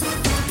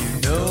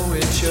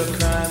your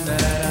crime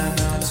that I'm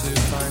out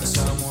to find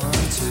someone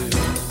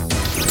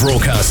to.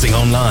 Broadcasting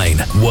online,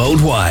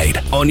 worldwide,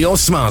 on your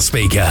smart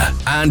speaker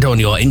and on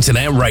your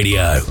internet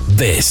radio.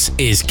 This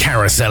is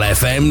Carousel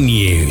FM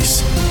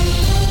News.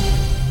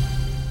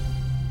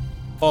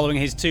 Following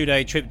his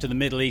two-day trip to the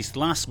Middle East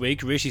last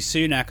week, Rishi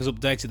Sunak has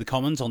updated the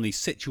comment on the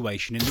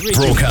situation in the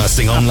region.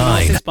 Broadcasting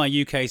online. After by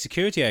UK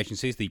security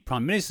agencies, the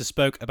Prime Minister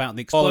spoke about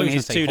the explosion. Following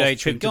his two-day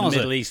trip to the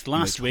Middle East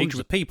last week, hundreds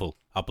of people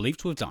are believed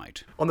to have died.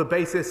 On the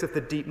basis of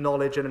the deep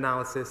knowledge and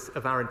analysis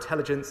of our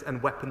intelligence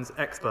and weapons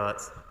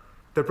experts,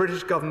 the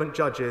British government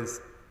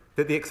judges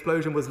that the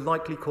explosion was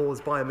likely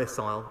caused by a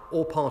missile,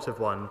 or part of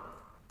one,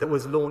 that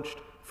was launched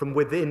from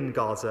within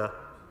Gaza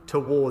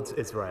towards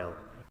Israel.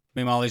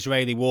 Meanwhile,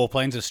 Israeli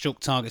warplanes have struck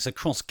targets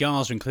across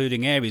Gaza,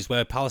 including areas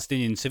where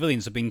Palestinian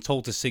civilians have been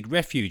told to seek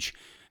refuge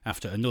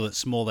after another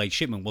small-aid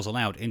shipment was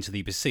allowed into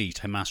the besieged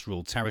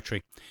Hamas-ruled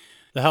territory.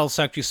 The Health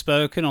Secretary has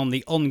spoken on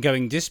the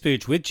ongoing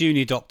dispute with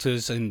junior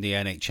doctors in the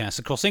NHS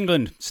across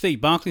England. Steve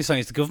Barclay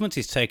says the government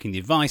is taking the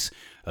advice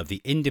of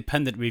the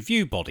independent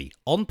review body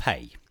on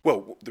pay.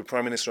 Well, the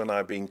Prime Minister and I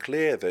have been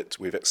clear that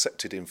we've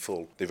accepted in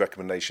full the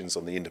recommendations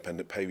on the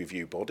independent pay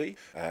review body,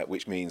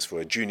 which means for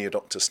a junior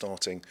doctor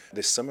starting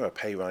this summer, a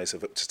pay rise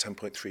of up to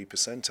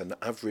 10.3% and an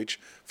average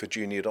for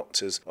junior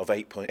doctors of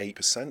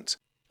 8.8%.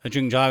 A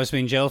drink driver has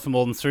been jailed for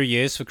more than 3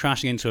 years for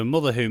crashing into a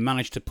mother who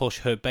managed to push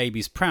her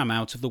baby's pram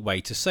out of the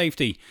way to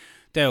safety.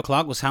 Dale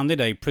Clark was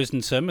handed a prison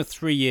term of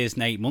 3 years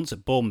and 8 months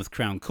at Bournemouth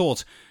Crown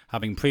Court,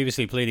 having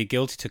previously pleaded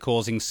guilty to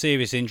causing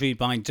serious injury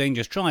by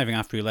dangerous driving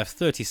after he left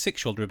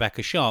 36-year-old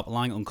Rebecca Sharp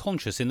lying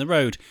unconscious in the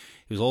road.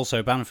 He was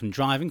also banned from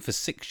driving for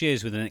 6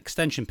 years with an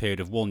extension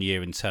period of 1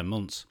 year and 10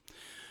 months.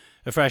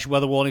 A fresh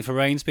weather warning for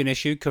rain has been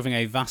issued, covering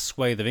a vast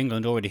swathe of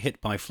England already hit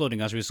by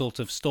flooding as a result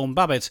of Storm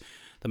Babbitt.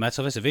 The Met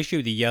Office have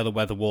issued the yellow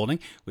weather warning,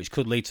 which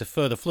could lead to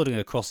further flooding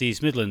across the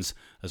East Midlands,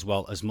 as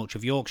well as much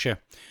of Yorkshire.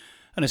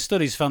 And a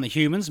study's found that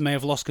humans may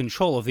have lost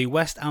control of the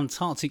West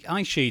Antarctic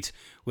ice sheet,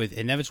 with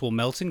inevitable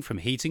melting from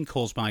heating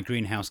caused by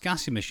greenhouse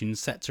gas emissions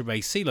set to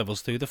raise sea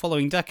levels through the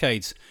following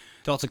decades.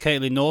 Dr.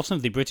 Caitlin Norton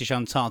of the British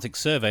Antarctic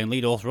Survey and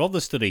lead author of the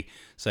study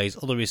says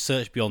other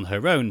research beyond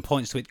her own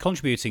points to it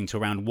contributing to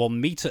around 1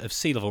 metre of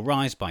sea level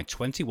rise by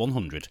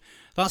 2100.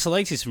 That's the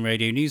latest from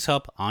Radio News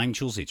Hub. I'm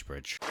Jules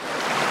Eachbridge.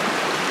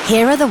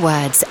 Here are the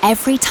words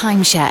every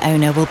timeshare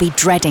owner will be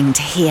dreading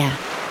to hear.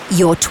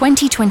 Your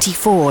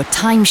 2024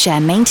 timeshare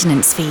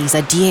maintenance fees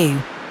are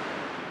due.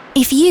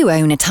 If you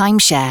own a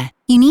timeshare,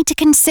 you need to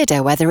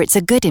consider whether it's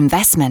a good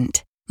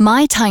investment.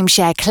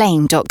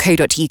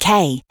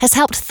 MyTimeshareClaim.co.uk has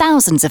helped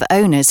thousands of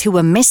owners who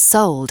were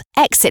missold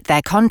exit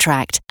their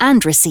contract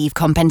and receive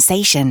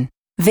compensation.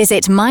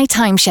 Visit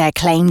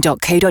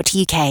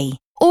MyTimeshareClaim.co.uk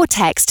or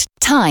text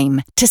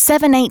TIME to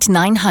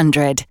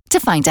 78900 to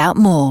find out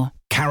more.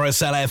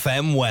 Carousel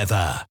FM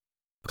weather.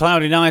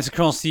 Cloudy night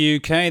across the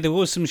UK. There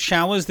were some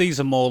showers. These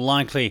are more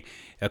likely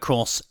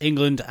across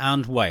England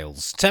and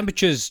Wales.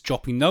 Temperatures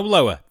dropping no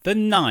lower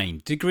than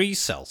 9 degrees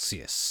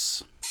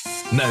Celsius.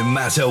 No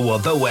matter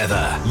what the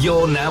weather,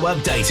 you're now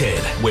updated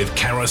with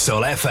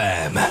Carousel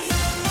FM.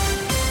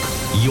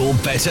 Your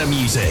better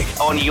music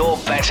on your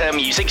better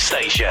music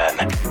station.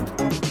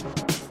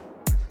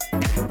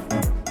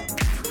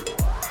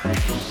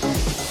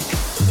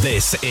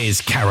 This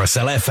is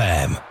Carousel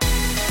FM.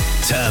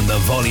 Turn the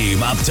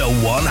volume up to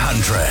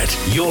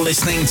 100. You're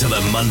listening to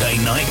the Monday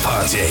Night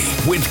Party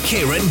with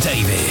Kieran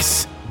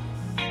Davies.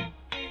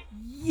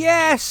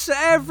 Yes,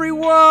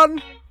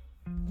 everyone!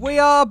 We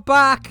are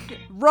back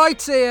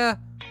right here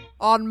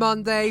on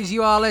Mondays.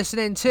 You are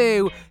listening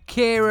to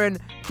Kieran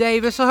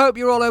Davies. I hope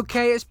you're all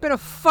okay. It's been a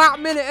fat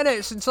minute,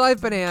 innit, since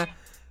I've been here.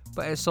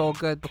 But it's all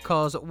good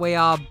because we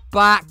are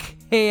back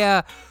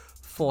here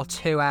for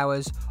 2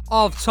 hours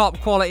of top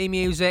quality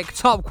music,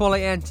 top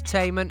quality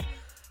entertainment.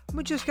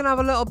 We're just going to have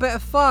a little bit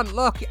of fun.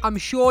 Look, I'm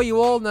sure you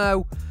all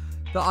know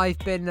that I've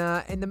been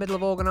in the middle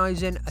of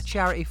organising a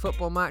charity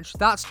football match.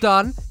 That's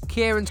done.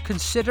 Kieran's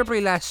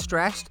considerably less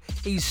stressed.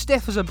 He's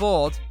stiff as a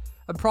board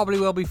and probably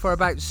will be for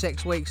about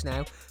 6 weeks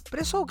now. But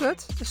it's all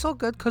good. It's all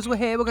good because we're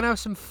here. We're going to have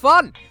some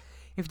fun.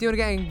 If you want to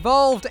get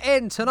involved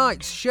in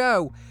tonight's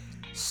show,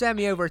 send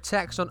me over a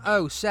text on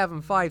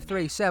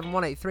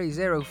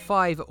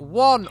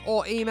 07537183051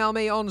 or email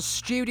me on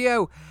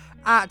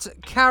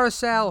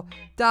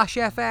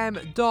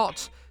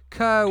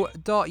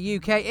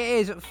studio@carousel-fm.co.uk. It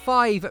is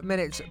 5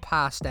 minutes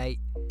past 8.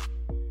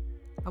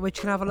 And we're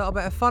just going to have a little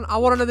bit of fun. I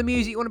want to know the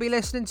music you want to be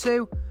listening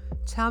to.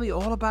 Tell me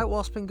all about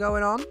what's been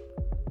going on.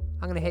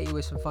 I'm going to hit you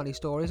with some funny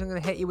stories. I'm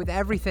going to hit you with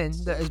everything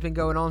that has been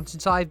going on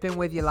since I've been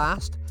with you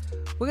last.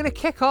 We're going to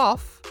kick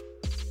off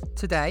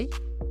today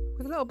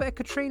with a little bit of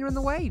Katrina and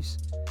the Waves.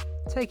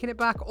 Taking it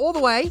back all the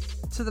way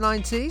to the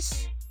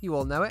 90s. You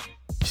all know it.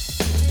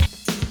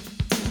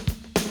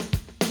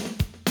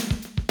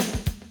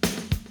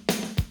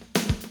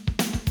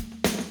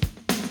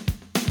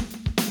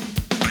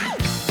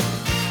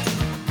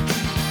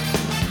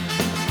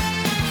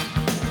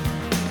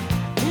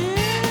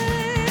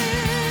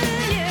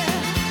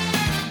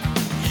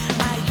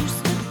 I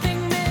used to think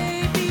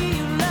maybe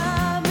you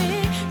love me.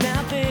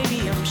 Now, baby,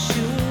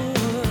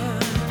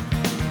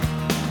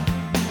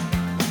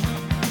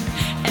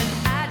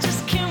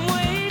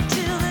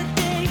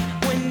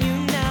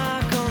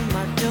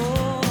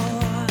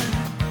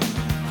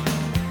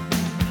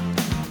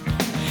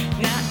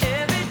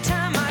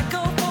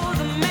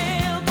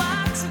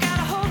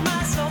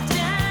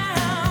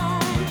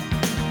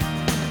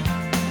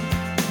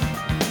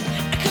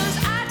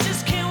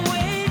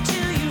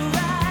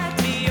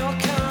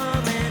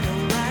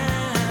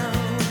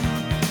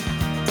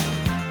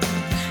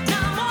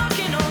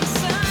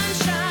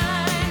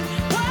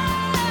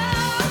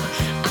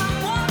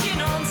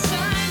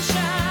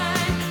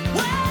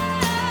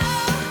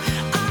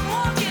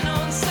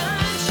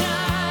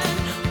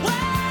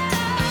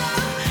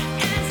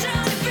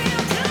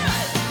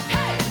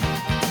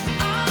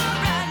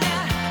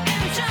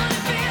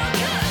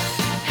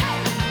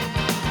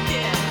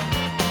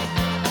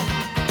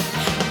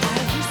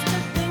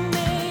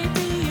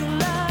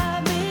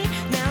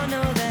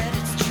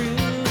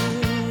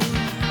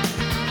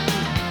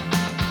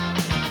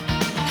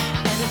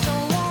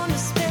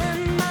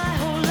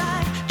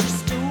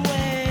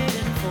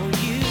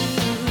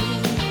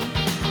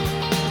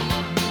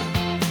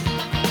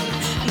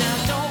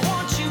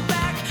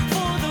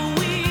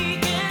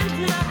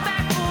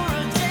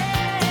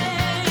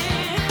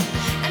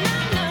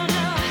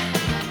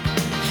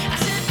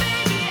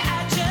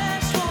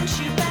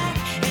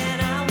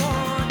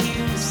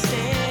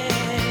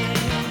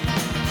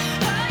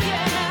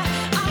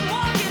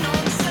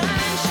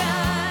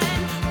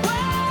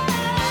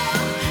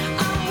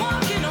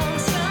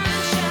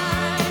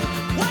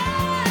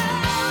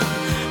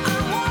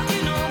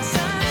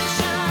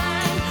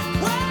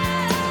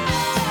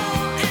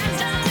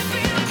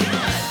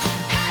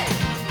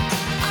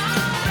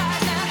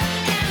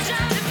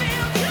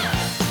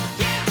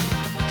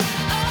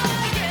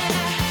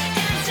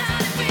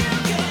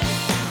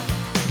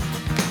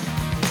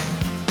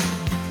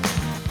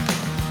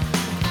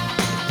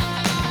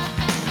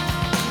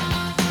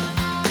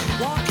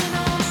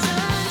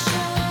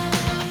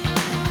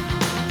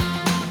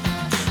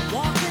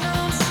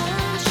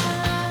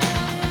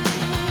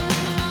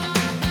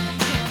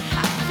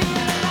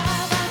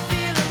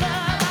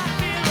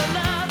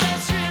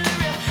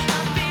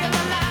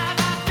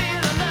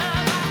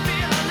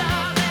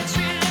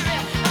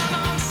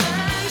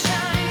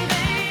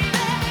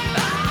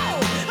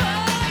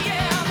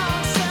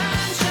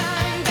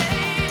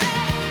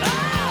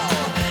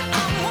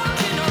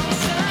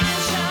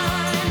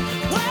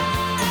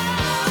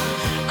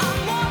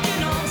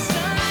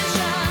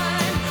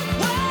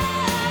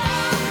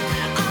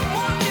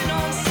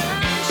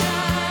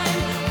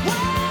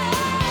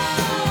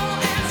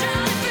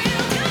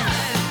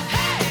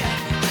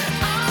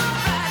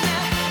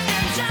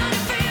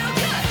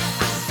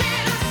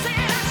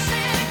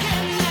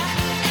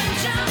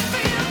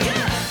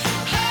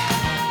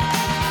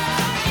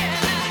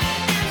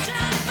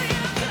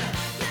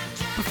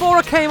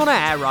 came on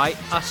air, right,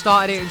 I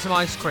started eating some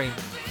ice cream.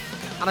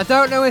 And I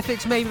don't know if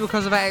it's maybe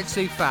because I've ate it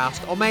too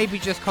fast, or maybe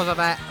just because I've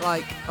ate,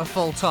 like, a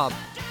full tub.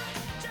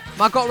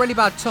 I've got really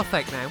bad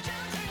toothache now.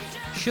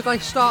 Should I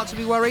start to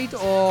be worried,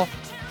 or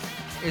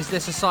is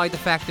this a side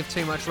effect of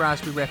too much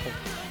Raspberry Ripple?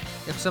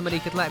 If somebody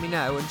could let me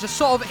know and just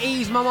sort of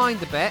ease my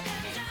mind a bit,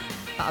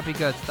 that'd be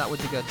good. That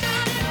would be good.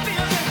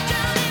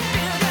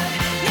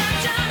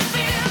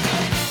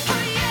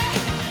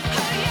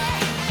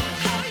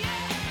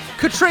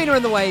 Katrina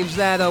and the Waves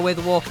there, though,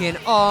 with Walking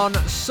on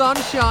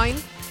Sunshine.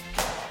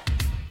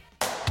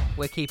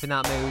 We're keeping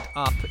that mood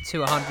up to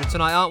 100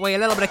 tonight, aren't we? A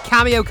little bit of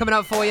Cameo coming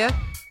up for you.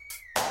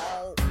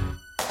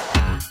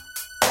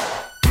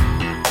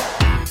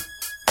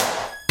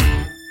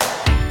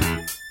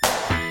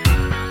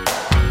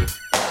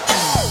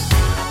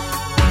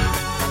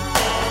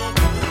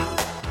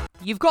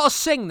 You've got to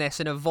sing this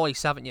in a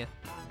voice, haven't you?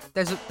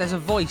 There's a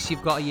voice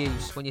you've got to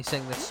use when you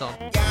sing this song.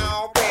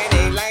 Y'all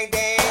pretty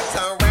ladies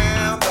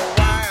around the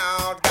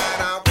world got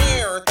a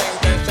weird thing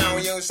to show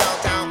you, so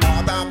tell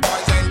all the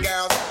boys and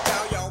girls,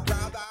 tell your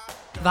brother.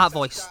 That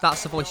voice,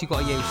 that's the voice you've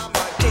got to use.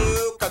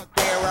 You, 'cause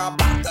we're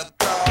about to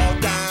throw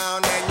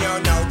down, and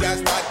you know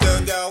just what to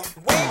do.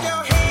 Wave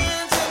your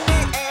hands in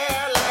the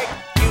air like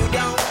you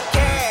don't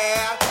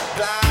care.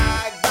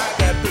 Glide by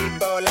the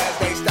people as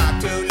they stop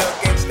to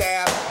look and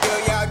stare. Do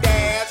your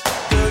dance,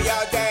 do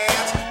your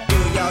dance, do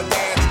your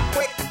dance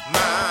quick,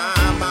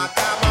 mama.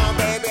 Come on,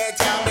 baby,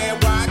 tell me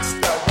what's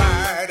the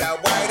word.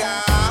 Word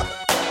up.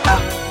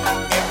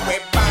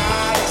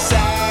 Everybody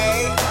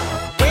say,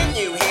 when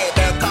you hear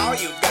the call,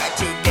 you got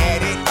to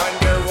get it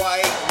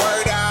underway.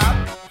 Word up.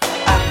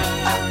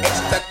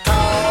 It's the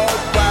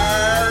code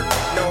word.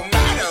 No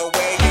matter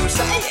where you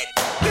say it,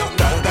 you'll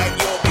know that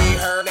you'll be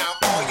heard. Now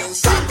all you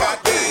sucker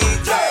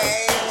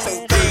DJs who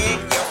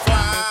think you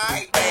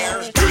fly,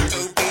 there's got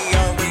to be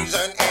a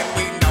reason, and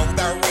we know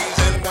the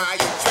reason why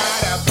you try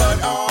to put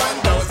on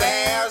those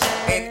airs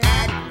and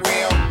act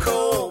real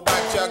cool,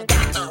 but you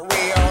got to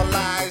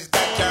realize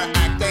that you're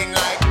acting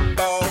like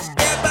fools.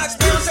 Give us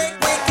music,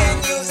 we can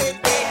use it.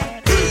 We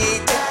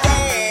need to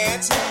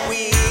dance.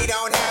 We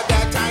don't have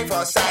the time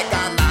for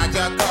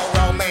psychological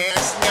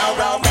romance. No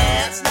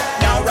romance,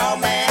 no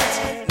romance,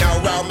 no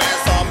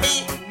romance for me,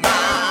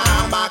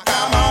 mama.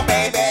 Come on,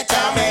 baby,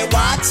 tell me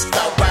what's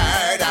the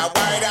word.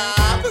 Word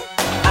up.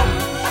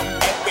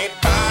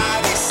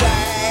 Everybody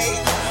say,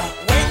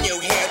 when you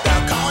hear the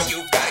call, you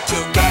got to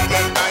get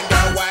it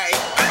underway.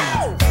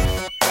 Ow!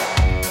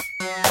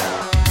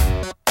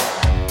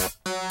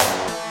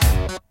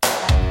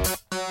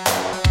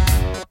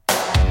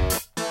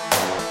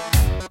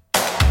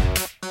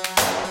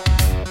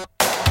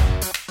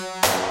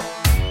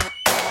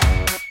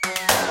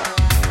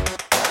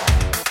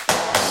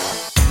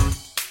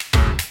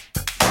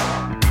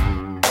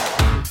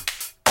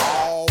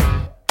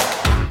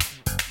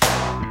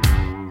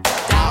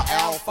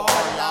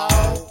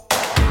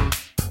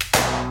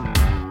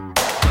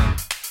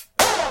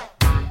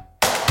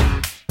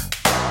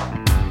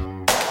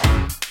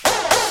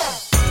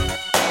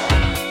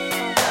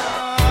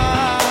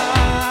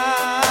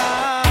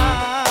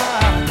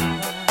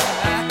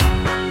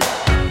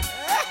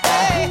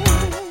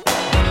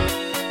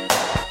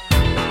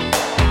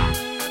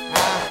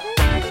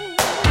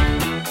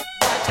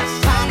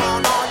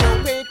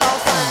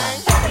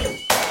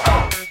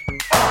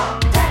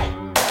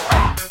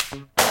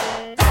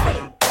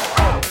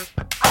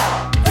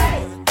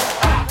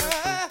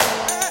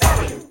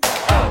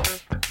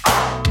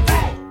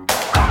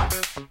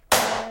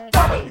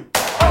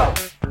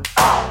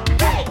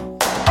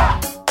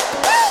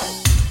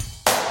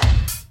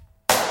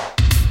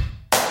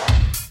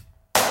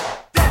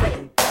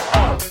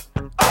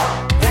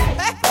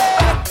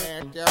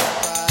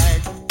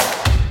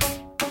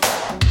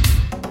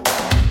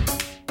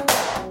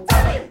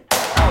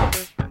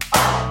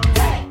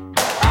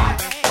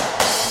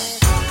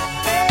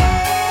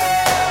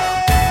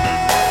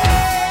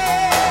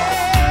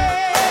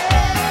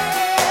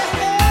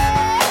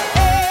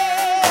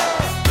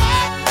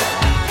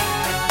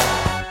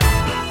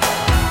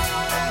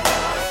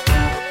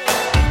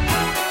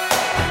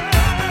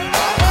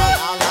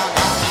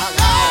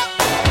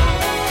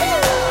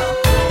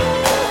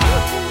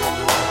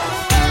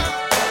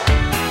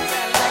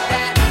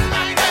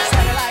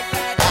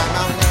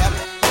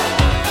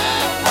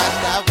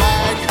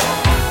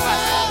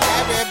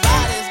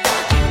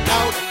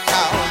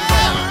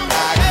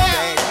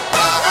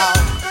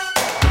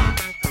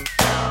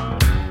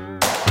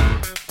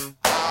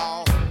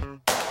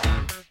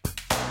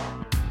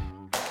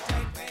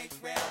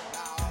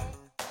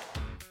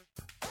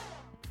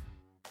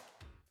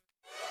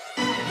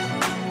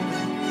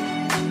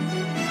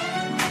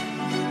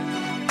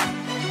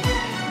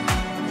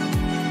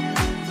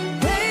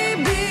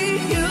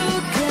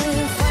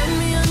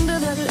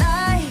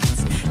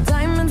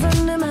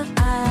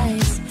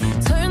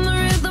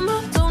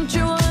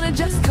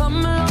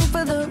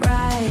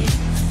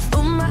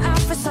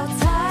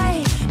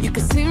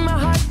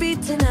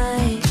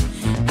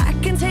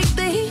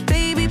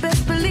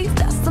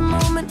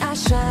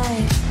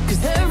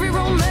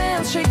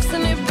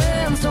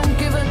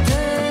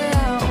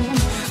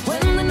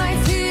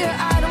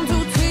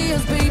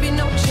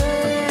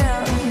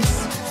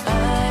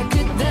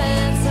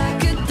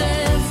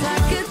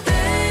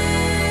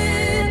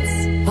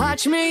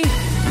 Watch me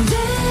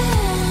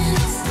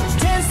dance,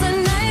 dance the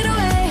night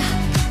away.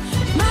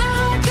 My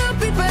heart could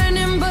be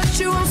burning, but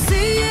you won't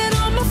see it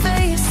on my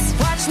face.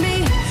 Watch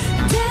me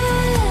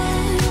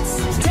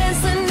dance,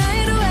 dance the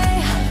night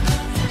away.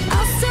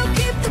 I'll still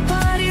keep the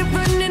party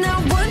running, I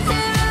won't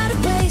get out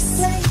of place.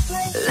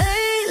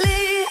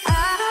 Lately,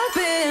 I've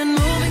been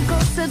moving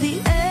close to the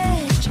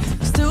edge,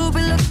 still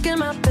be looking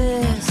my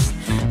best.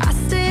 I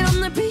stay on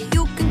the beat,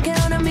 you can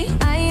count on me,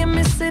 I ain't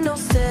missing no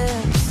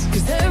steps.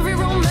 Cause every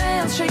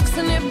romance shakes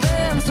and it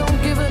bends,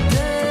 don't give a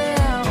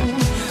damn.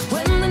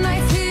 When the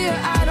night's here,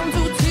 I don't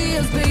do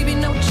tears, baby,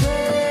 no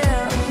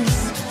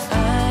chance.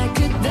 I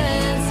could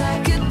dance, I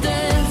could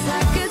dance,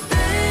 I could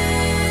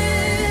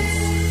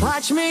dance.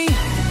 Watch me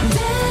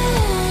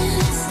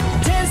dance,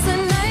 dance the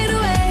night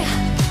away.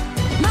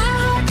 My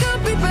heart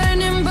could be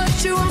burning,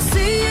 but you won't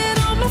see it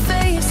on my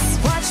face.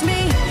 Watch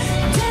me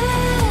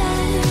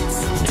dance,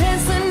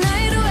 dance the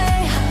night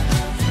away.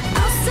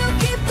 I'll still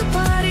keep the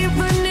party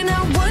running,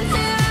 I won't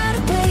get out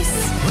of place.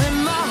 When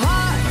my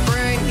heart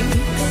breaks,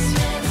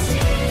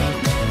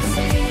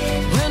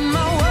 when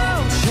my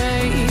world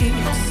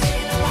shakes,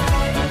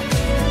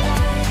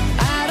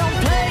 I don't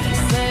play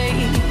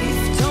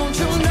safe, don't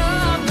you know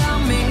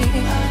about me?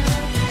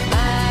 I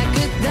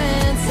could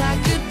dance, I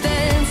could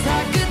dance, I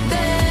could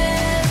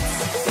dance.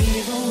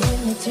 Even when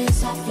the tears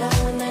are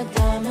flowing, like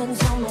diamonds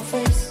on my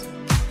face,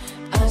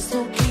 I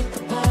still keep the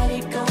party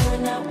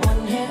going, not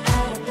one hair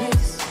out of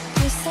place.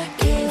 Yes, I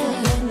can. Even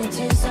when the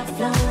tears are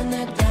flowing,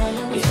 like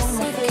diamonds on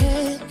my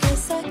face,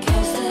 yes, I can.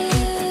 I still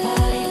keep the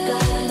party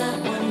going, not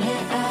one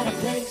hair out of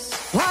place.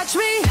 Watch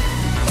me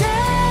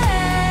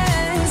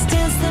dance,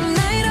 dance the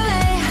night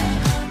away.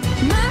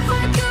 My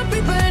heart could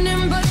be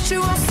burning, but you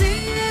won't see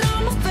it on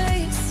my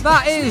face.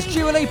 That is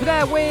Dua Lipa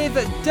there with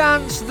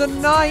Dance the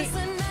Night.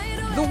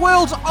 The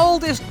world's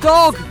oldest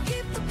dog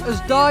has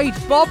died,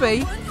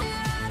 Bobby,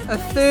 a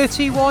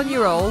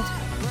 31-year-old.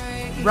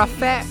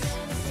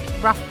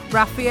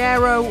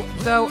 Raffiero,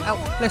 though,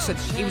 listen,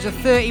 he was a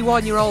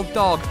 31-year-old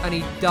dog and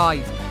he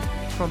died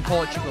from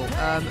Portugal.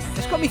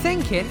 It's got me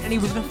thinking, and he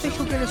was an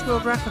official Guinness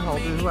World Record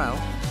holder as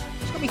well.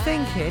 It's got me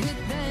thinking,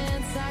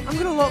 I'm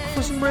going to look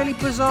for some really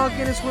bizarre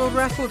Guinness World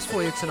Records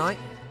for you tonight,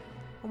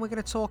 and we're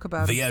going to talk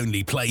about it. The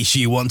only place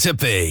you want to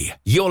be.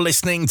 You're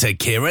listening to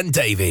Kieran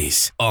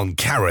Davies on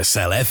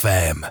Carousel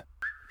FM.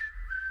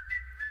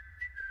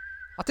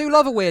 I do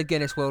love a weird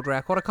Guinness World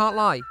Record, I can't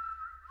lie.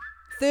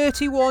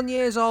 31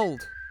 years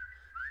old.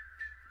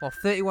 Well,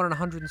 31 and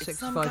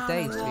 165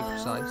 days to be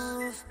precise.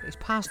 He's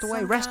passed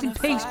away. Rest in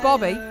peace,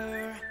 Bobby.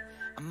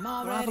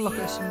 We'll have a look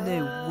at some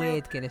new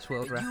weird Guinness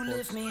World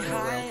Records.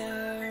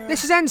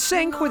 This is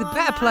NSYNC with A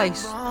Better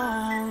Place.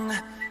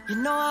 You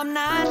know I'm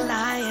not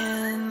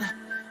lying.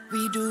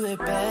 We do it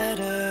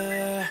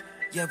better.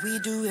 Yeah, we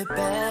do it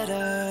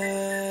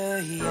better.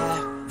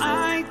 Yeah.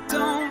 I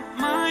don't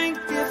mind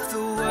if the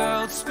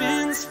world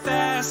spins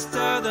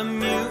faster, the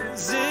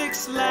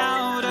music's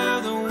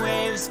louder, the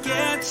waves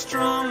get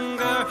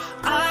stronger.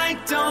 I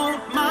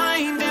don't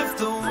mind if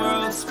the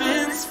world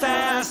spins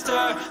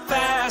faster,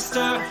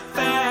 faster,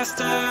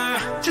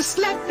 faster. Just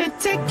let me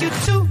take you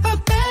to a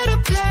better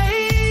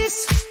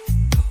place.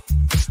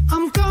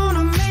 I'm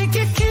gonna make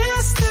you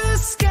kiss the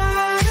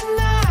sky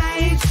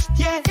tonight.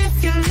 Yeah,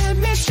 if you let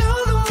me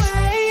show the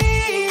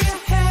way.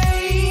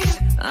 Hey,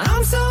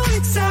 I'm so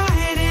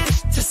excited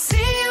to see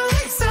you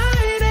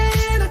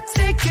excited. I'll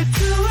take you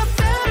to a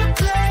better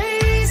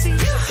place.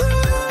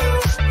 Yoo-hoo.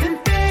 And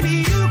baby,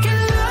 you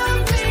can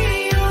love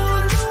me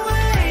on the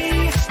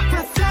way.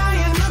 We're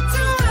flying up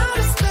to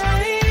outer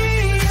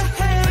space.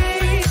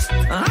 Hey,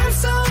 I'm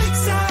so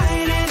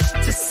excited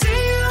to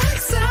see you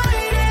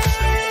excited.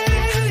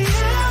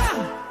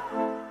 Yeah.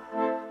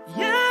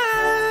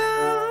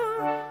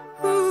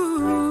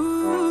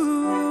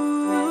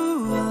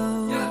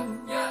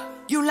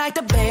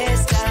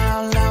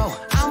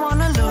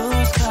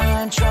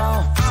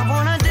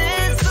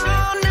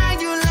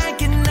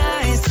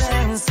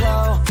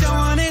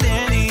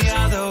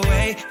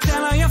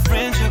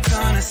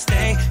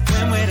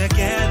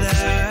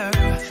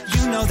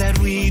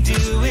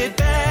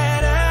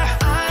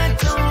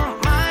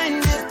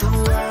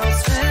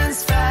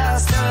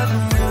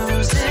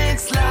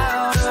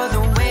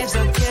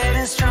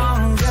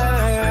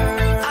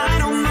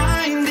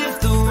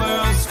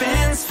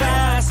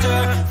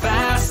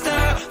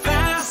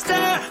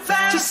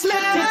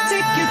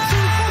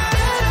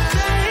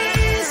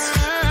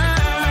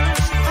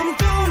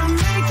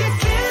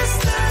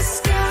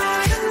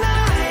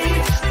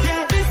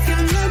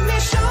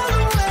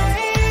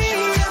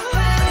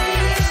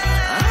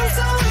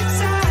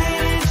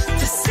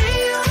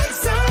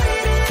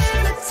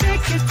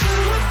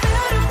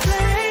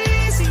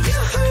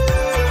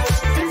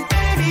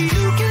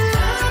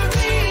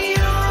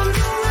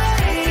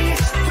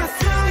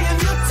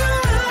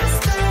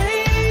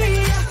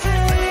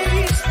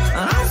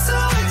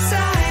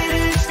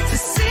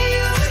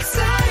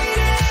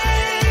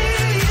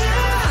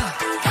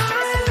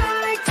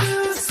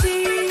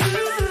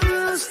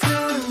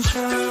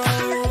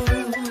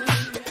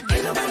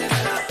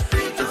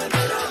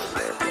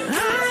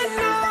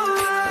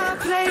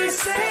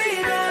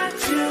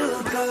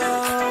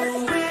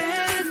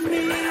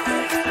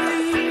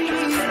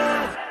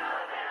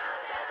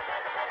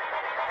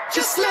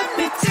 Just let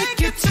me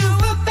take you to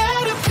a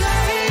better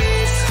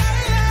place.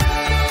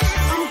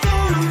 I'm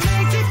gonna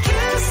make you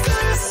kiss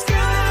the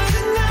sky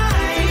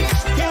tonight.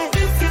 Yeah,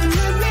 if you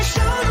let me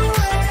show the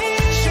way.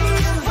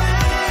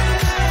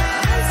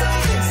 I'm so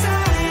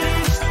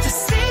excited to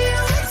see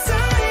you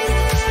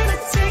excited.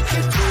 Let's take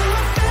you to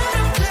a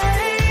better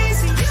place.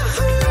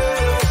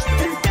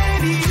 Yoo-hoo. And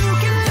baby, you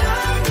can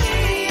love me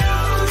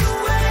all the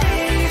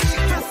way.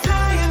 We're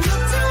flying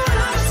up to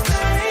outer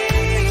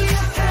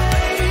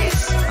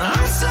space.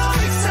 I'm so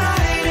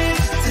excited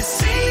to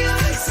see you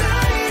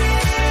excited.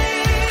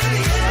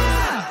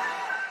 Yeah.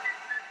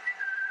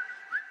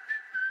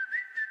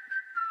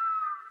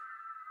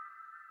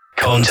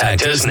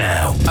 Contact us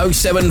now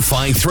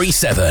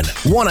 07537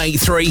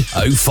 183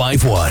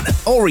 051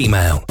 or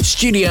email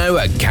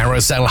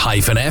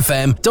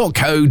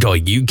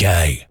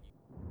studio@carousel-fm.co.uk.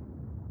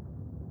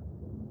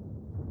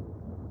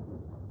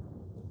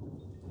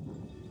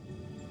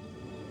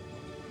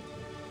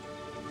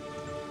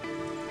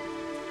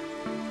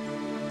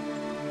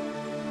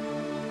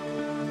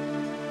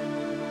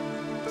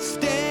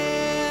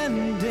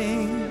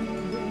 Standing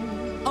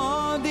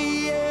on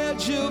the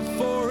edge of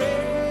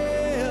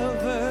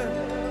forever,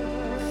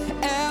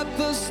 at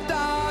the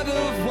start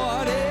of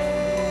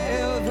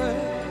whatever,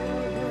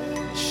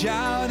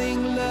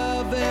 shouting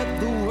love at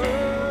the world.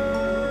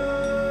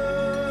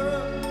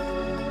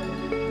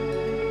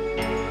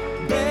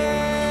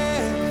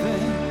 Back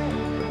then,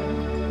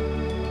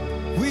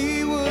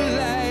 we were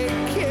like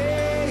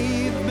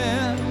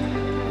cavemen,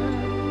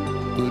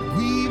 but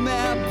we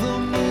mapped the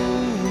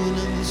moon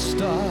and the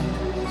stars.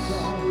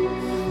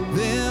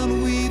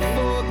 Then we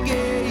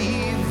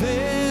forgave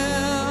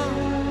them.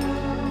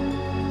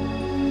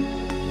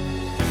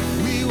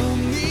 We will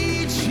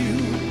meet you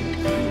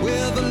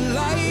where the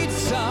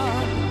lights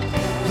are,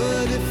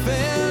 the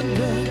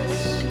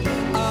defenders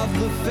of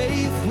the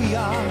faith we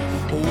are.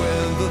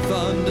 When the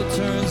thunder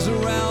turns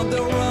around,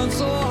 they'll run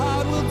so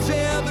hard we'll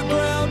tear the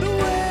ground away.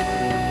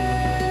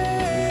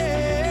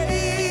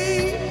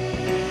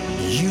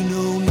 You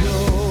know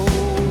no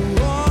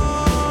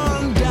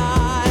one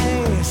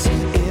dies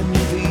in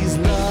these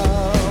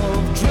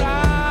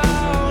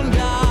love-drowned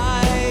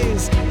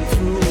eyes.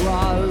 Through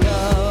our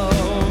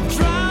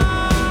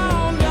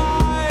love-drowned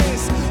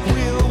eyes,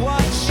 we'll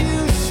watch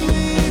you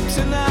sleep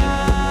tonight.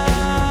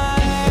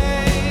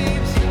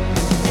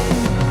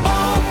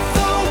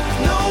 Although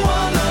no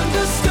one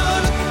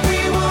understood, we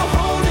were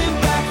holding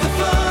back the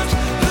flood,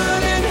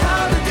 learning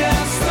how to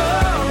dance the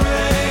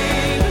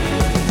rain.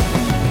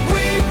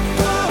 We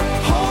were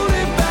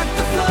holding back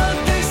the flood,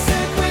 they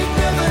said we'd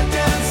never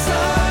dance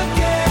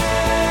again.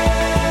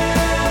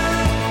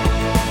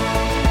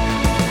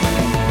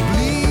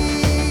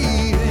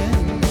 Bleeding,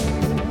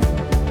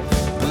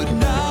 but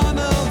none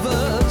of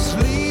us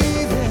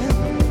leaving.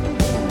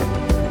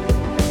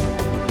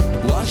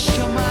 Wash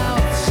your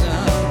mouth,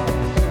 son,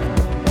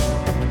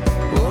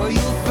 or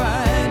you'll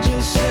find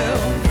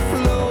yourself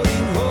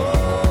floating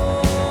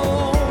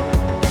home.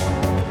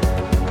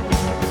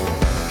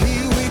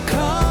 Here we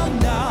come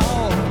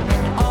now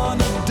on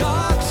a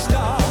dark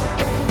star,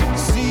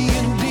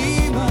 seeing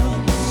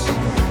demons,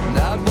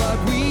 not what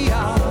we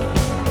are.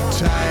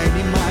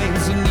 Tiny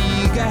minds and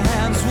eager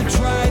hands will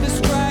try to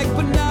strike,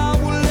 but now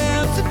we'll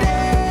land today.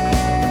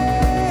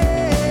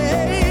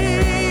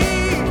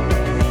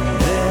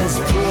 There's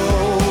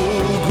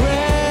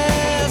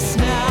progress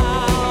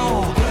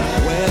now,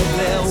 where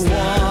there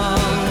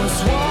once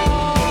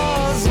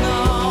was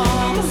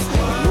none.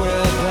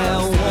 Where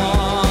there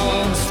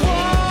once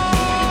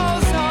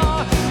was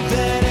none,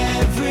 then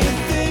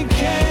everything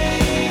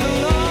came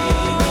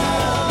along.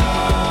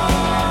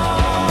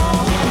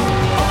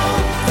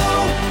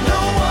 Although no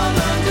one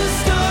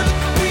understood,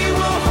 we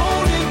were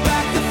holding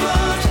back the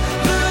flood,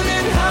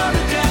 learning how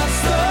to dance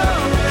the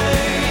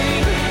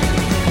rain.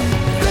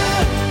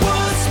 There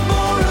was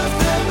more of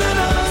them than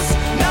us,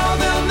 now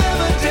they'll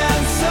never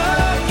dance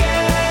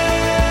again.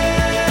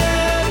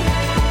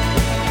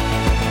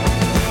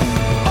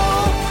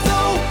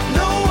 Although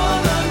no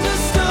one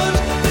understood,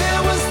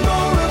 there was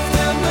more of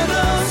them than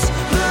us,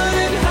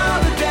 learning how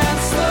to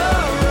dance the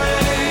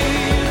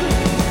rain.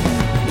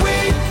 We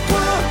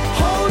were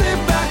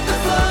holding back the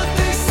flood,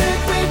 they said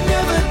we'd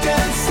never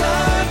dance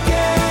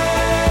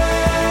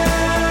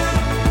again.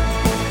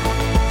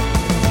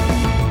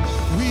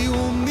 We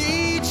will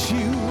meet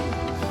you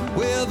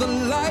where the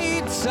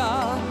lights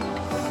are,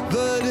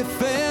 the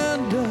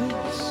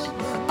defenders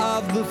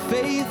of the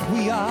faith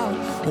we are.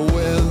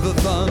 When the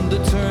thunder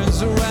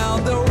turns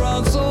around, they'll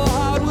run so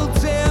hard we'll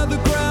tear the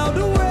ground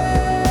away.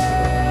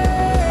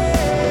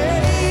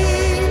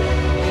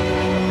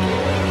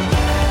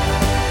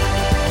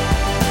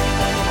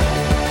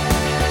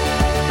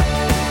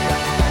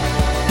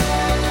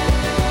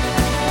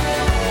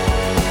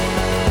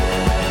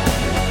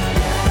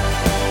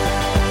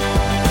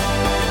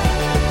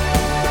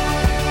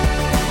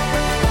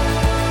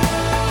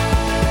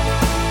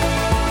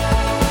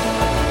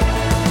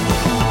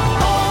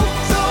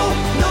 Although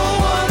no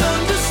one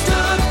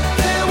understood,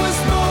 there was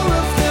more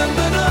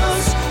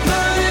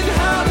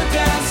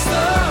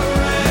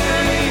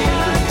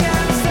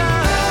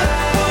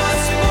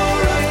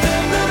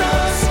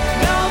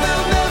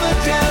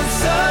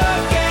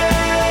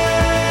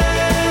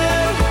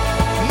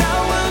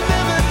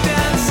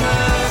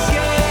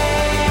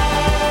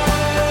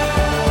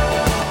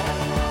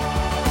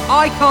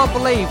I can't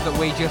believe that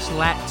we just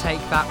let Take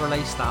That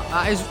release that.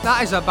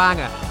 That is a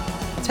banger.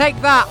 Take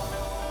That,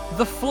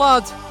 The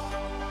Flood.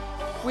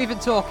 We've been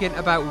talking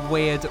about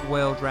weird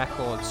world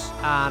records,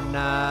 and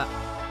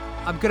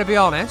I'm going to be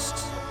honest,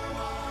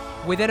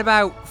 within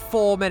about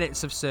 4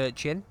 minutes of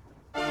searching,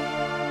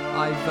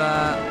 I've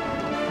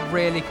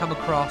really come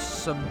across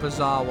some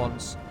bizarre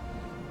ones.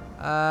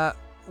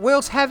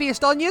 World's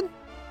heaviest onion?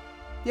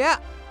 Yeah,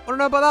 want to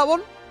know about that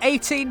one?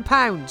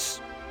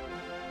 £18.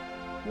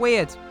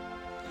 Weird.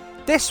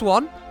 This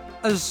one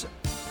has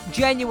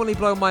genuinely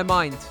blown my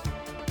mind.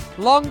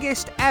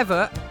 Longest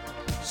ever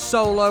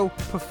solo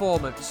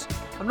performance.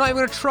 I'm not even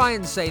going to try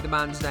and say the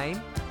man's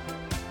name.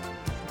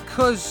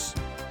 Cuz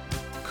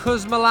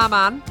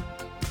Malaman.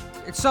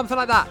 It's something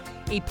like that.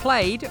 He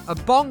played a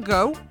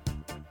bongo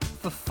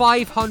for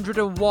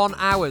 501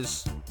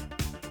 hours.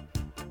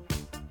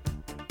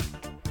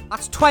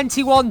 That's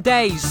 21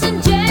 days.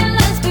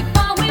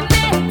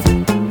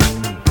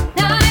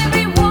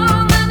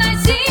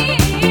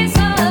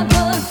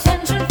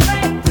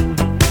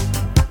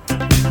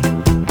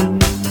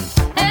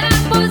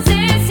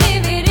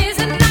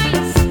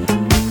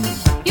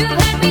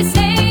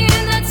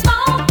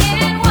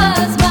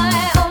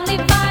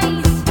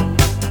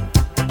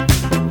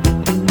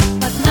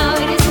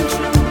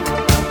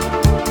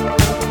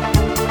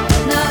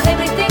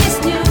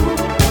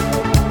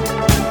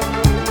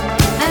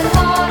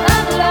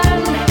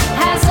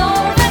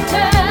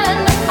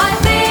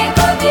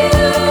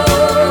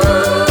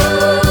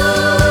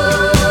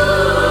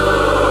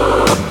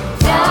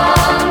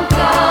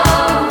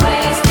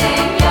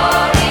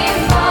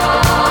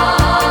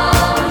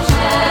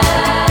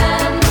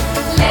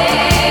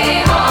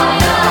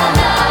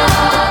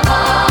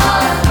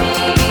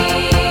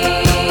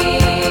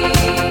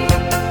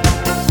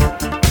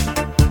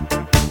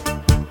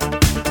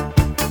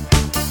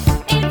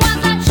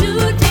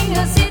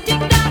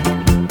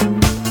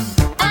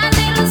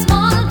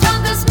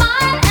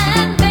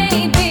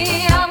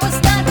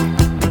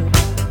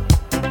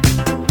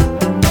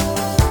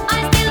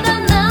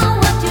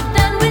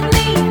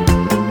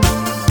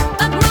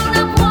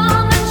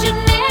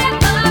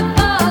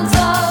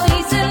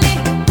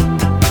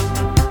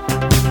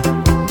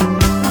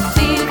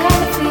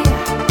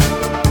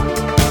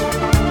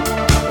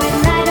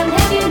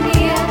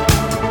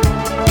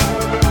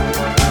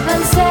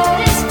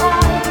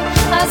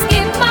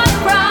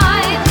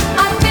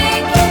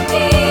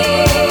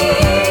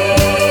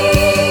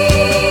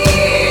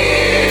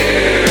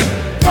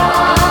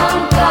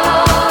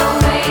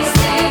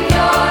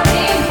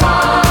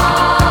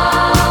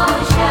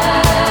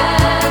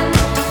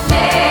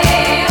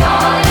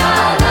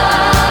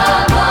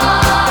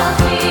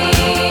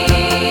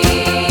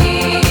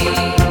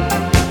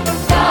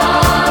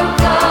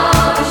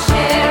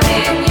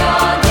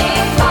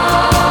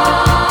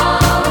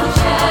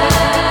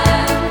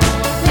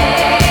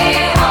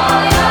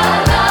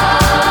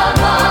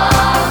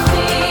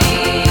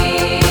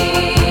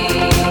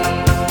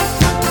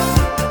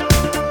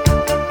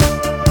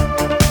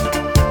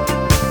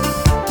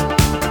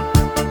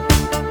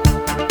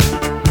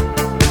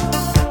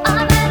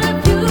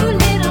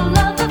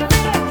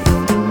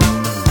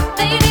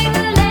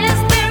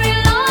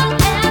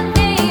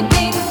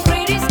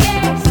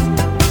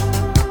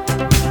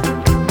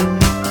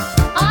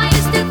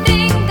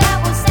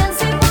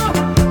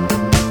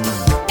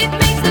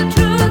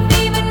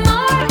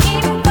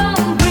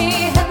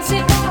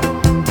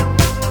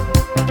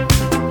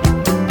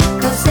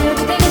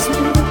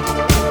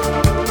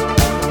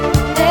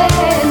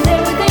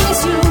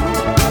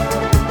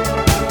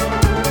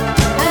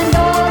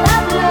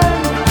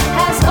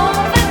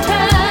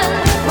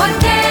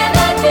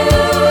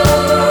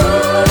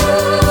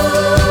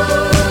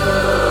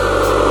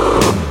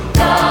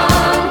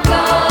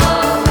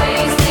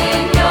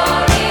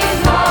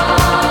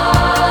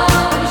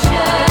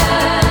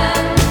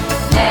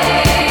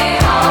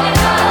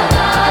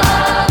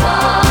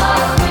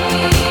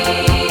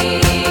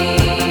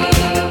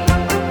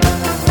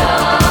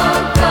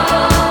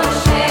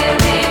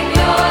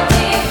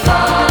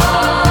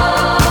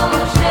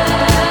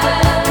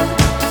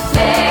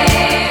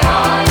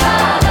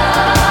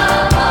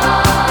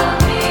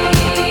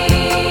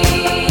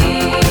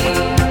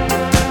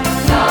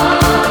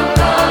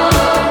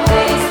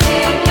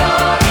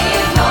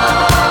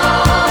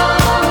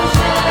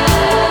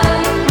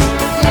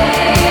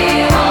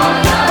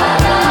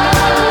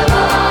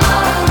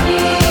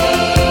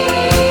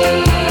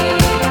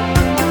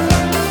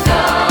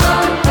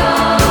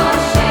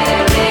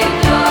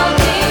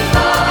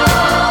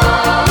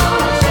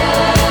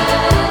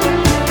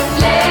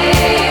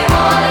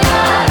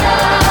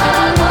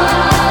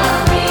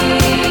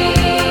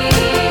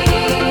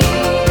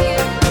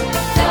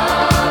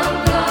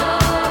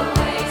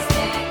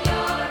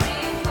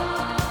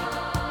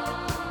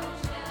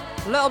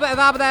 Bit of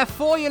ABBA there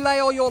for you. Lay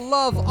all your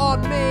love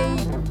on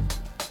me.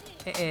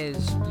 It is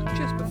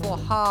just before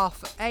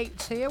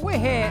 8:30 here. We're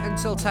here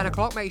until 10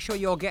 o'clock. Make sure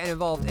you're getting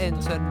involved in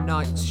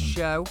tonight's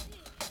show.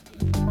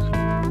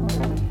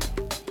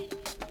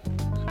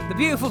 The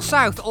beautiful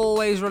South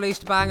always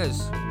released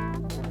bangers.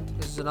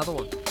 This is another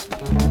one.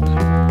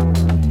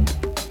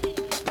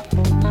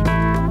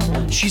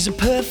 She's a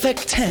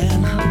perfect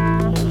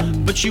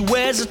 10, but she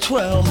wears a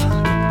 12.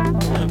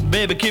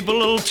 Baby, keep a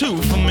little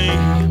 2 for me.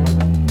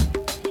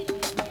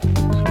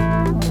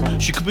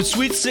 She could be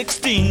sweet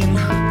 16,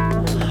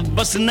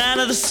 busting out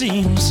of the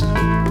seams.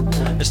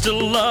 There's still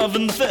love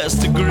in the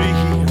first degree.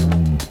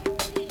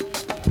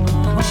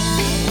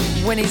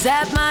 When he's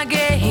at my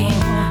game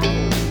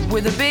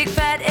with a big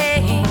fat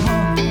A,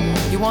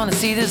 you wanna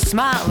see the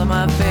smile on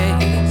my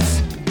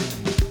face.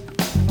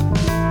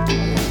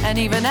 And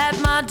even at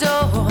my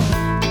door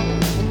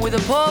with a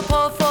poor,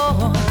 poor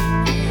four,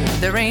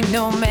 there ain't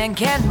no man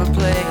can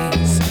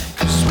replace.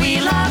 'Cause we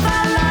love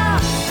our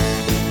love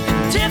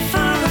in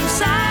different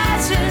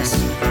sizes.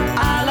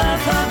 I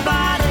love her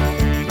body,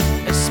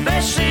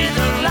 especially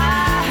the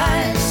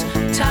lies.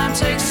 Time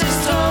takes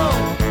its toll,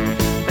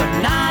 but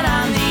not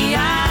on the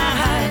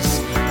eyes.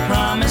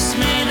 Promise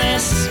me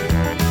this,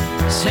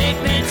 take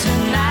me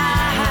tonight.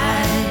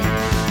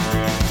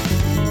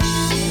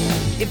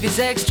 If it's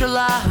extra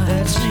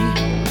large,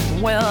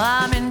 well,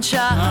 I'm in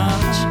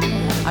charge.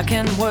 I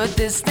can work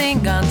this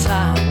thing on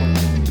top.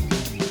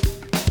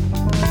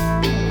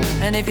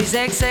 And if he's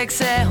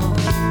XXL,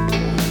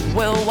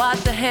 well,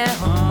 what the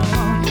hell?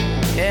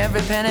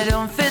 Every penny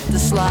don't fit the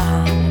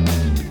slot.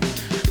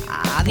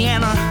 The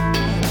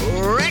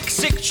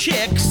anorexic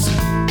chicks,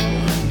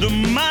 the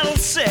model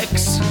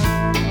 6,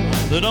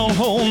 they don't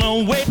hold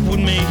no weight with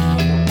me.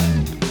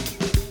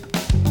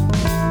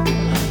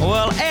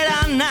 Well, 8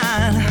 or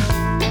 9,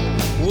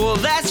 well,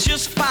 that's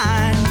just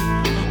fine.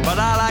 But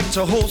I like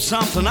to hold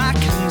something I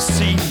can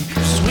see.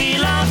 'Cause we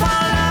love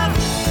our love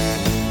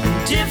in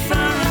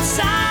different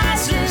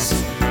sizes.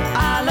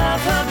 I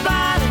love her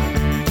body,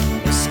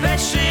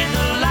 especially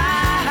the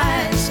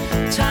lies.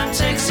 Time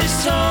takes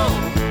its toll,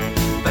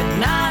 but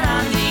not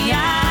on the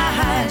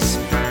eyes.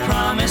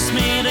 Promise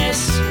me this,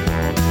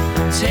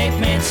 take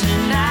me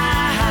tonight.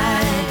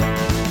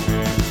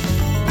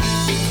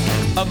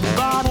 I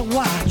bought a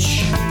watch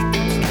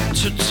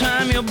to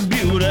time your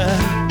beauty,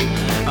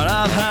 and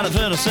I've had it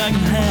for the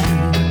second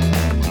hand.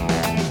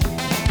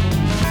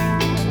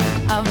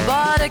 I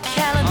bought a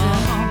calendar,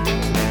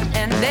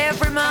 and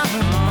every month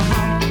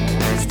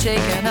is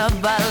taken up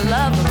by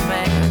love of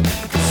man.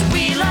 'Cause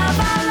we love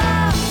our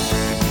love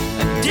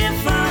in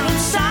different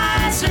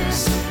sizes.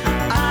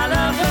 I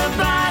love her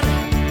body,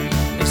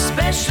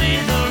 especially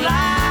the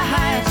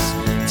lies.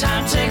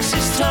 Time takes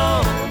its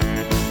toll,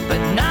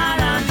 but not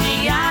on the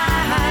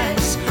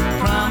eyes.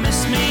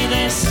 Promise me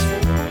this,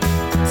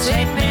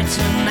 take me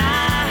tonight.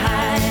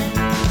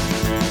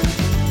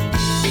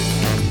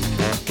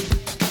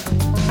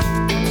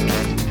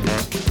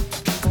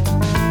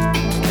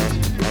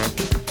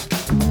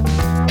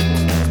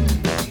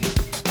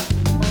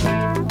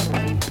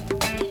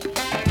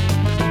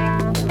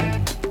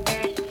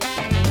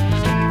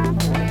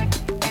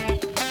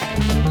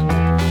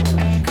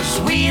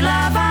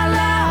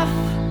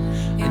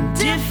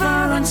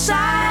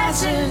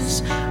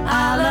 Sizes.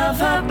 I love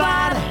her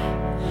body,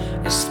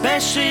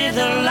 especially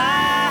the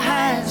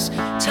lies.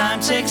 Time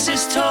takes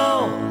its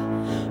toll,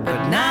 but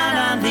not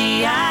on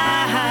the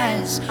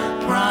eyes.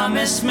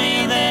 Promise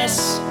me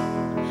this,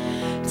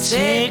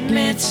 take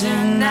me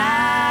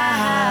tonight.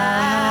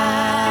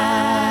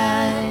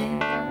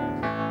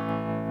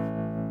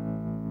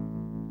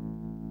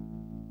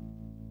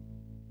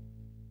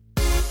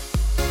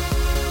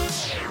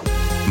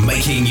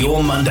 Making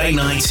your Monday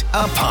night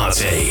a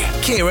party.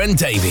 Kieran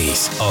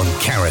Davies on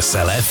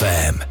Carousel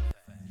FM.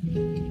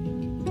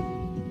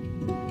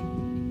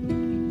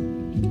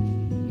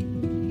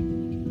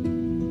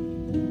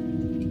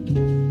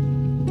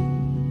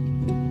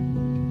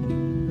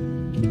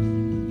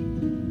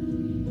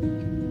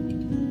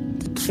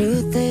 The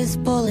truth is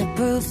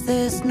bulletproof,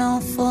 there's no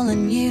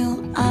fooling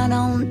you. I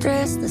don't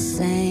dress the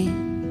same.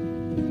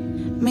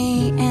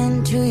 Me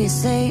and who you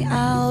say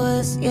I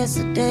was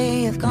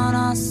yesterday have gone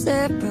our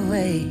separate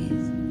ways.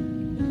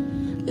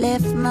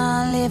 Left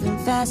my living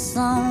fast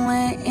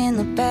somewhere in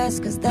the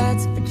past, 'cause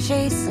that's for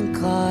chasing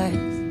cars.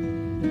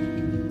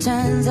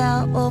 Turns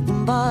out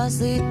open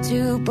bars lead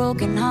to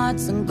broken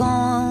hearts. I'm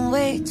going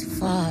way too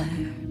far.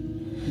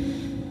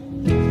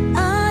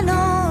 I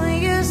know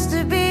it used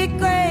to be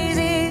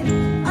crazy,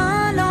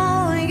 I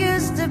know it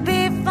used to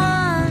be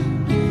fun.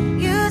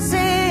 You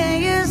say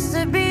it used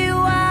to be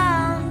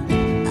wild,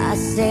 I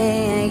say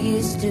I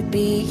used to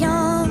be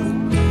young.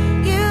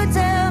 You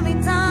tell me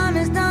time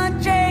has done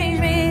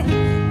changed me.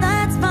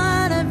 That's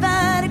fine, I've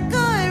had a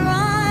good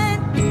run.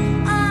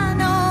 I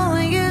know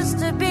I used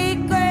to be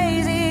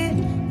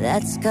crazy.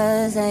 That's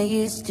 'cause I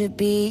used to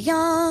be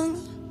young.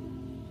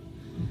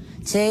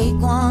 Take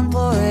one,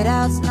 pour it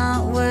out, it's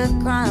not worth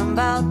crying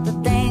about the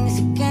things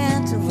you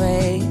can't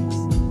erase.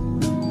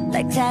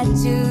 Like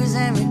tattoos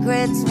and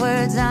regrets,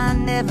 words I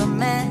never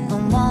meant,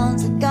 the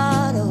ones that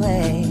got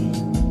away.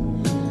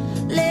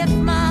 Left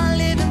my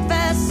living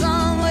fast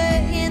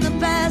somewhere in the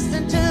past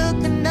and took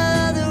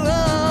another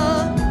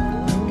road.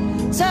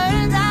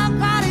 Turns out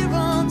crowded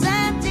rooms,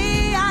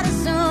 empty out of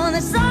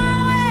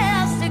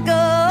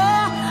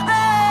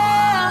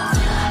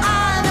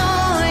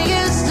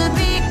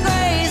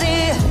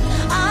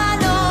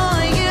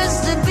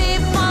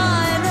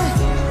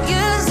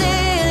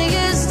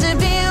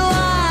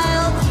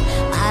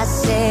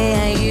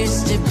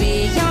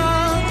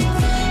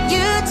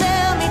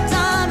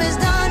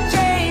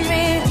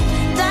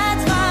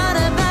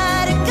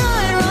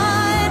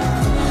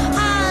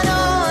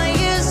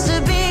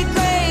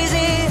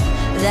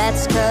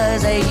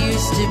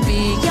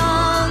be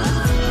young.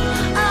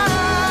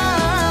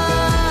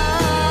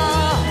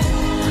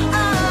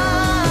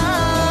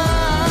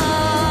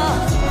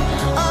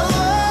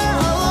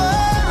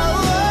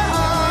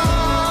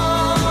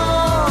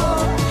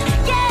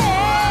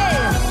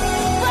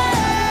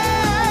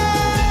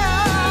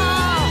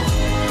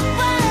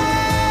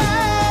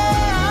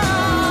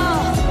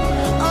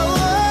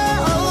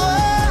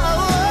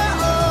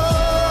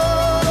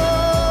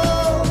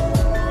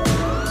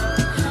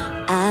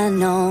 I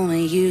know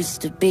it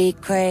used to be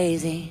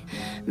crazy,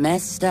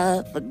 messed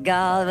up, but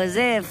God, was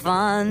it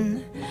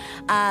fun?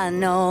 I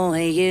know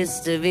it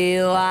used to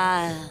be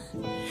wild.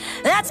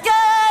 That's 'cause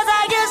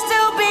I used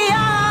to be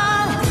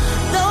young.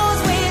 Those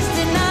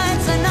wasted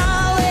nights are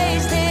not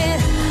wasted.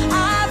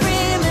 I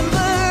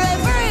remember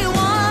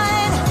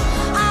everyone.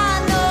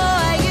 I know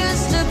I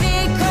used to be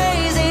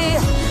crazy.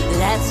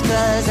 That's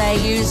 'cause I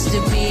used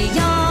to be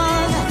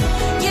young.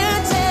 You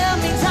tell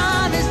me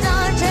time is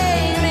done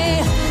changing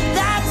me.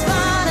 That's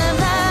fine, I've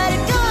had a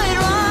good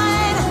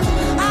run.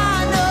 I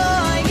know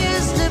I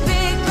used to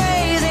be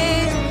crazy.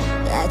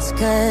 That's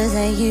 'cause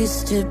I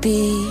used to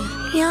be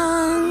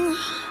young.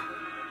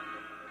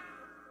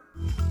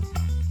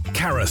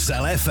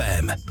 Carousel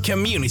FM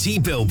Community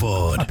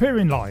Billboard.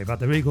 Appearing live at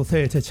the Regal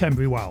Theatre,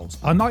 Tenbury Wells,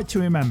 A Night to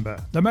Remember,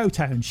 the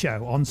Motown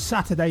Show, on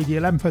Saturday the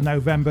 11th of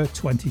November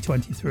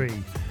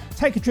 2023.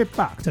 Take a trip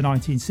back to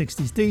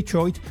 1960s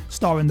Detroit,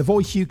 starring the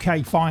Voice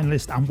UK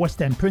finalist and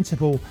West End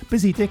principal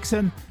Busy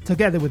Dixon,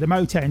 together with the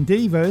Motown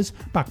Divas,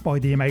 backed by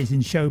the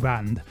Amazing Show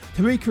Band,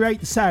 to recreate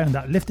the sound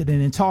that lifted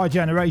an entire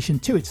generation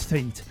to its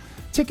feet.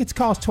 Tickets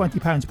cost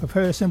 £20 per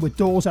person, with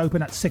doors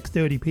open at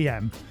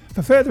 6:30pm.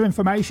 For further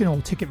information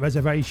or ticket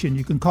reservation,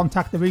 you can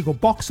contact the Regal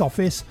box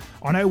office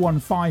on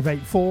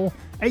 01584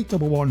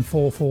 811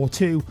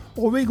 442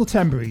 or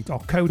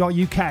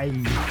regaltenbury.co.uk.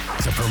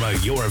 To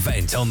promote your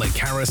event on the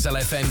Carousel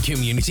FM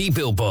Community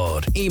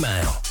Billboard,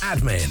 email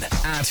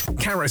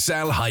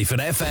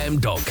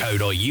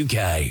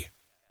admin@carousel-fm.co.uk.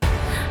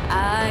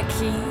 I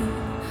keep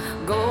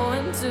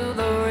going to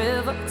the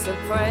river to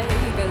pray,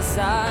 'cause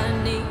I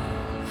need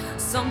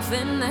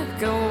something that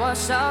can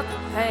wash out the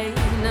pain.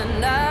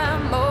 And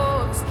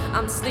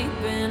I'm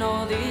sleeping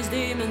all these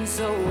demons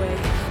away,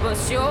 but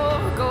your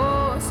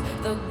ghost,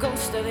 the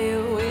ghost of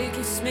you, it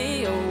keeps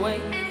me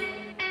awake.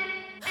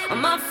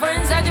 My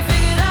friends had you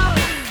figured out,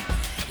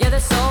 yeah,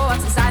 there's so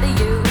what's inside of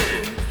you.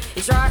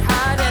 You tried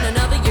hiding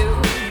another you,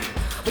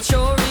 but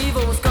your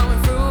evil was coming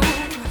through.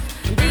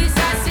 And these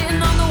eyes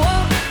sitting on the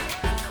wall,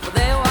 well,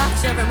 they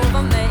watch every move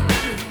I make.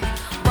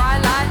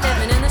 Bright light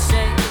living in the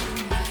shade,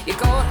 your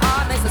cold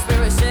heart makes the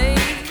spirit shake.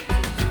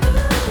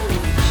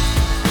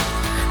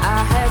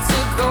 I had to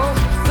go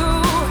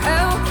through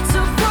hell to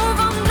prove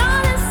I'm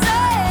not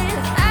insane.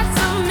 Had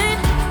to meet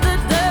the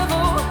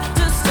devil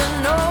just to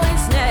know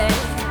his name.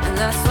 And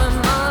that's when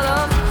my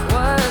love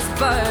was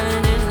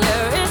burning.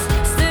 Yeah, it's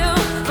still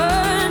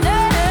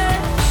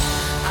burning.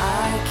 I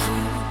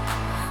keep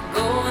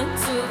going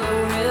to the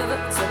river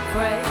to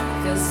pray,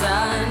 'cause I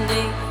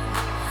need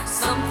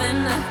something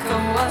that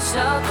can wash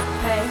out the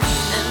pain.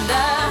 And I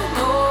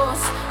know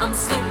I'm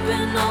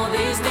sleeping all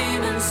these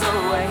demons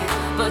away,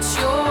 but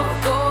your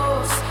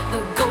ghost,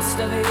 the ghost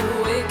of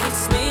you, it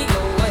keeps me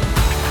away.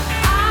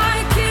 I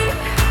keep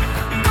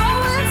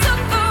going to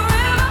the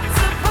river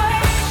to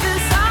pray,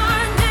 'cause I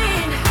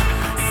need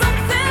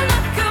something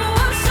that can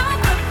wash out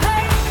the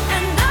pain.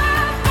 And I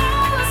know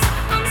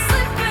I'm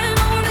sleeping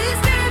all these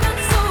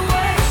demons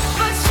away,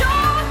 but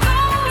your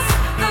ghost,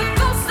 the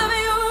ghost of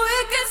you,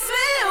 it keeps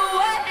me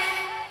away.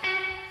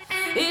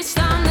 Each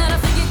time that I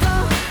think you go,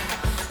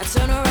 I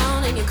turn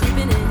around and you're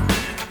creeping in,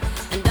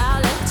 and I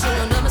let you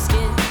under my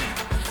skin,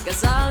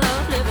 'cause I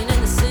love living in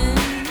the sin.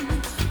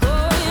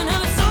 Oh, you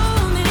never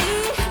told me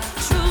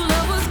true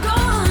love was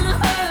gonna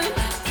hurt,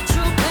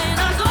 true pain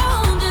I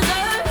don't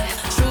deserve,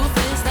 truth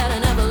is that I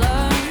never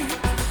learned.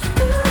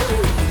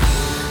 Ooh,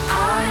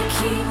 I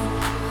keep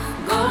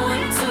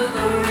going to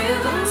the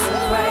river to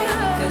pray,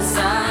 'cause I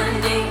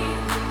need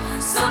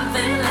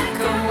something that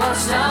can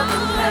wash out the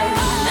pain.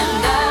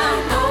 And I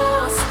know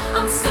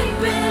I'm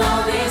sleeping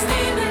all these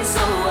demons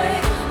away,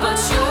 but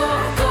your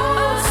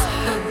ghost,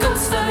 the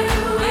ghost of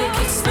you, it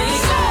keeps me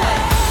away.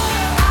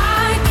 I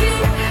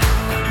keep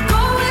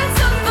going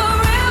to the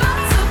river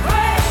to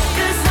pray,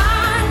 'cause I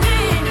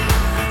need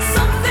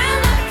something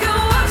that can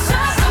wash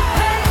out the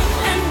pain.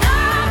 And I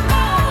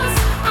know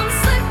I'm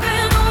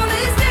sleeping all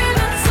these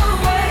demons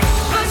away,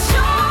 but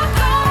your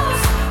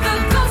ghost, the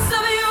ghost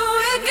of you,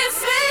 it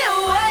keeps me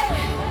away.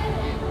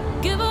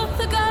 Give up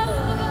the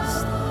ghost,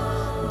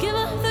 give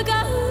up the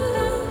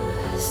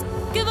ghost,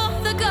 give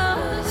up the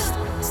ghost,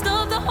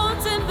 stop the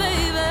haunting,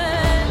 baby.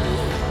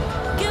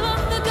 Give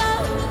up the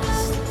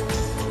ghost,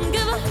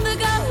 give up the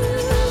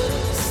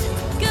ghost,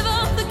 give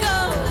up the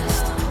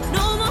ghost,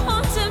 no more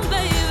haunting,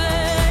 baby.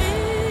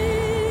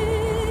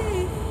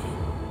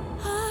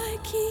 I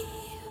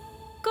keep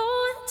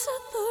going to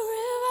the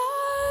river.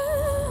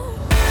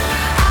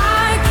 I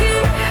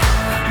keep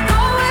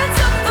going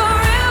to the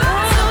river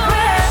to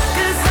pray,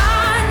 'cause I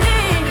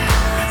need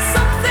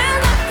something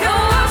that can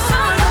wash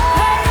out the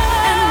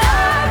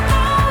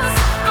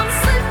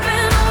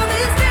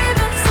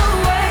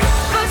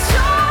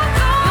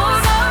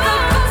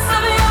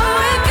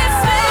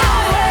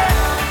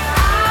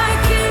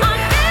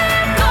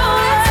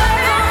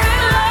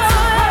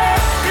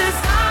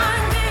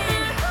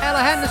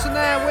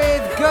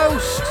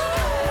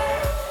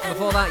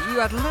before that, you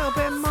had a little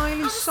bit of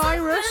Miley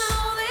Cyrus.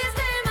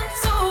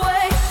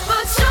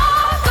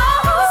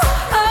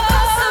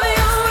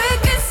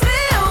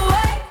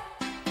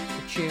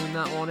 The tune,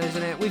 that one,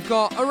 isn't it? We've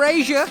got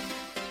Erasure,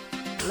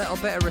 a little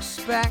bit of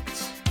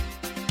Respect.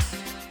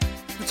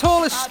 The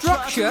tallest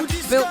structure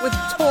built with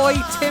toy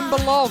timber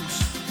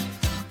logs.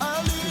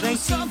 It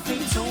was 18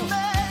 feet tall.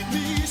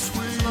 It's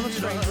another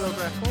strange world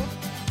record.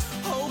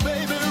 Oh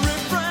baby,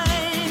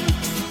 refrain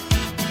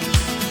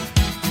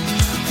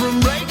from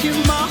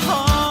breaking my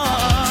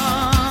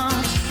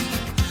heart.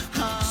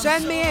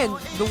 Send me in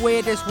the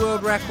weirdest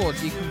world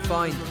records you can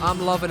find.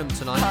 I'm loving them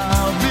tonight.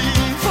 I'll be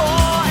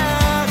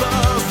forever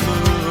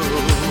blue.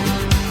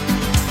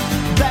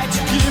 That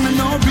you give me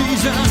no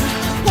reason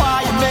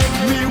why you make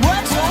me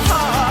work so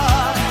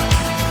hard.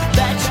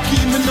 That you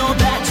give me no,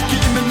 that you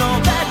give me no,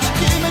 that you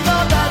give me no,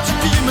 that you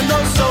give me no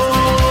soul.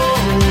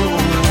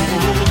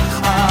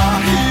 I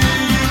hear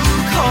you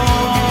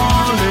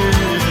calling,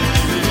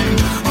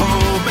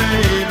 oh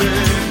baby,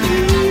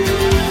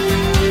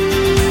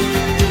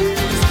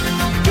 please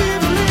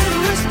give a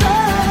little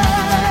respect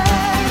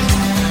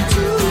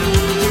to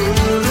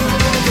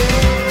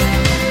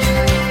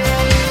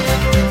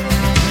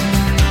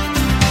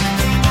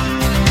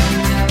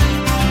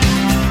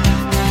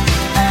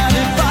and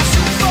if I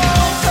should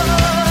falter,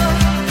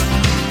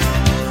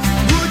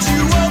 would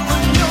you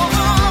open your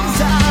arms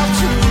out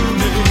to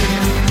me?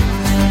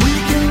 We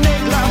can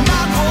make love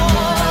not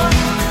war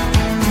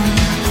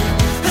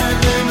and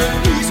live in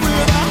peace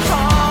with our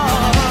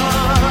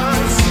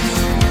hearts.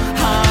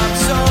 I'm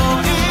so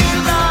in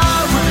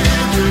love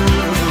with you.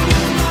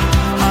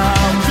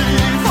 I'll be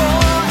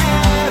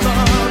forever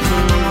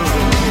blue.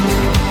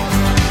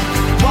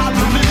 What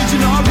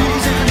religion or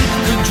reason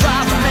could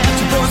drive a man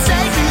to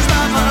forsake his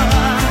lover?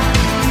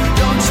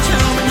 Don't you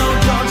tell me no,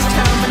 don't you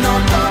tell me no,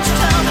 don't you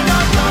tell me no,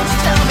 don't you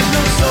tell me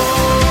no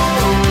soul.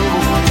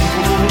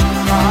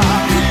 I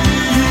hear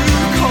you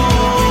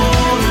calling,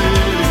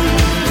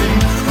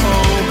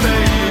 oh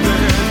baby,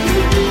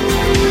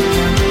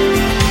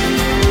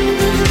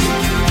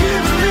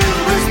 give a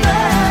little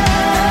respect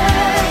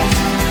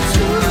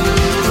to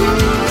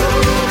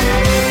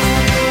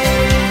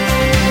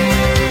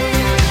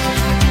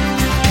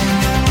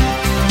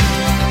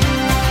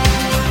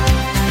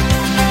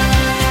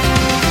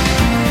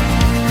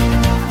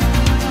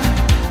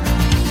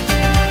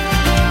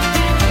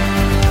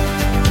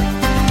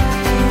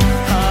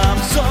I'm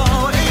so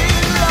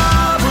in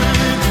love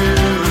with you.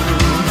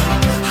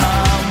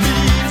 I'll be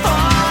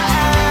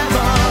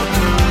forever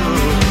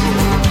blue.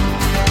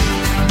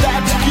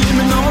 That you give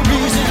me no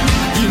reason.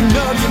 You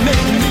know you're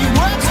making me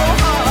work so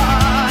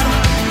hard.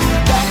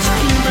 That you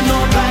give me no,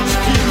 that you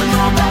give me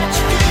no, that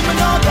you give me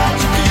no, that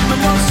you give me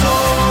no soul.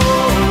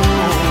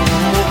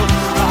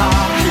 I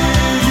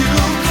hear you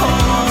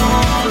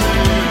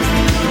calling,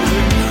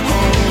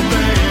 oh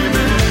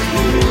baby,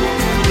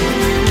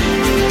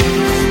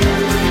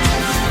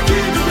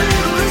 give a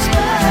little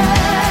respect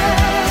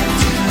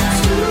to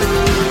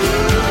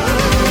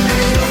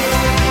me.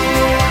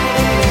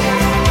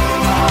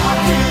 I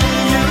hear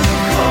you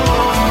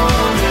calling,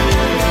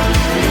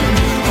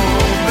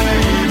 oh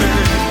baby,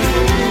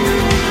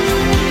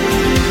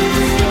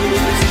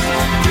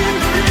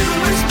 give a little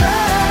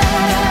respect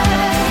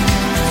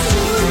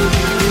to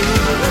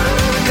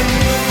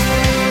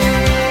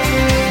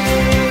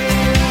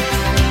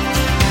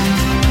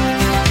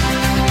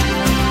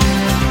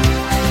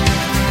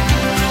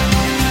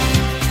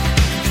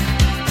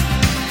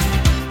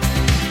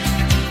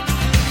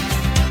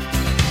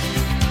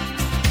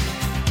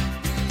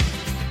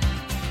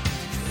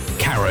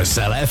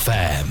Carousel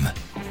FM.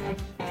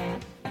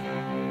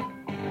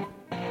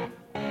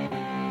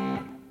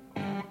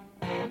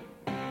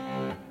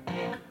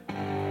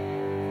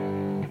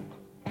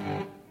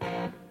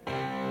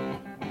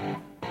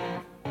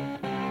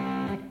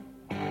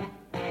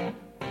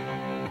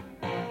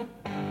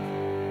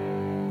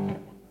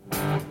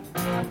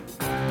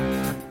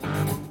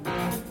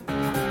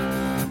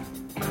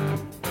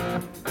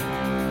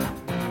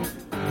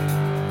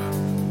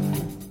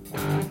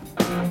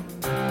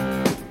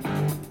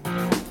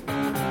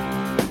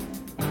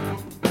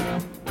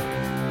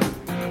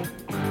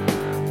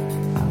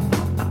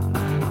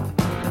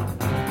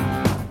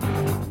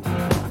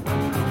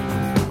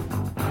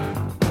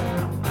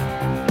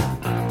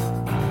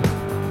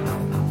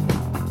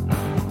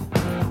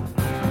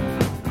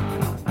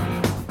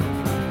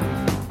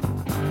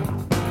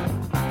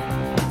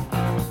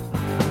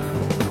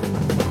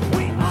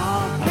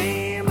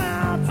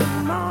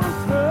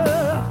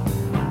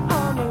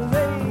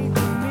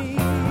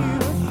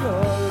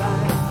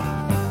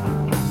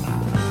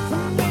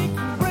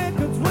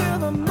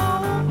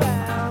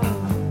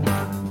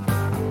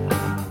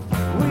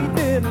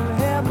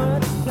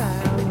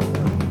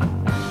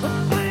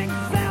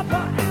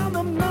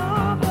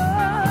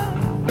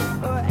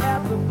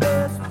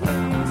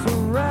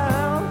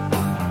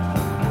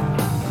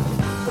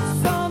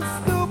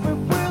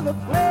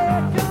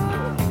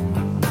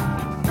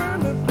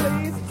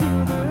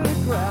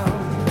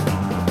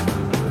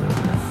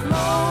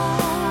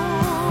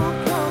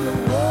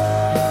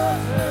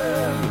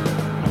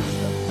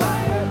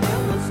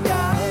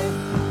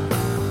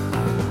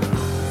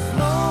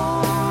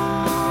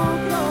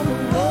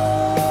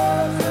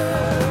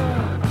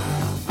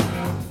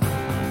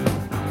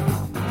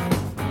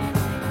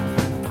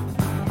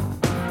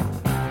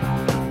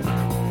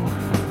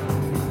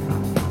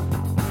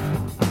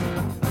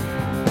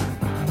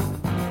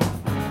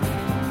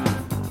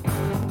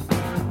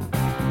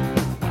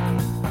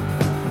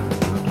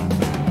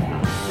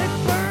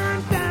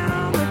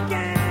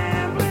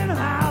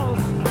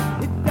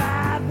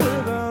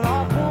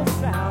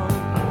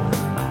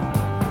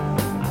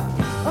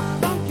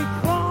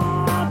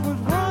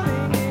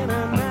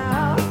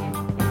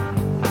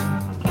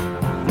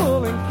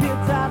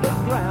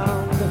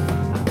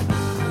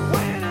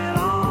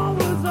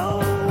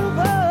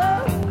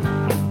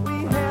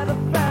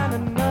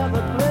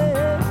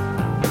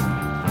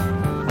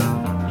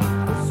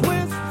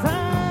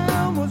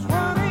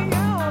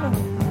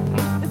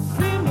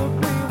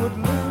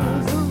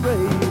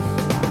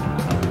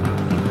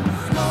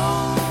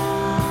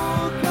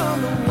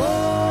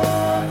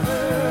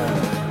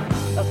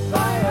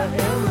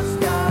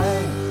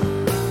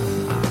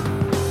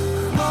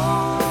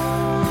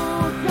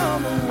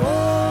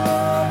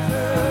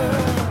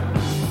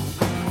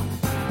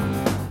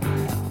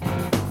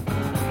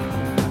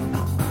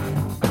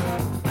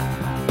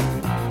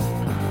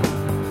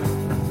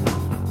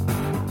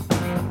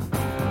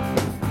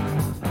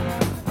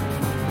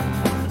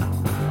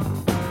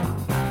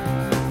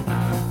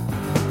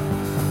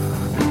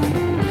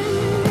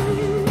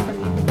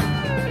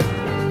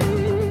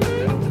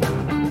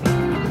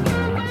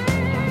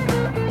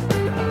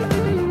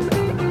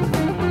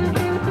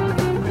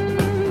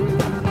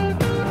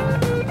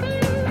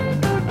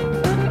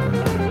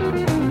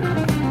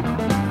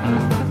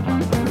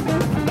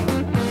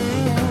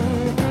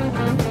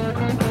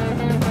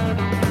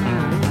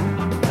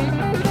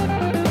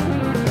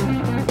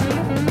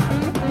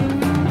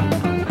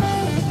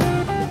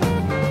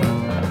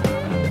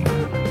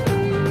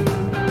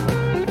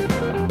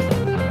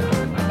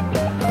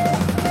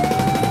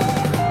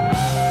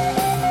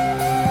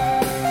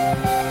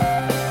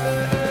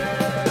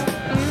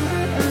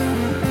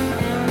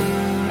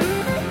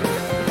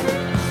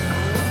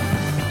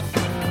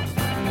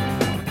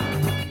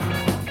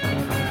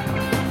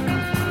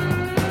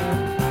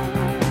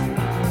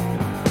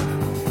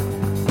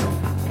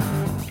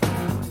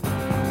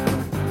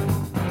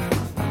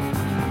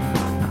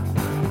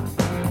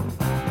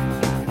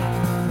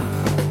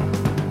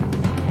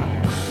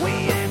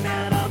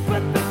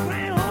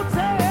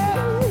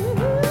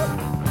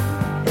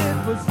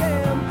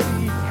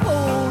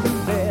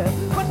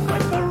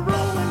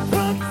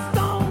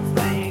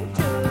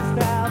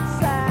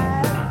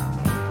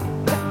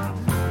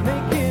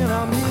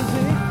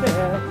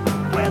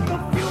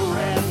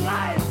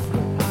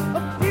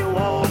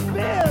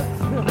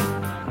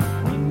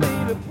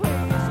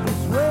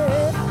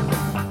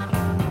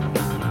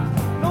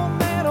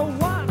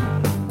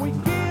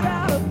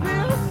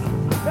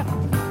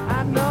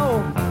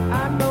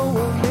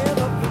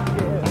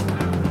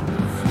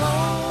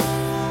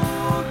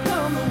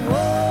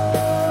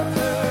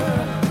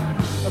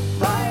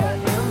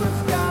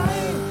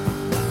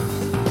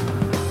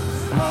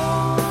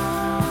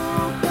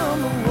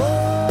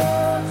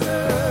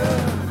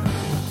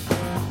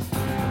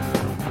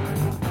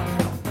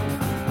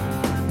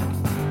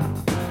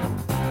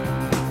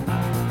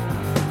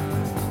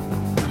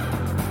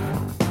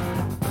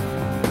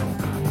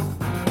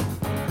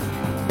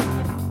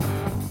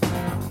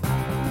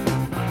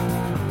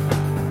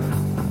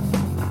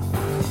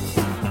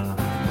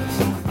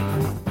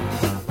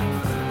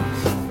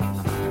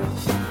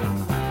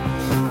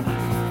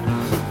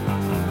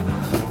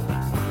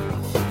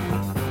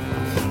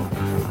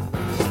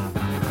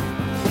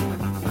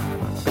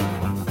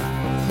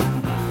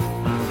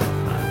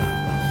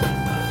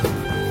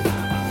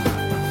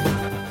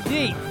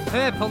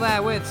 Purple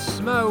there with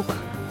Smoke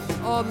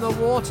on the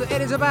Water.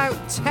 It is about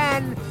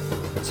 10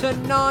 to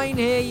 9.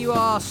 Here you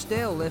are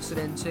still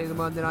listening to the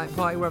Monday Night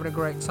Party. We're having a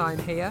great time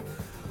here.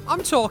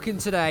 I'm talking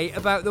today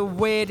about the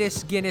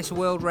weirdest Guinness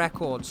World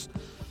Records.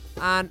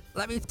 And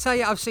let me tell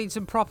you, I've seen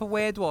some proper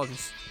weird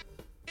ones.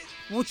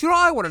 Well, do you know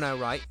what I want to know,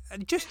 right?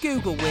 Just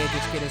Google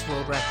weirdest Guinness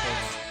World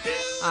Records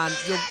and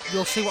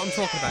you'll see what I'm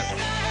talking about.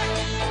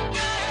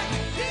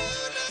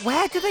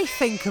 Where do they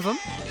think of them?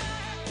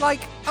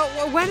 Like,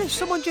 when is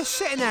someone just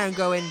sitting there and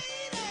going,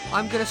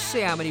 I'm going to see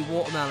how many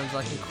watermelons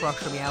I can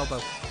crush on my elbow?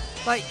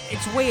 Like,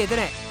 it's weird, isn't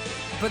it?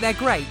 But they're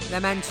great.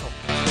 They're mental.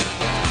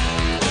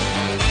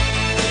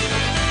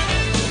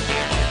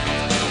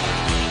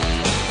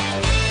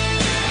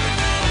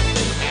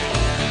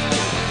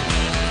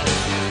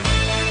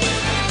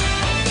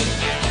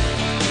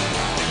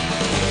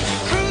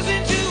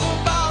 Cruising to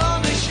a bar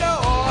on the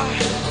shore,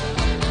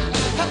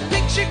 a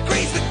picture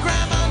graced the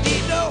ground on the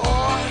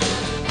door.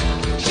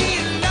 She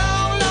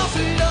long lost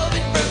her love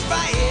at first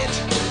bite.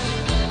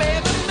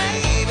 Baby,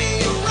 maybe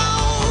you're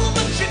wrong,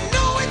 but you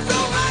know it's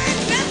alright.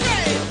 That's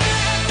right.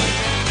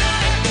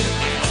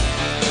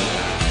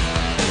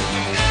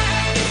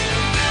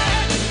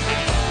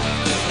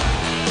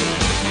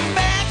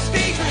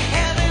 Backstage we're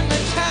having the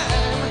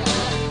time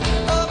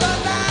of our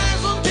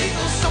lives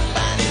until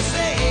somebody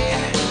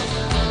said,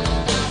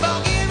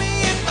 forgive me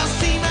if I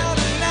seem out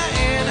of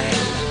line.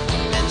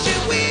 And she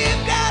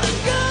whipped out a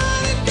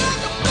gun and got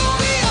to blow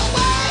me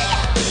away.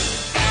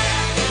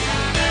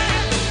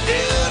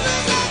 You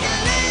look like a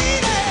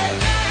lady.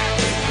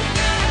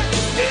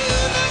 You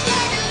look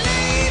like a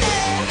lady.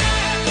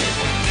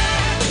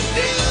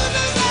 You look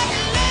like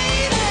a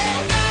lady.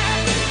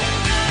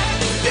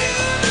 You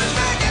look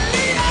like a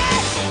lady.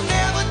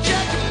 Never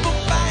judge a book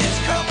by its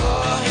cover,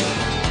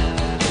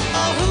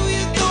 or who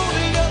you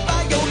gonna love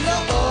by your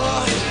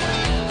lover.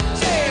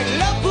 Said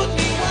love put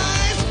me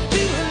wise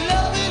to her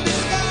love in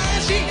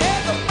disguise. She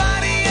had the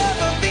body of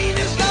a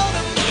Venus, Lord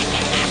of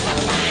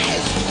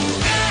masterpiece.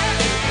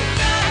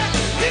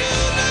 You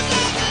look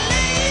like a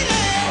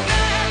lady.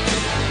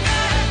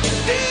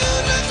 You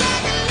look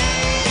like a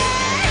lady.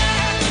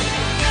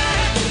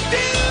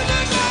 You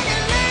look like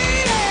a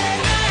lady.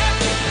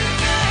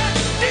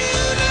 You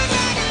look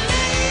like a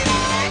lady.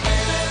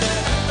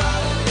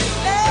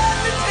 Let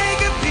me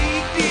take a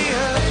peek,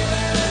 dear.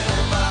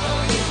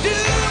 Do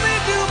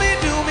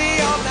me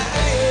all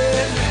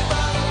night.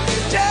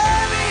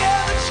 Turn me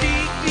other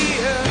cheek,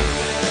 dear.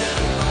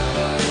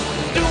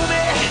 Do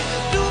me.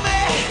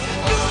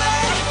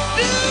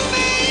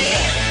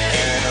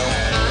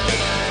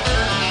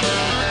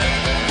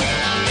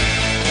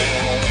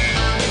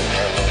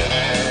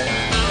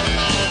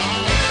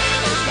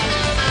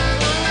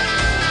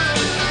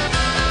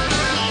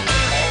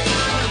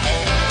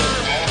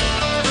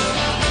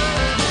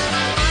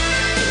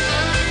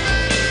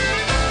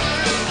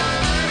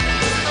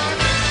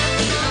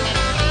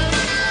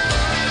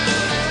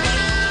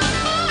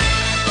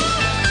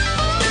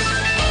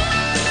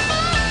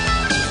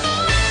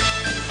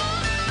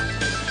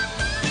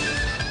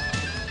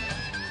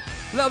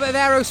 A little bit of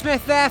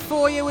Aerosmith there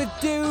for you with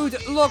Dude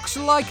Looks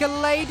Like a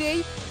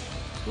Lady.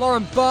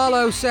 Lauren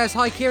Barlow says,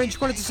 hi Kieran,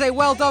 just wanted to say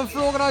well done for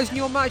organising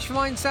your match for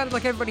mine. Sounded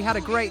like everybody had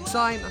a great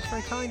time. That's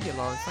very kind of you,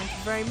 Lauren. Thank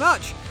you very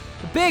much.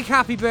 A big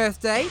happy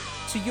birthday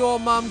to your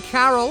mum,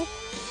 Carol.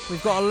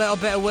 We've got a little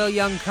bit of Will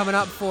Young coming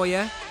up for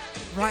you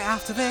right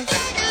after this.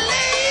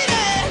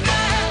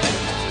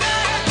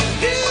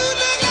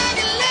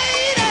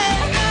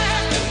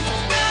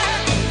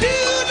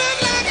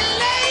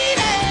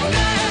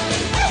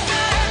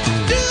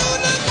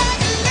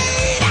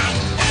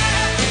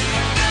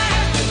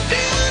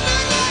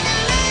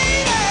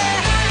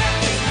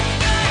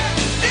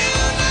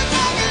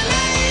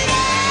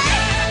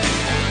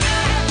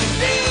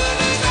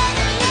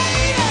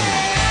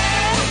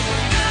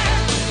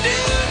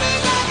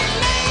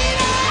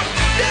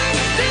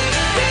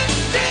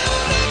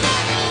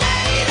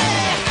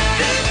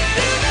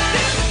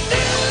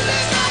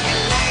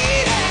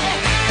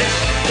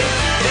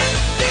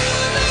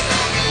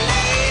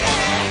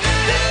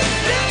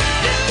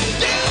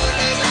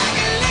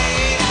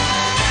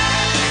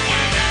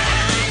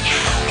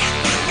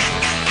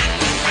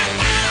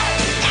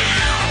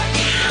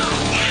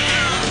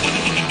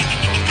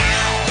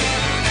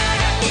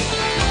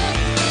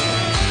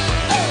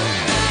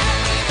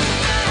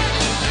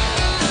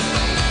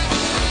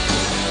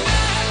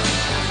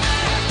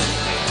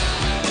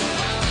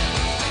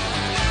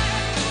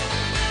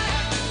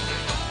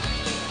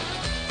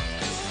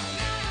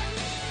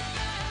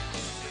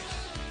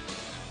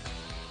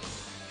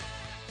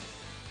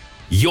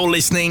 You're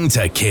listening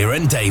to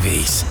Kieran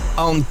Davies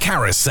on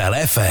Carousel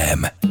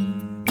FM.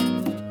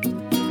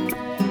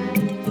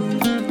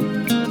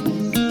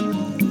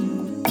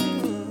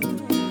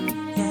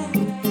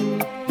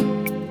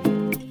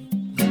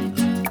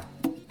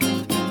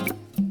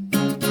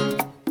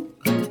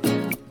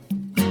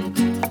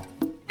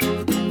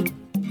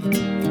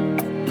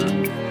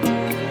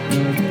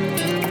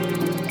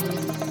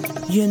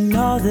 You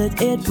know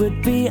that it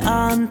would be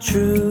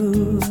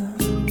untrue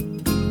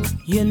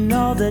You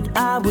know that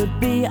I would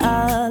be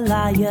a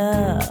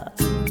liar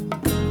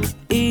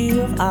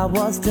if I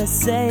was to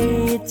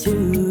say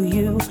to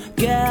you,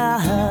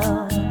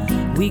 girl,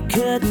 we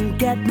couldn't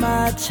get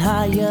much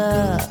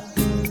higher.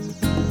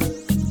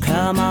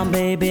 Come on,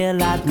 baby,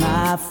 light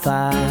my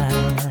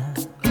fire.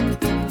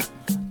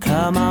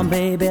 Come on,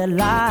 baby,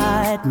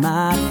 light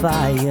my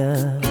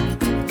fire.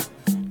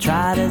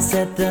 Try to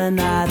set the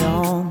night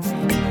on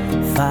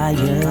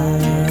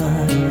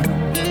fire.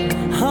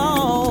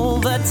 Oh,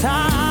 the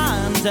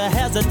time to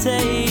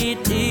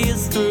hesitate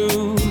is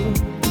through.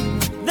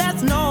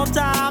 There's no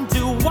time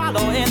to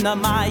wallow in the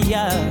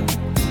mire.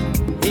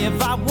 If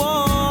I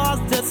was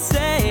to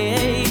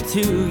say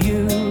to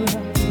you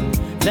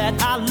that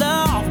our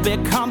love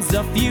becomes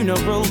a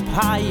funeral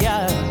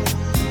pyre,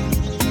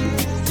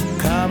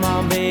 come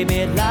on,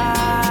 baby,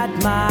 light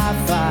my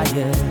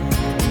fire.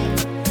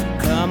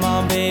 Come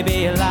on,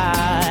 baby,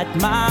 light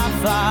my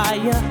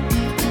fire.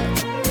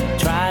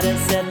 Try to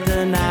set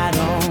the night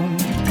on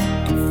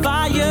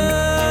fire.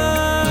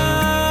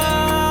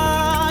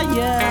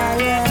 Yeah, yeah,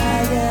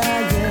 yeah, yeah.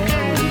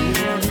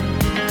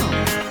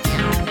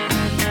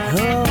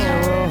 Oh.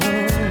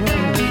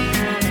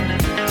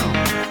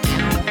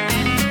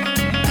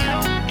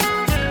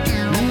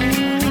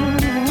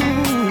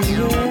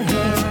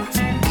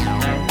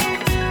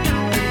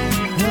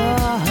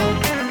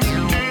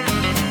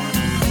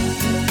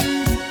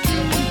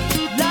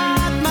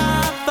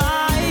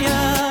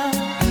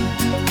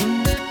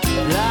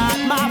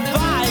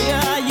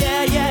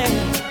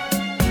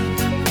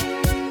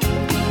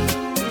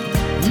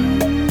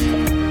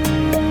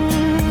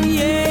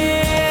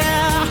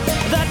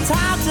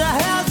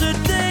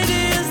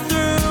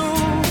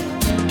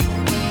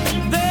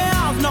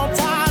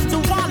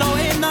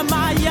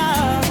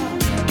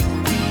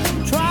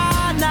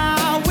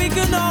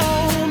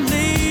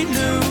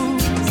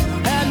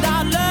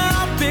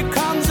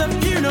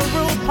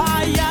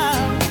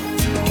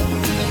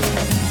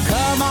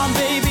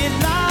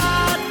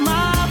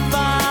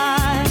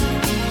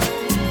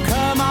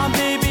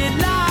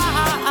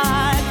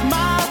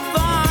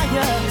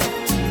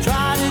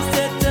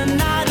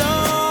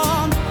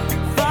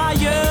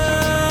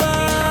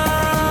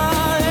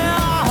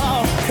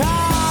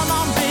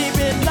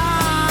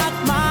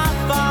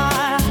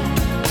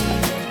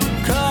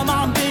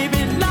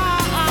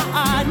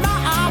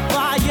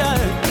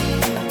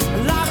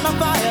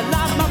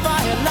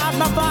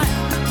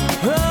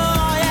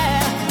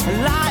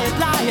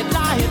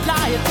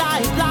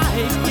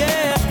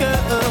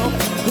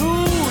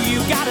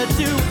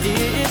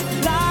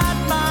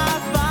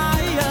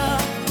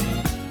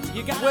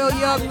 Will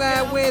Young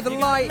there with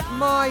Light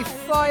My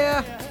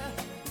Fire.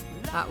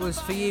 That was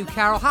for you,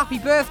 Carol. Happy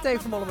birthday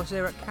from all of us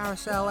here at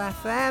Carousel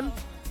FM.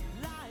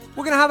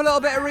 We're going to have a little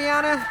bit of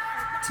Rihanna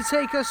to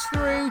take us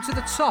through to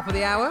the top of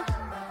the hour.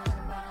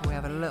 We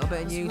have a little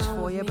bit of news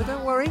for you, but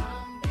don't worry.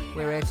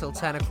 We're here till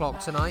 10 o'clock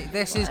tonight.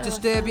 This is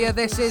Disturbia.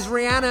 This is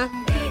Rihanna.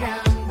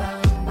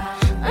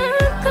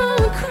 I'm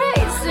going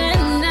crazy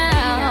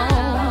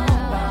now.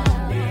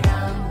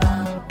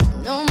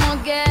 No more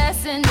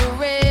gas in the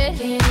red.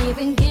 Can't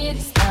even get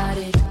it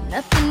started.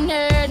 Nothing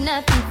heard,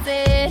 nothing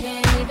said.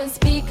 Can't even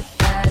speak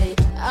about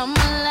it. I'm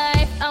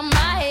alive, I'm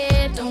my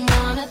head. Don't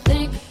wanna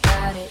think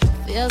about it.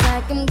 Feels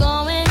like I'm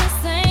going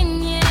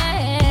insane,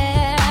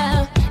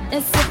 yeah.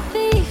 It's a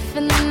thief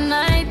in the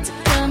night to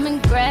come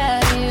and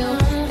grab you.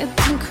 It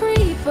can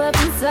creep up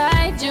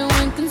inside you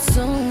and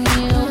consume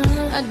you.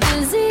 A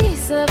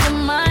disease of the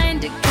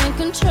mind, it can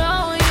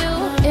control you.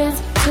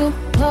 It's too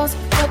close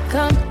for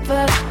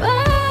comfort.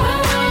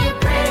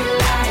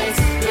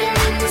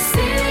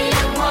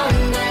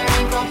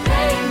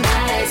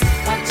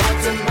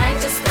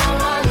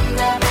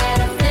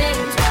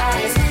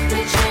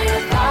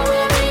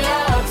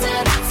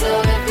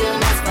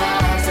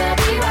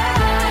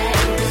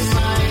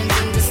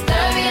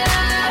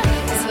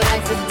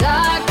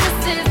 Darkness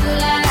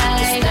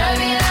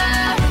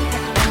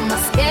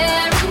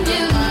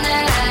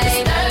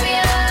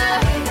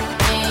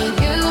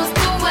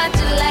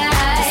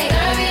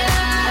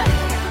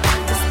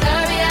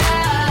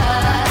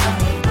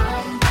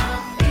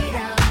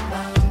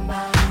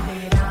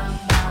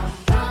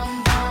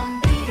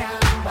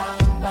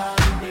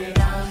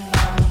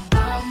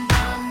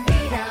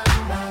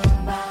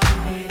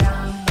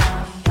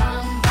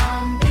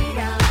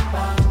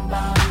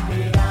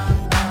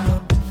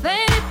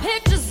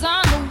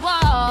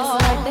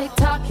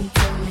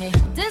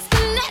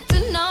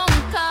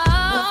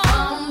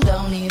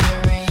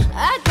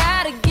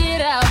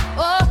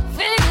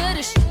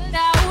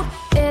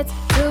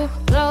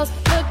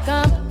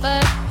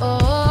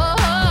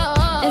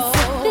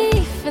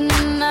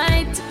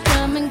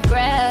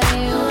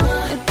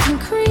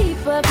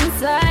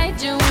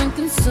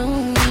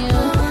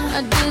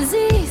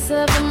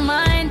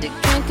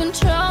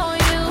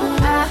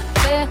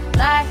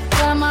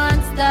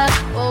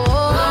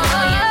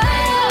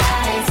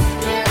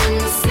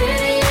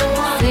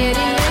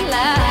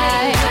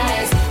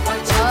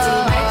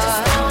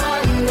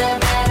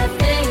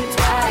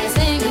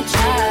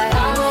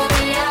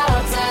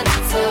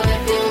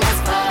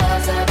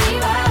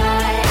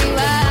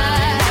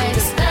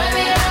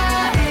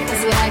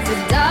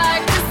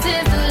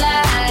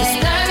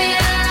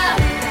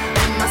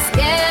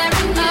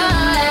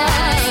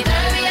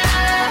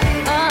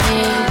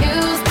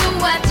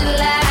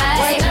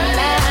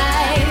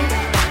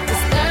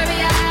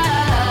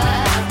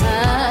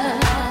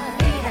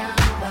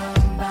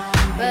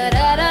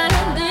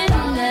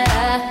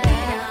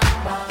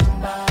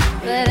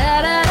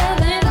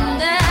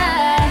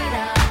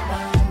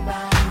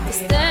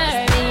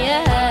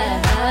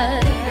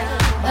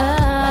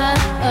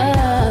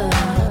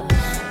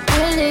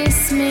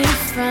release me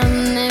from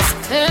this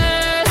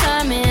curse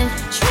I'm in.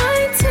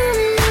 Trying to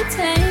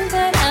maintain,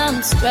 but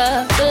I'm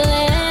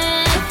struggling.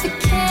 If you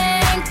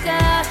can't go,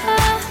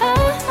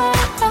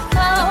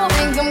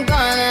 think I'm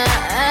gonna.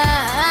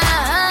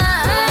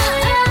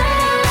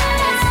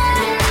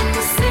 In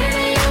the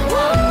city of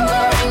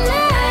wandering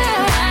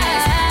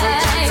nights,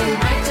 I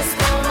might just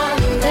go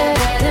under.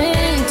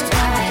 Think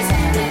twice.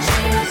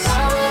 Energy will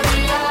power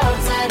me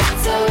outside.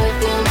 So if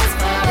you must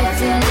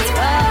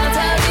fall,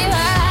 tell me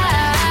why.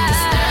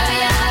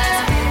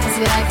 It's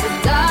like the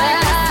dark.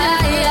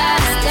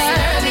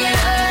 Disturb me.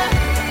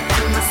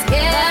 Am I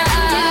scared?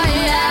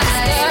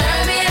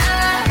 Disturb me.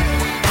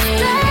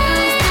 Ain't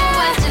used to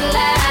what you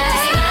like.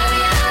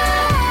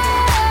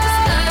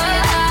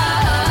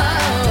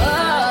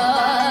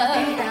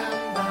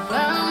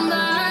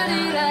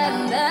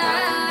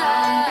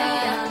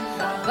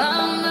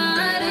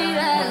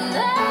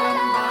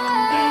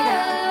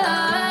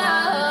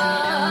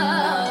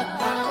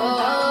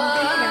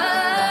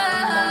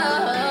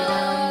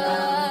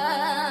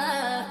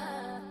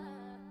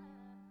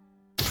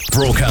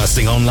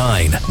 Broadcasting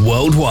online,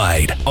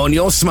 worldwide, on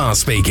your smart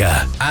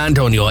speaker and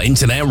on your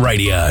internet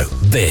radio.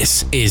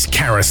 This is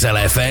Carousel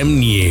FM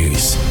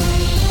News.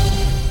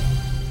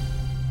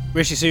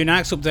 Rishi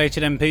Sunak's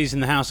updated MPs in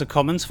the House of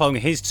Commons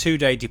following his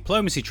two-day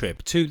diplomacy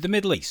trip to the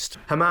Middle East.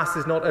 Hamas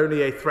is not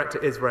only a threat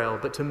to Israel,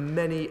 but to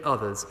many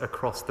others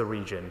across the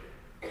region.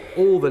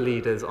 All the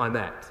leaders I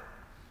met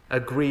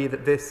agree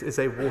that this is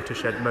a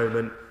watershed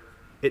moment.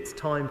 It's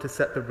time to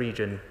set the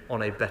region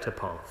on a better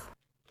path.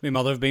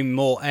 Meanwhile, there have been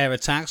more air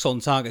attacks on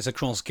targets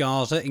across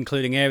Gaza,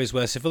 including areas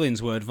where civilians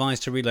were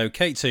advised to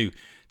relocate to.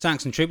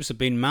 Tanks and troops have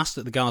been massed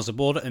at the Gaza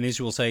border, and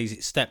Israel says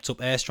it stepped up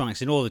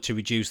airstrikes in order to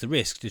reduce the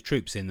risk to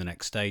troops in the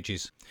next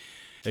stages.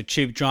 A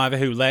tube driver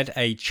who led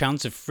a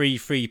chant of Free,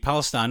 Free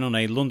Palestine on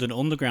a London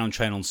Underground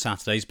train on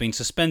Saturday has been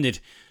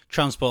suspended.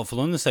 Transport for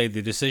London say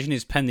the decision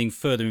is pending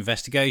further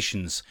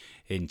investigations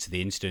into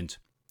the incident.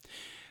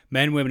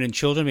 Men, women and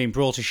children have been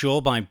brought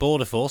ashore by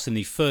Border Force in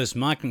the first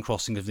migrant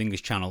crossing of the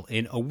English Channel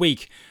in a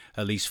week.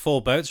 At least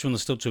 4 boats are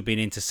understood to have been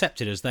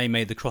intercepted as they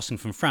made the crossing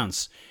from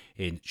France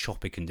in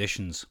choppy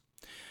conditions.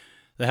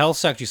 The Health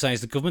Secretary says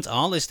the government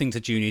are listening to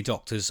junior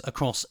doctors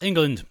across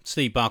England.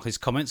 Steve Barclay's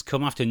comments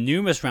come after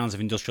numerous rounds of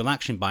industrial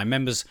action by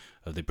members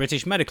of the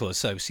British Medical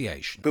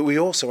Association. But we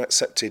also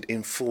accepted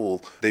in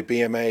full the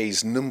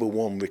BMA's number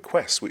one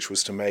request, which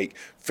was to make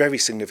very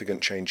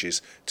significant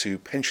changes to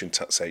pension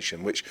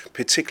taxation, which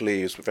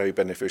particularly is very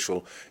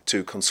beneficial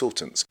to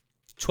consultants.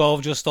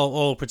 12 Just Stop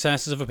Oil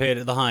protesters have appeared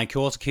at the High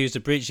Court accused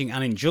of breaching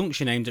an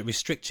injunction aimed at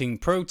restricting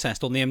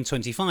protest on the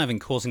M25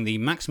 and causing the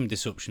maximum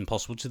disruption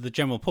possible to the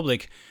general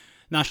public.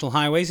 National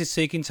Highways is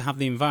seeking to have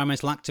the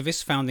environmental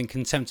activists found in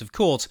contempt of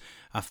court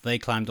after they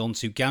climbed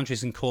onto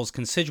gantries and caused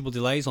considerable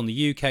delays on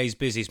the UK's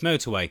busiest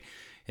motorway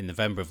in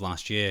November of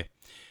last year.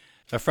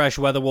 A fresh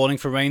weather warning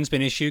for rain has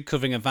been issued,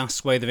 covering a vast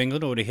swathe of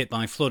England already hit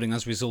by flooding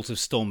as a result of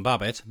Storm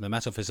Babbitt. The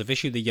Met Office have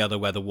issued the yellow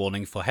weather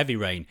warning for heavy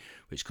rain,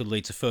 which could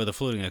lead to further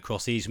flooding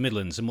across the East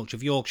Midlands and much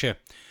of Yorkshire.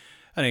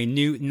 And a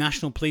new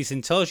National Police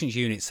Intelligence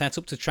Unit set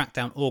up to track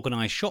down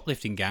organised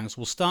shoplifting gangs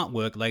will start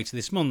work later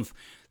this month.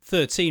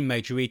 13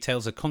 major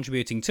retailers are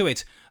contributing to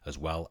it, as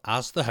well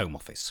as the Home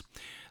Office.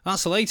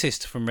 That's the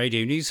latest from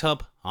Radio News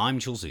Hub. I'm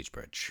Jules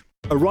Eastbridge.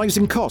 Are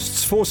rising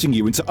costs forcing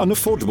you into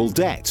unaffordable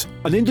debt?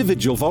 An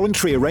individual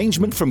voluntary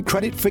arrangement from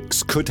Credit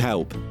Fix could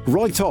help.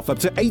 Write off up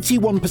to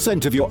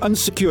 81% of your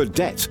unsecured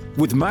debt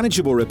with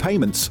manageable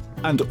repayments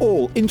and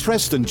all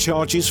interest and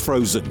charges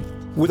frozen.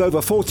 With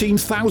over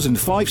 14,000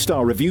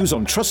 five-star reviews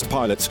on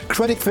Trustpilot,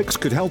 Credit Fix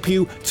could help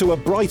you to a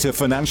brighter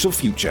financial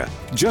future.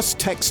 Just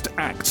text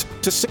ACT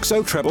to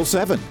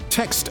 60777.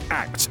 Text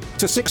ACT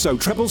to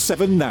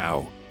 60777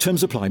 now.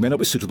 Terms apply. May not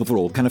be suitable for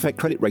all. Can affect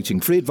credit rating.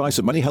 Free advice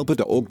at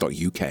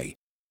moneyhelper.org.uk.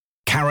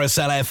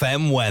 Carousel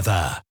FM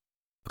weather.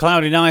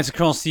 Cloudy night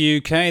across the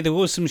UK. There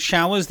were some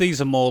showers.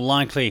 These are more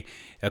likely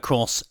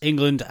across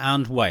England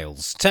and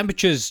Wales.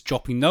 Temperatures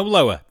dropping no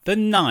lower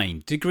than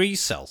 9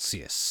 degrees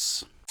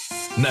Celsius.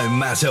 No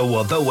matter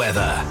what the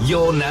weather,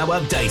 you're now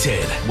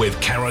updated with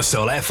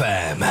Carousel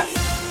FM.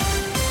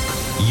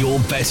 Your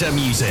better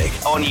music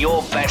on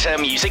your better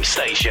music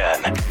station.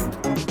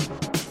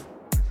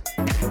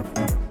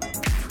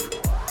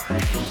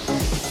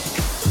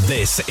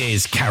 This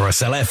is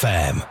Carousel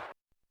FM.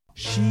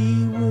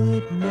 She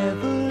would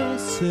never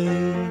say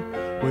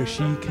where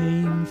she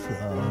came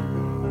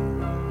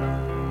from.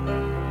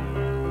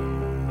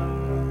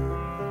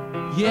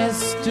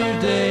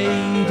 Yesterday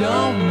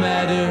don't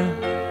matter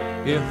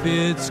if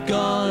it's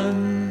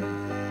gone.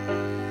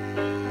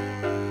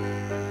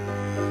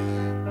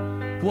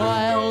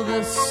 While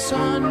the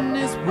sun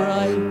is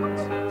bright,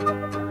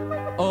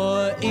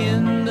 or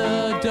in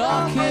the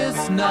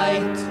darkest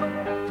night,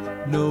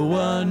 no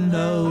one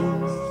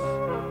knows.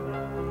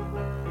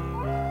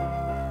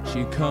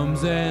 She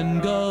comes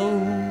and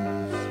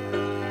goes.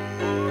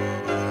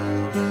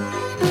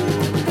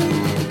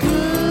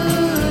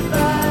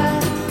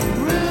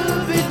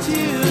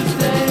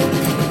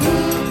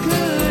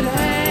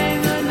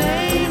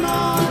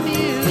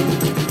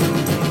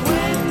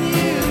 When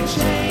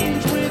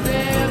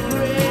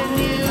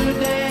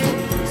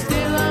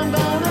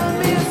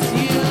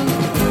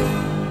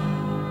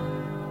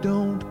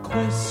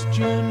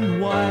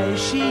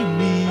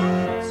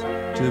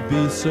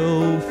be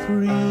so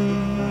free.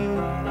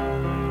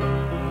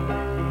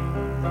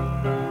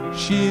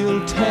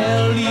 She'll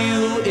tell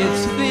you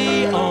it's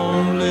the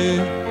only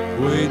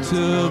way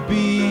to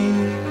be.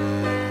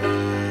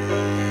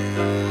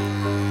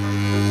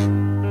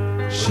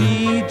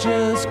 She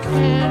just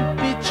can't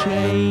be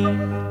chained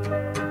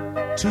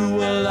to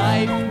a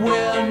life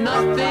where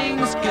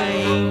nothing's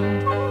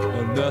gained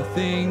and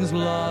nothing's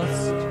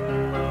lost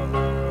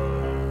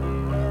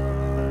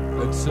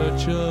at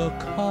such a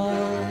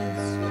cost.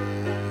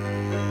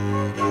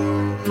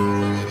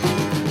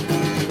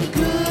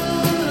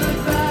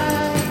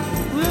 Goodbye,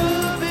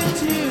 Ruby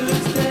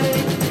Tuesday.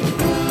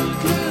 Who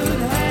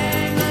could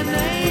hang a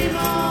name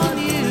on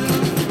you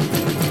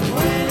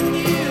when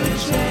you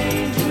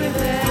change with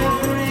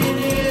every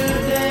new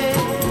day?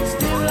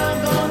 Still I'm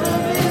gonna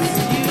miss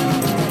you.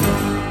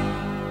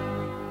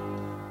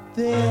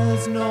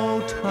 There's no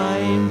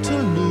time to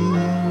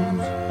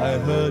lose, I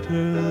heard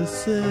her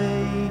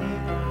say.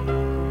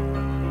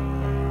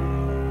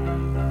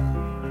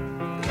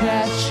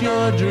 Catch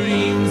your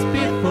dreams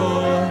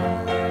before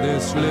they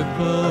slip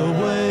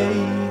away.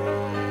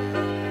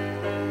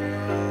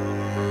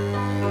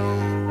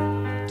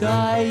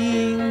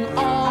 Dying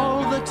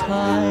all the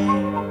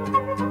time.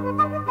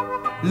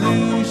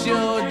 Lose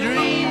your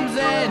dreams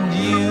and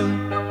you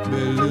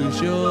may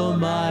lose your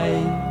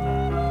mind.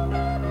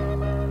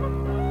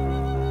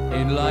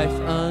 In life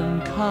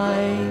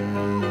unkind.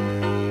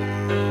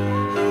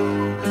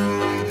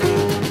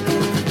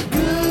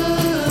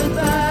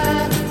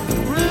 Goodbye,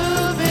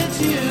 Ruby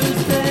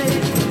Tuesday.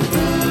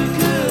 Who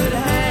could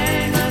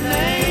hang a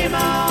name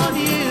on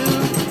you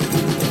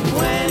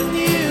when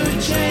you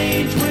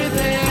change with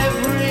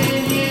every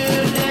new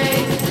day?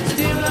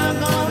 Still I'm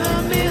gonna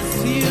miss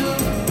you.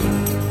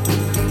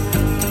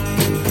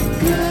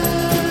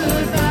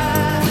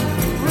 Goodbye,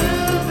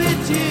 Ruby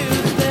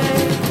Tuesday.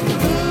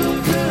 Who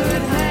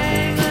could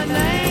hang a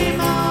name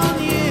on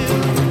you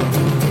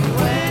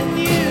when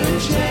you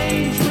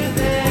change with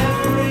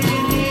every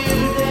new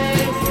day?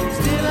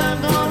 Still I'm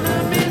gonna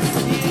miss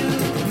you.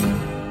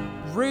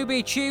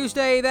 Ruby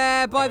Tuesday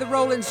there by the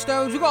Rolling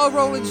Stones. We've got a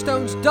Rolling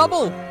Stones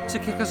double to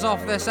kick us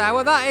off this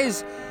hour. That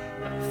is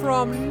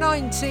from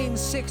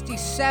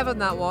 1967,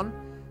 that one.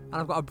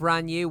 And I've got a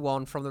brand new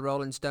one from the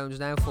Rolling Stones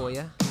now for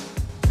you.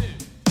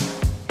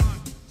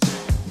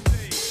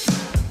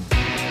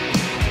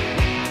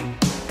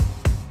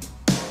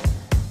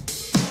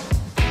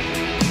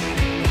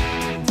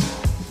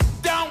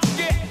 Don't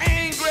get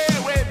angry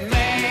with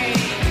me.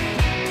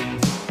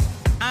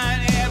 I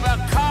never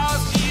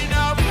caused you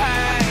no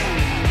pain.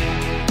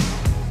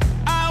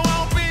 I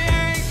won't be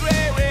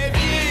angry with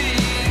you,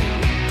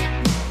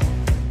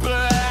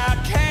 but I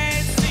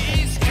can't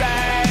see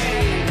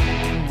straight.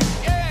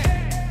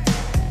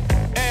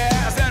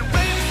 Yes, and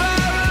wait for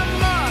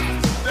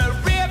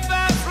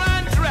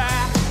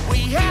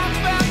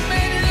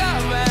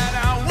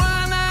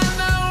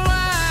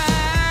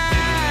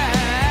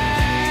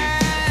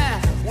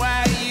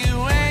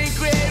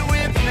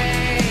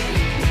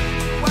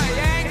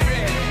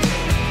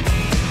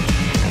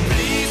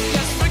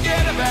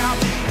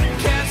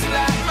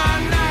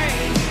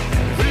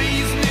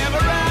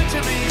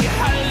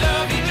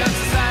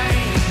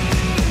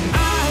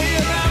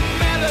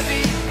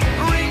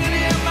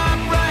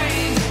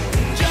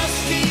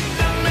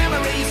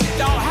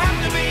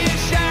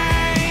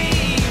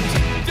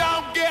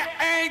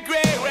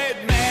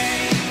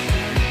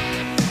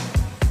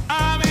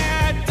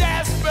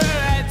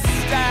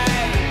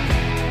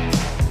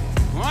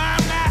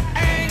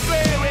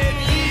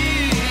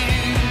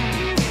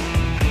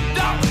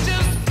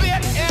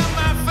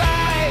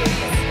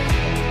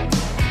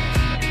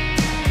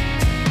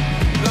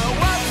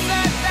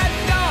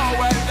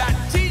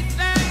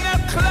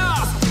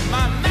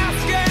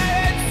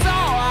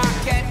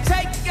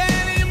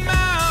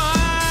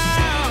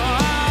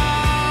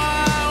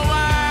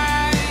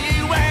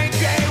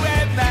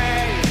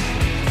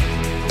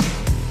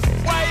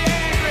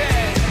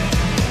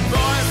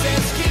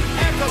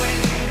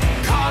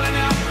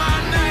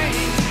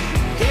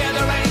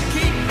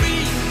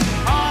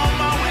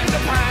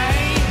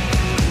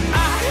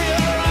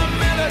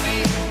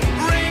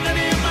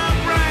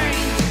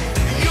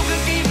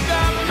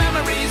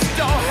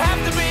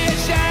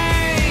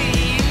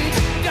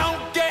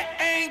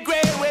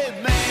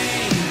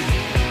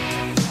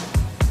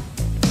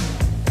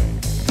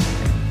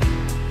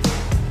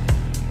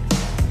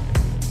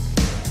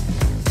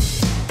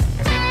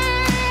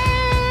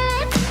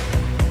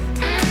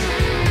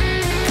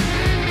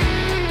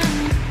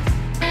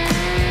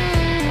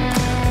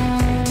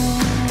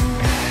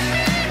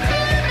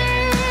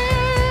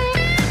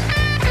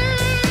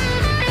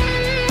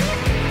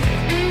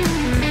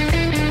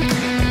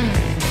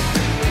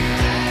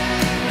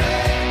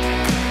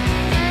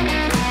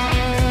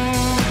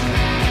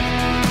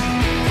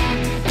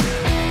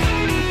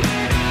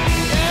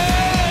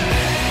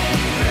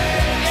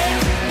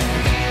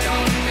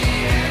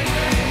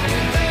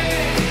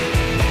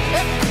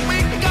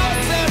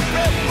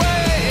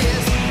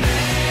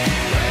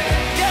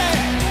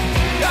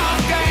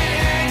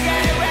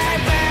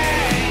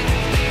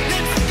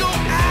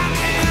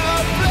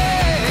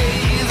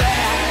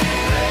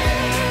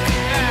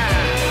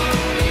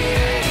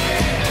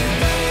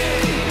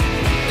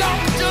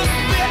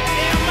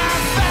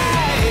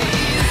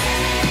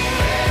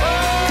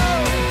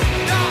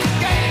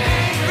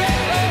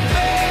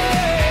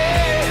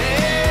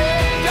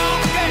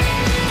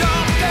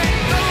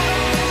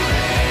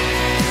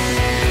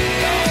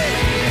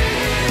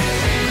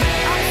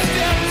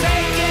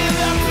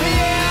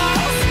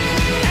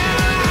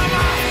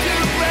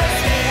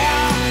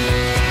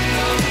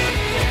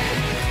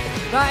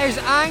That is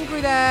Angry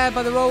there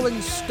by the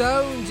Rolling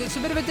Stones. It's a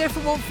bit of a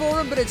different one for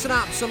them, but it's an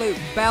absolute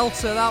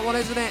belter, that one,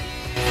 isn't it?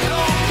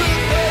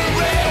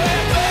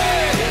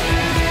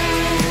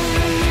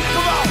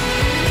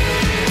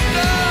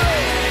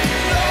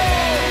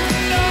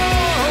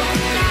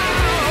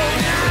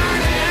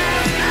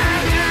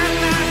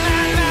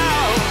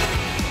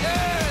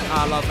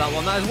 I love that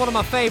one. That is one of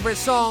my favourite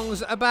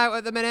songs about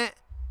at the minute.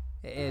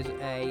 It is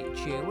a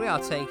tune. We are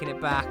taking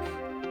it back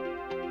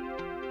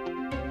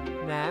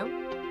now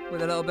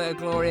with a little bit of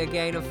Gloria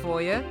Gaynor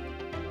for you.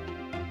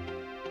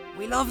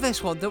 We love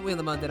this one, don't we, on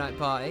the Monday Night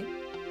Party?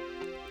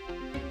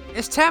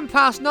 It's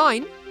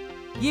 9:10.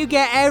 You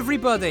get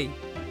everybody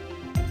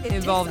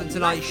involved in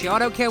tonight's show. I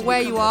don't care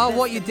where you are,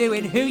 what you're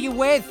doing, who you're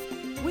with.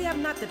 We have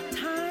not the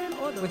time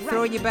or the We're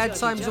throwing your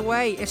bedtimes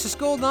away. It's a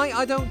school night,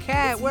 I don't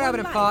care. We're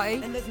having a party.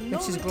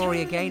 This is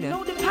Gloria Gaynor.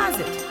 No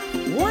deposit.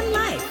 One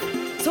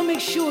life. So make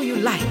sure you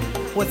like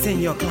what's in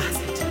your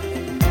closet.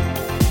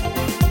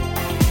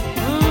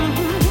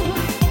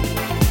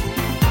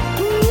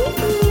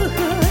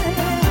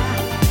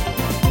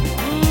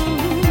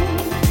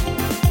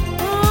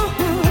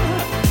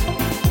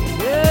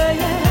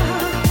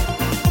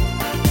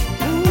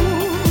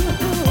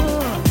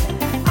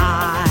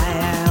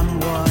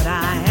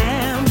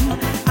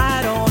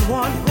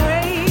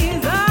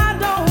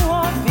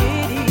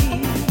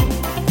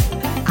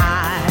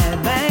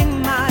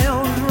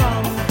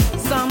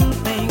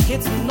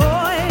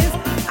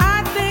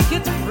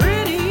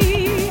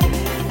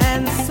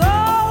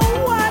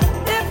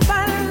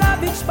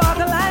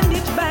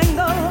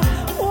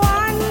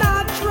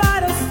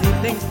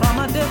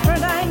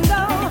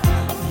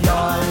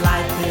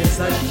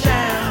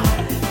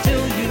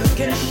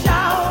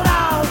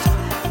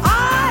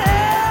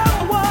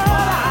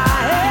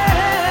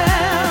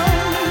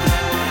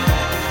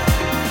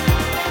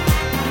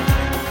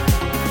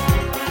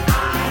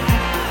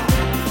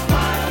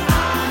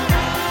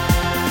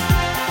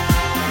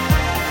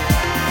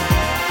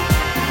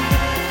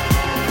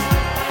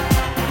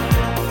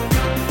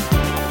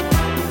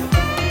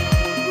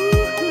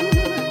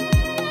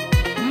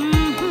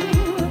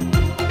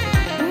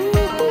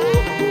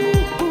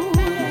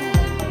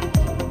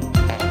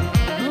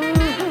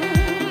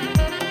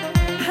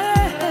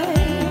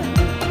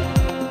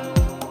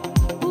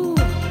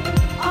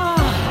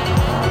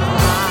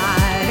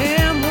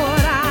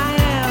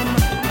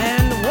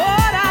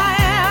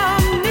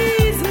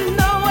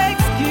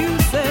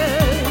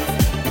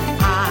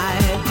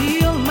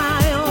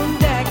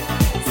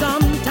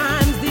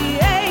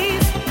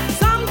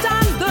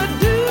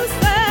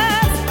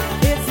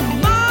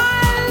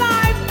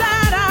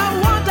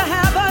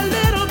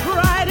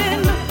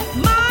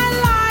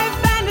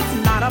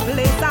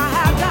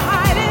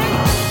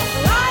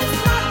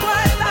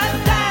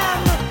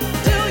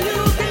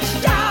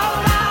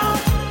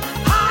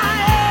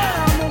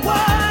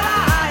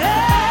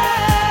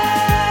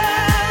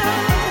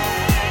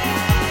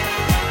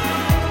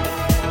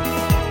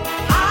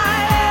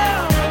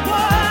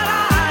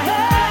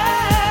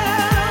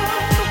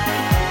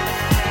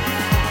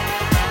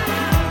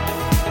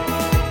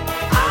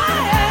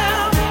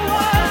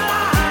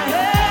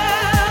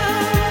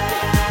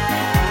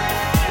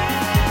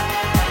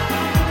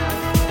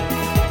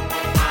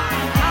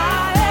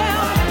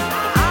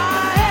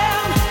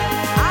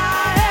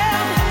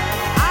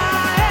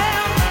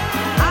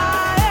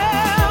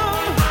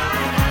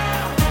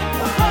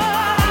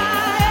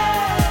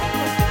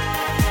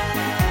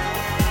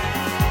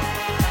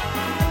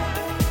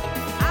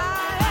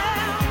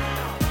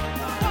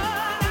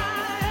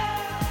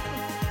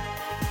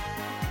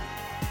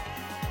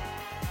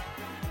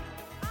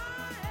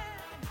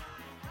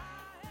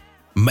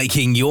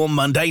 Making your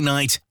Monday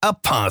night a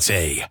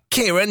party.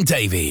 Kieran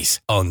Davies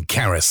on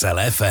Carousel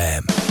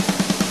FM.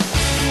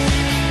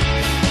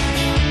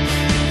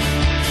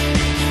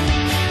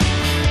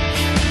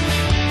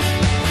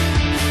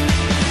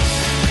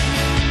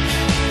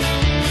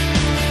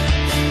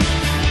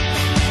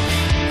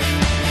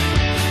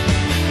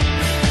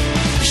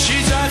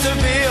 She tried to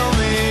peel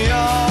me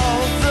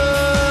off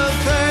the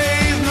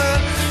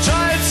pavement,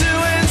 tried to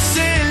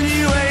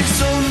insinuate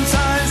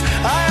sometimes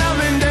I am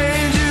in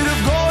danger of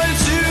going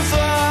too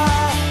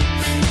far.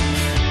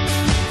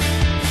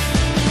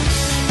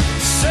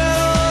 Said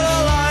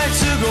I'd like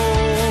to go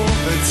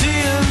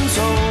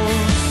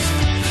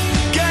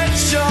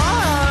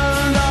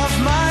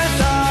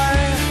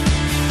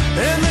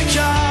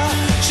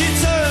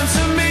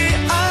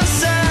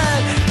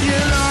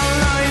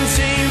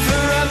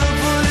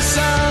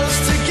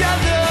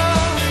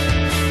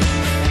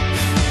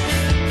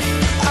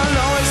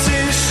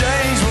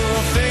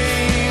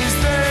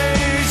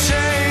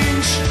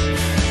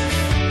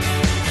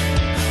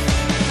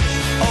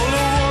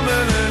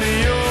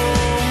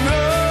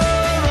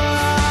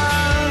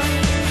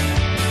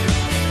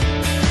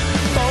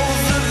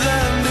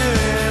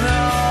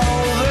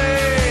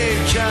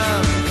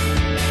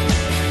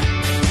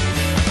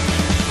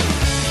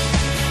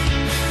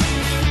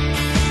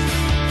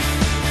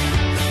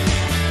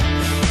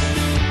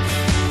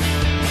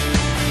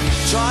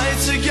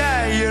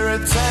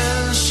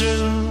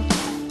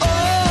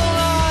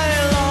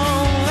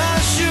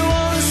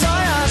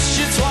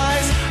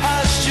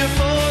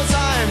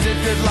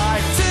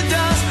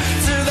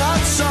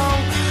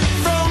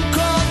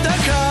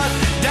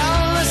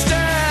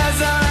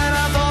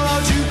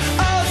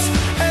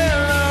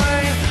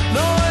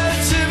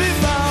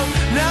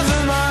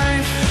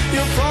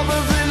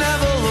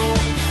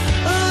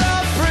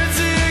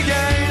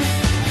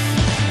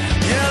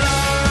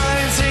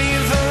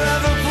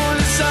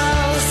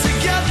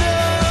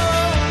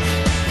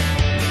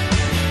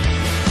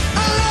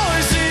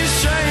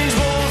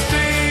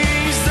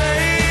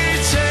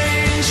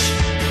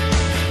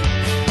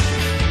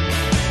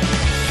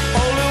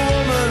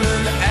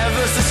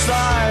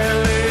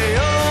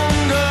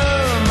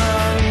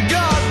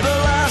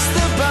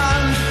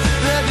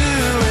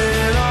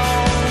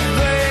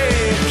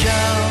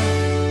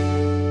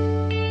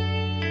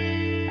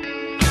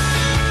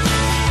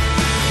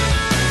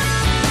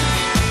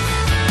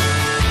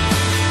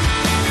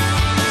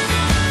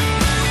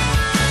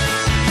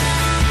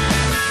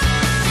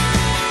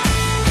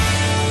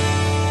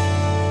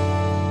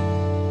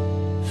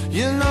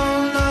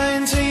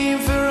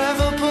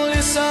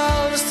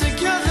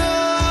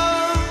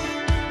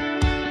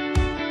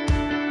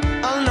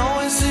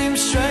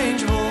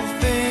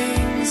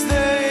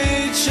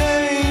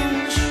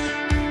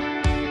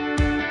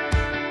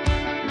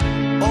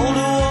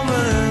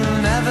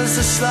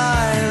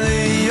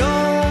slightly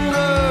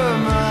younger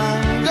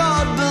man.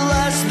 God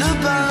bless the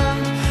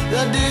band,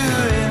 they're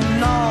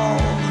doing all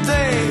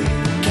they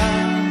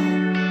can.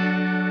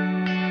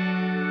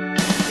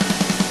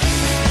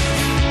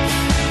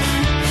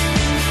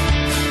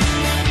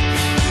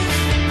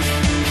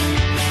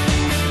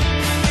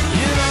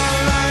 You know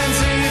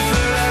 19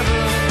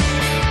 forever.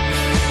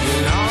 You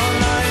know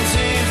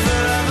 19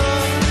 forever.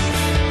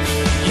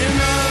 You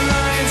know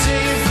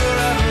 19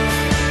 forever.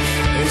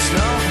 It's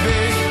not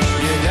big,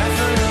 you're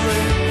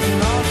definitely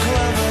not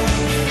clever.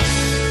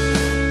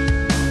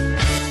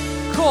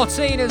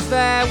 Cortina's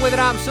there with an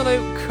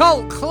absolute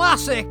cult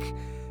classic.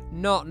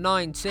 Not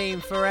 19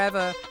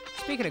 forever.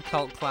 Speaking of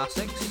cult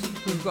classics,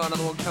 we've got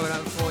another one coming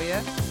out for you.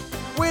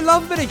 We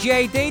love a bit of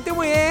JD, don't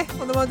we, here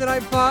on the Monday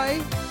Night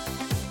Party?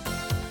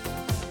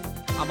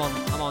 I'm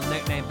on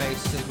nickname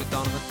basis with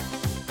Donovan.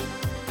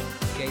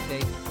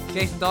 JD.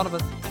 Jason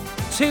Donovan.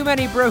 Too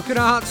many broken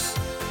hearts.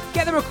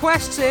 Get the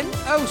requests in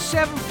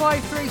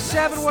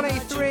 07537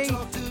 183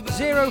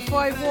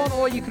 051,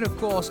 or you can of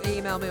course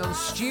email me on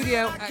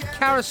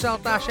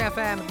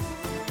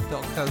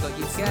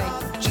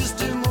studio@carousel-fm.co.uk.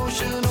 Just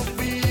emotional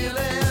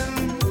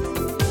feeling.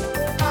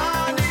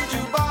 I need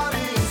your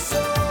body and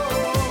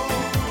soul.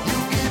 You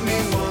give me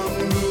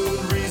one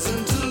good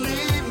reason to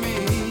leave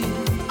me.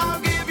 I'll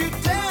give you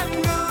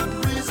 10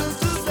 good reasons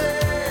to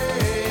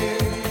stay.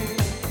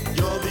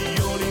 You're the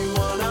only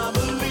one I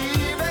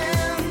believe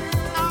in.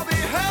 I'll be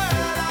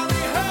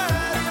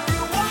hurt if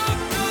you walk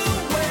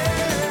away.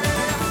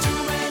 Too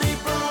many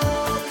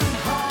broken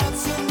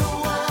hearts in the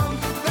world.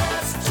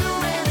 There's too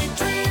many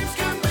dreams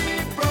can be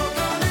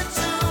broken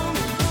into.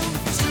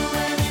 Too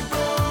many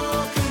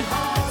broken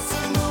hearts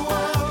in the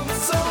world.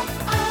 So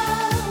I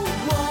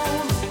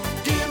won't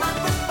give up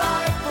the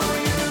fight for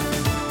you.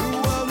 The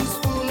world is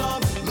full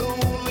of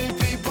lonely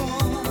people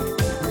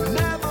who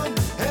never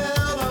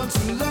held on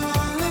to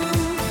love.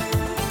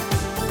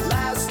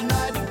 Last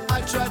night I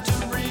tried to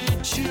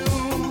reach you,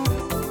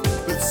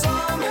 but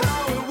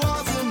somehow it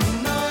wasn't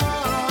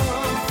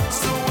enough.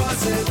 So I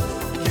said,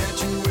 can't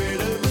you wait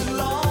a bit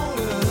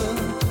longer?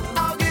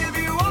 I'll give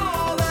you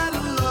all that a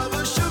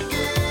lover should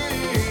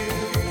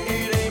give.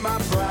 It ain't my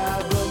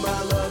pride, but my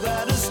love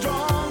that is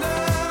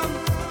stronger.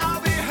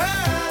 I'll be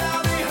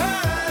hurt if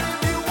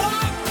you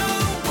walk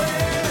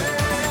away.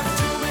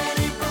 Too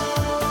many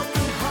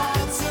broken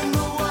hearts in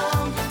the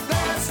world.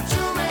 There's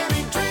too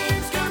many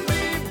dreams can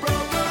be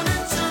broken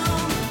into.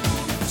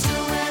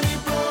 Too many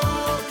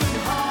broken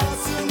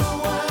hearts in the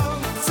world.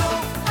 So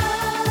I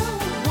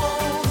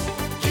won't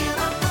give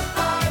up the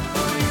fight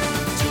for you.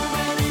 Too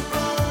many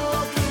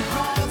broken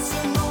hearts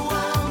in the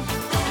world.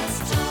 There's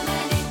too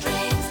many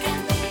dreams can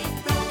be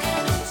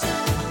broken into.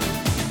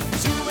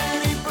 Too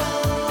many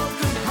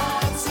broken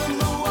hearts in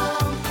the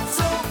world.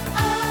 So I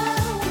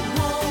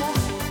won't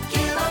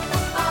give up the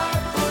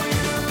fight for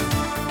you.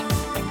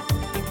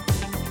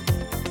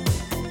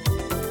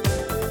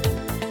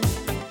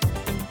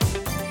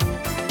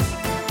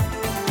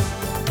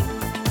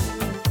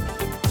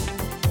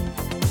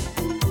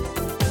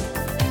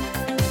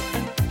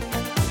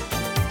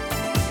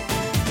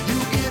 You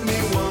give me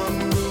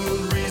one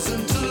good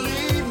reason to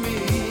leave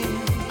me.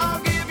 I'll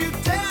give you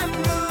 10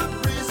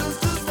 good reasons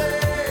to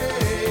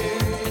stay.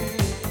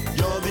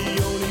 You're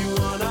the only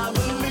one I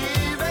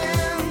believe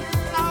in.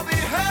 I'll be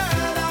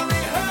hurt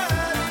if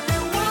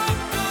you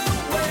walk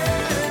away.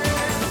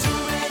 Too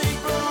many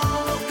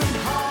broken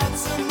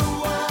hearts in the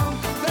world.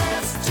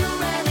 There's too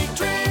many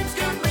dreams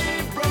can be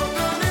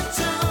broken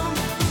into.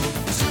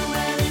 Too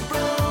many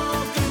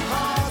broken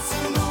hearts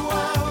in the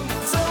world.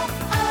 So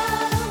I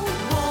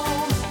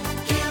won't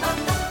give up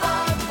the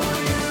fight for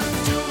you.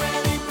 Too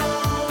many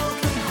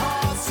broken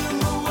hearts in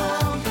the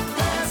world.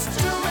 There's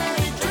too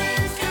many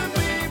dreams can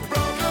be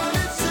broken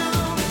into.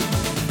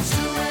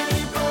 Too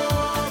many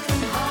broken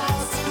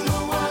hearts in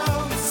the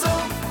world. So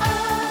I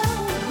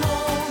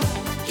won't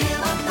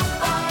give up the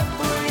fight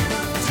for you.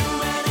 Too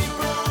many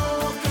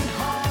broken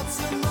hearts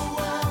in the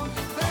world.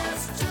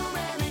 There's too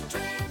many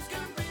dreams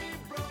can be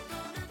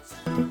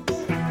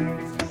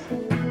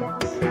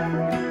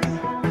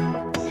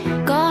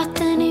Got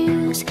the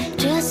news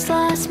just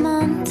last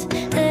month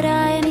that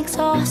I am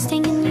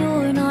exhausting and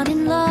you're not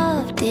in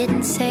love.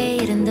 Didn't say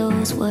it in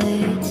those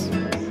words,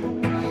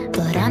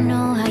 but I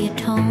know how your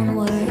tone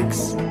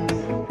works.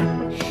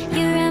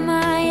 You're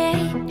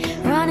MIA,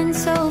 running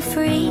so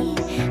free,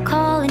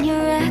 calling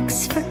your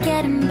ex,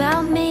 forgetting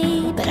about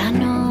me. But I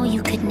know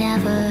you could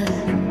never.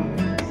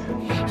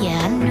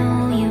 Yeah, I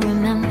know you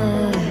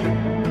remember.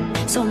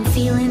 So I'm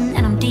feeling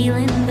and I'm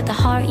dealing with the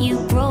heart you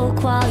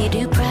broke while you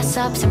do press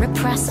ups and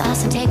repress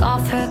us and take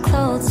off her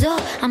clothes. Oh,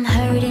 I'm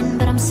hurting,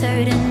 but I'm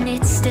certain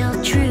it's still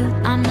true.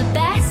 I'm the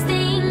best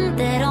thing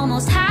that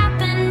almost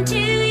happened to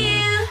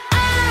you.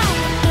 I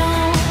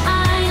know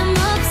I am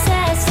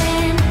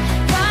obsessing.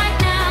 Right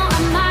now I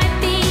might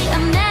be a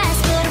mess,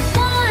 but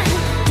one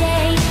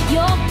day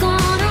you're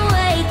gonna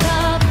wake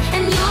up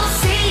and you'll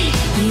see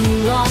you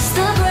lost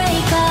the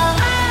breakup.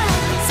 I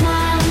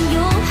smile and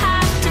you'll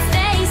have to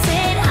face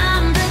it.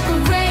 I'm the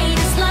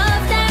greatest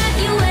love that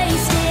you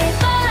wasted.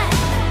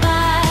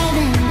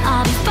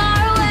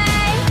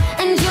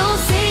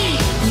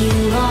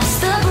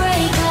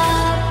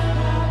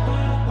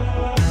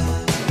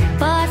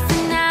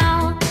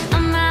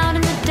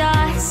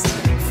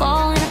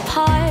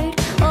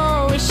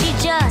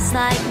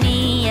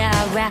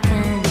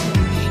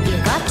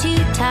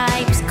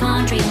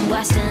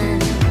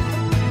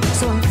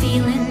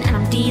 feeling, and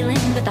I'm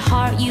dealing with the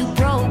heart you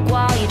broke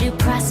while you do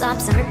press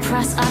ups and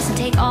repress us and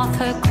take off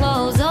her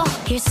clothes. Oh,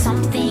 here's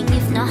something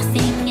if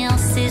nothing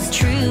else is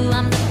true.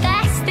 I'm the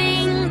best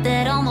thing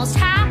that almost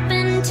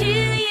happened to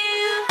you.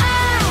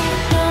 I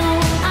know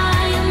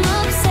I am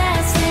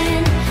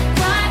obsessing.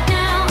 Right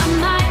now I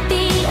might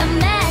be a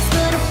mess,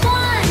 but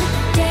one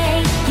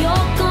day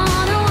you're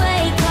gonna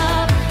wake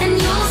up and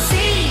you'll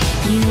see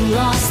you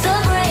lost the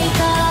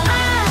breakup.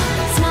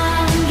 I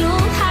smile and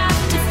you'll have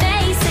to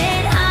face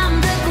it. I'm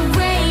the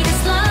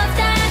greatest love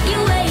that you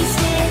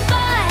wasted.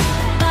 But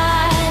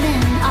by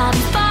then I'll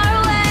be far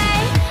away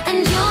and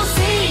you'll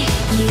see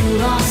you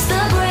lost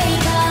the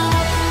breakup.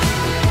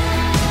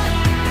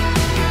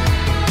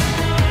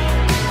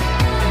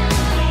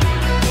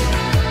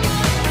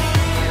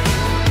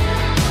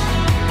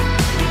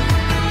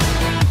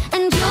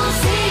 And you'll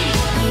see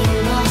you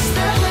lost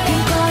the breakup.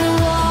 You're gonna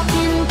walk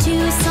into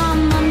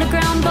some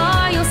underground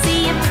bar. You'll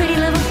see a pretty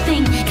little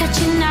thing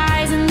catching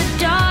eyes in the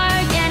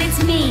dark, and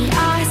it's me.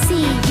 I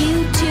see you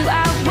two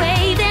out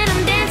waving.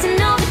 I'm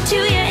dancing over to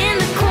you in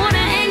the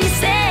corner, and you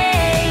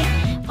say,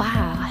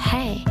 wow,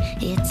 hey,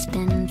 it's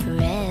been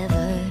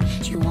forever.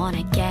 Do you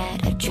wanna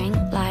get a drink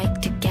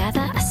like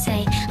together? I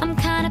say, I'm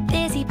kinda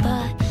busy,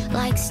 but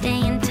like stay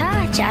in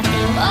touch. I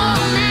think, oh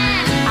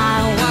man,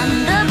 I won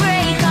the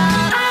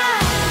breakup. I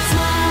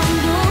smile and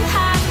you'll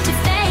have to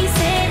face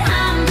it.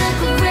 I'm the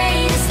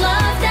greatest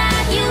love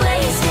that you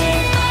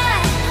wasted.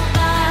 But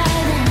by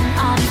then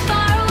I'll be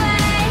far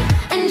away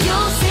and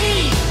you'll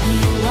see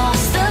you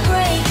lost the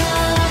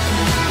breakup.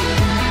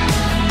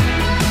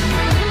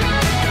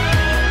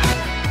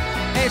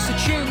 It's a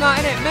tune,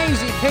 that, innit?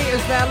 Maisie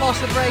Peters there, lost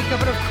the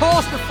breakup. And of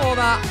course, before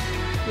that,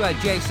 you had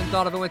Jason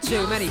Donovan with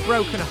Too Many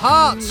Broken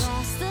Hearts.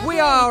 We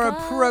are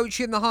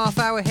approaching the half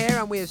hour here,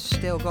 and we have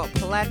still got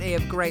plenty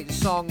of great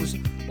songs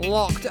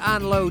locked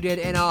and loaded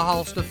in our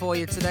holster for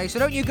you today. So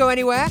don't you go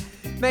anywhere.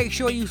 Make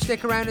sure you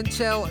stick around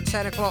until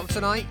 10 o'clock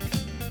tonight.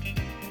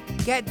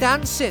 Get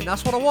dancing.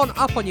 That's what I want.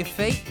 Up on your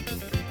feet.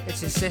 It's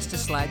his Sister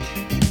Sledge.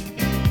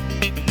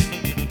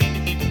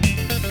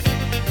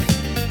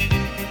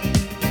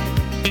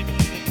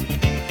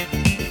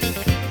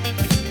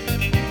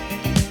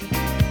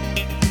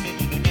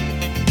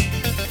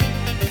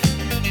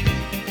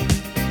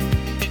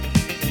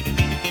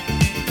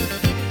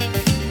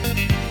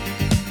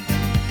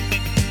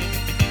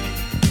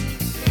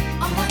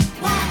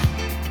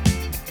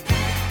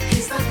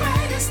 He's the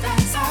greatest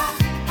dancer.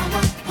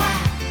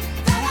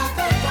 That I've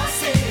ever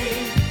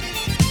seen.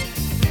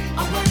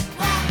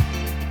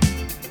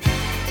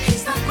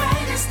 He's the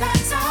greatest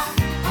dancer.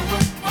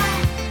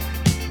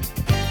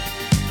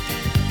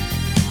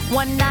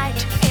 One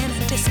night in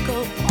a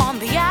disco on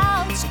the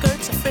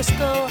outskirts of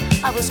Frisco,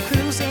 I was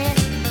cruising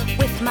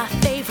with my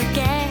favorite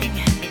gang.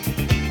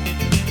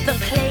 The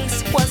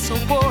place was so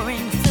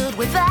boring, filled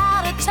with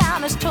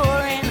out-of-towners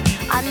touring.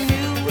 I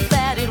knew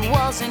that it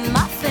wasn't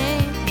my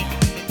thing.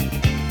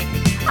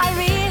 I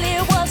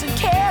really wasn't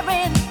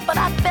caring, but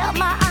I felt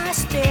my eyes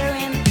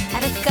staring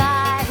at a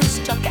guy who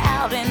stuck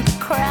out in the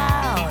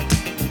crowd.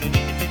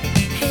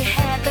 He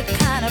had the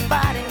kind of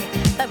body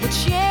that would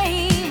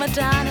shame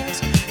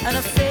Adonis, and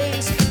a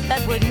face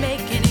that would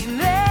make any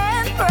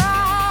man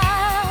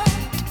proud.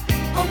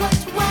 Oh, what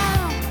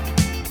wow!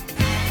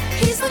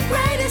 He's the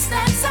greatest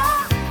dancer.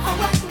 Oh,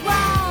 what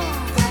wow!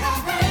 That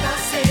I've ever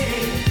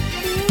seen.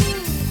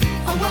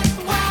 Oh, what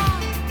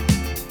wow!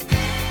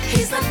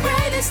 He's the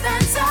greatest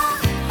dancer.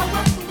 Oh,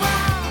 what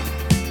wow!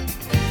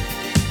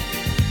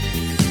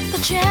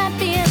 The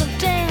champion of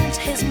dance,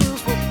 his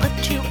moves will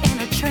put you in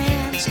a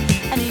trance,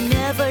 and he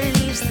never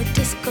leaves the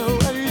disco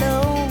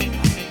alone.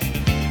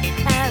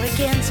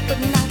 Arrogance but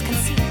not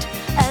conceit,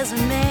 as a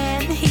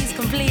man he's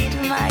complete.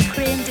 My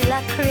creme de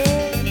la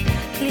creme,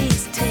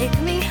 please take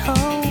me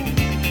home.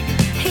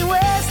 He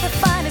wears the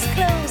finest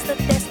clothes, the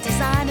best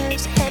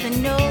designers,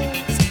 heaven knows.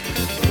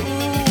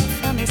 Ooh,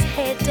 from his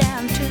head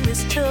down to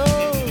his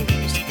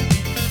toes.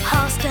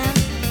 Halston,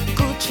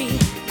 Gucci,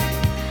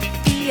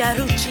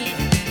 Fiorucci.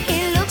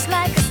 He looks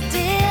like a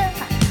steal.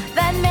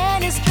 That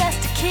man is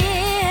dressed to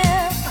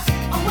kill.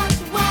 Oh, what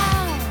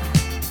wow!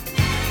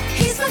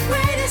 He's the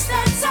greatest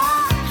dancer.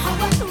 Oh,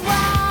 what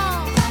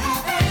wow! That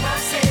I've ever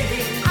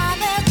seen.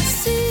 I've ever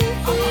seen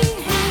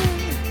him.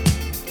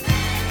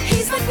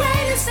 He's the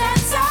greatest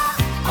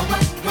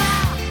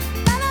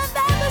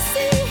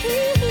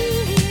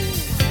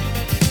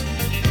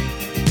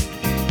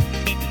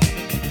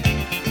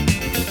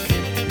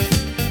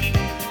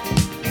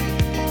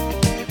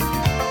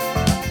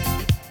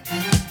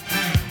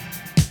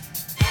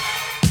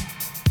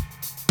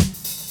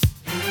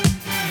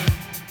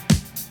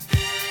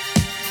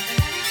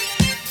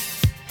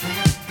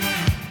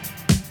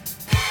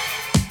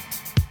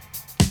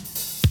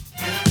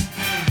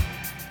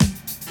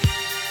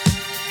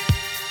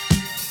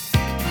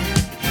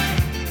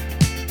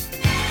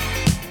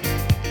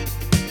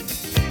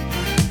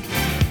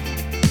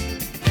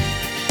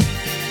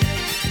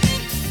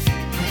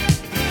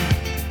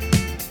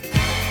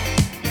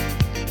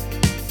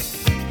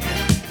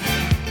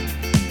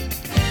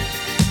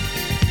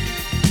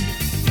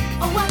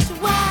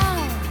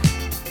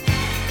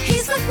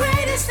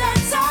guess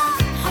that's all.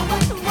 I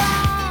wonder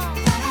why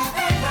I've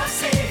ever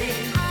seen.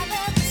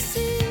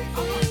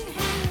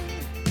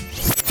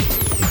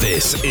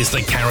 This is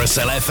the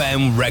Carousel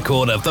FM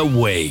Record of the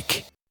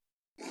Week.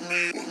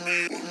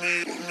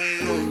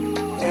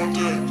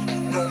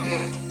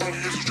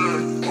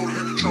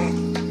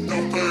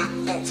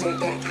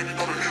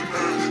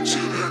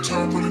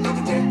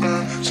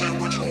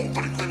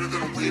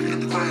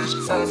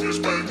 Five years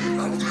back,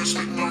 I was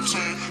listening, I'm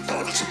saying,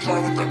 father supply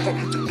with that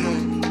public to do.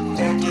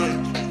 All day,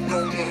 no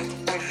love,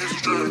 money is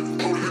a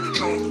drag, hold it in the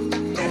trunk,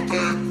 no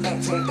bag, up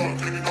for a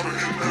buck, and you know the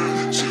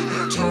hitman. See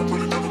that time, but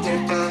it never go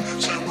back.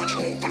 Sandwich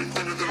hole, but it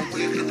cleaner than a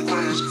weed in the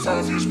grass.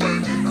 5 years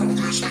back, I was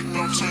listening,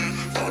 I'm saying,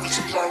 father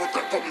supply with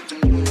that public to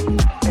do.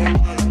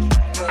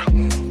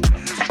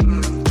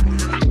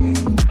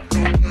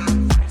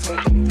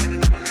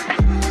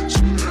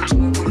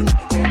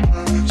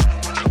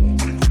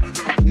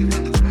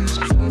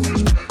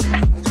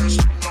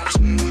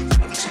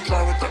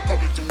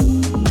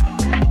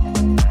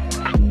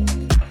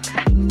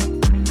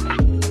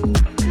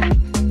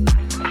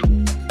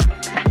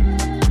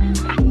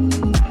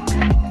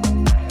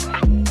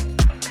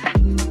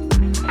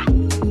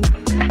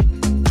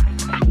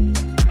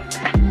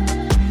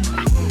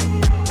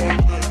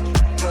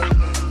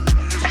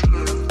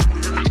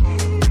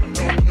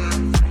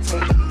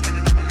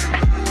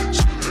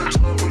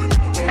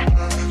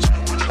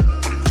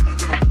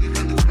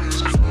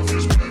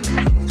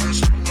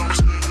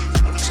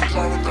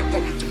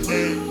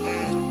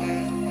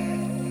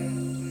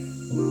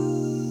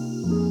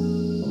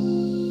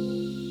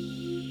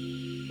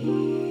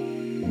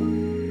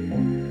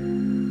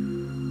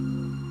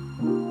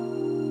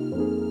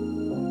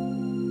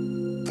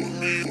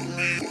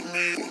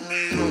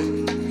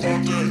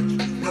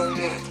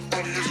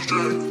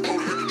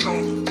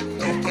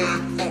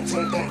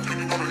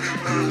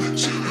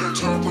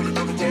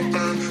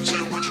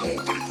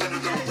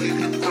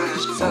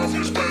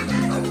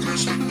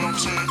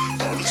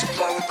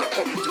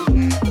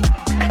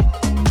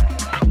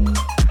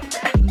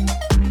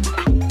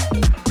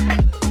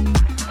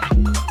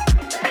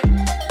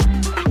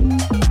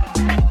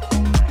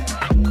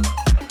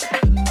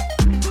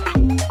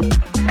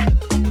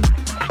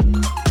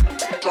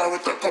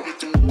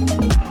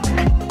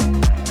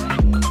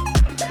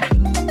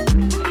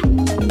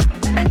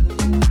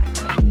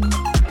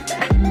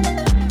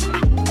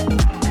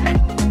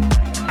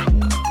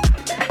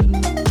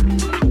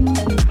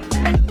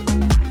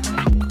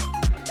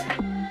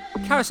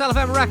 Carousel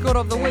FM Record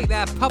of the Week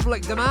there,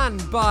 Public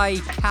Demand by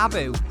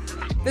Cabu.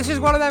 This is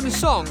one of them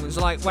songs,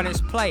 like, when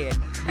it's playing,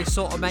 you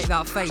sort of make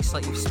that face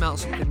like you've smelt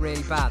something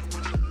really bad. Do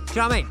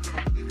you know what I mean?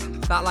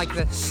 That, like,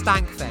 the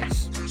stank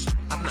face.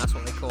 I think that's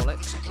what they call it.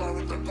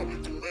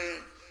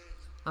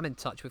 I'm in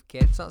touch with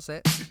kids, that's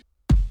it.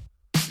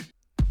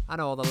 I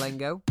know all the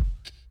lingo.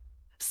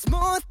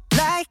 Smooth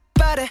like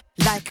butter,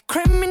 like a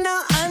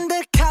criminal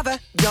undercover.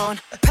 Don't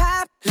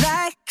pop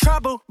like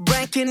trouble,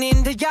 breaking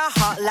into your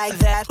heart like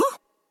that.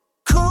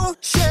 Cool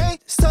shade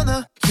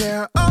stunner,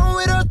 yeah, owe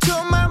it all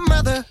to my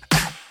mother.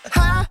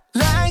 Hot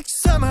like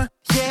summer,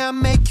 yeah,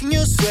 I'm making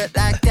you sweat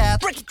like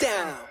that. Break it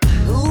down.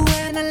 Ooh,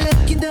 when I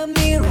look in the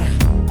mirror,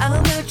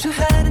 I'm not too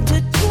hard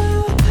to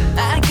do.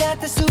 I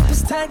got the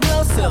superstar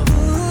glow, so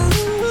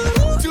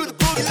ooh, do the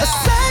boogie. A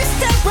side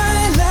step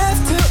right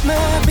left to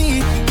my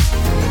beat.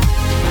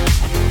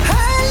 I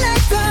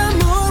like the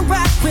moon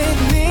rock with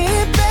me,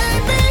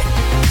 baby.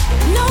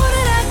 Know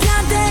that I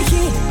got that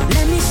heat.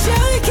 Let me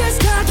show you, 'cause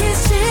talk is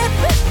cheap.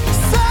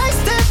 Side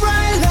step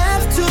right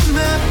left to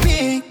my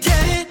beat.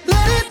 Get it,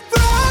 let it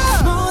roll.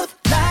 Smooth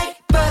like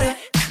butter,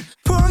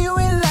 pour you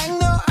in like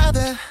no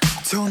other.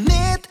 Don't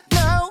need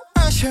no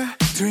usher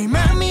to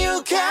remind me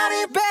you got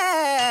it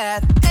bad.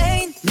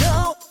 Ain't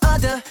no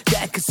other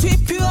that could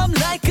sweep you up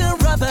like a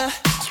rubber.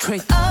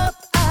 Straight up,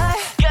 I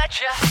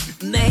gotcha,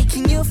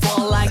 making you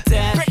fall like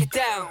that. Break it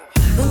down.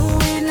 Ooh,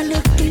 when I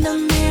look in the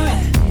mirror,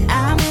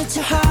 I'm at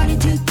your heart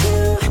into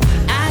two.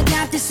 I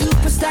got the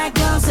superstar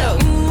glow, so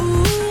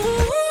ooh,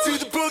 do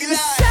the boogie line.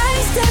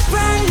 Side step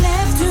right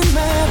left to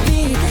my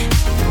beat.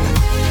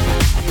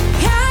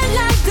 I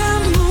like the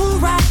moon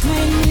rock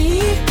with me,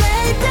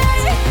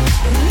 baby.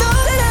 Know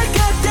that I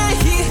got that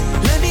heat.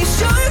 Let me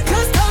show you,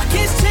 'cause talk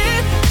is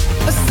cheap.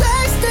 A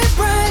side step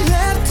right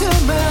left to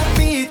my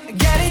beat.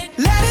 Get it,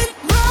 let it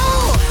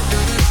roll.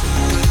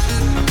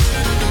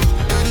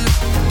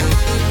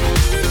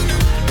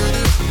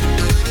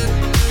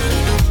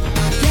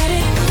 Get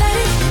it, let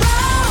it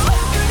roll.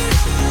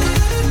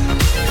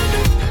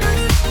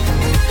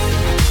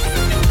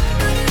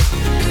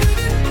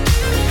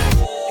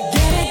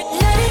 Get it,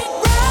 let it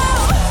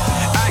roll.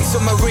 Ice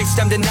on my wrist,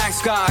 I'm the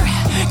nice guy.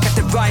 Got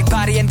the right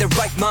body and the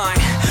right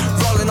mind.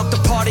 Rolling up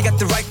the party, got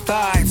the right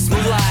vibes.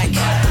 Move like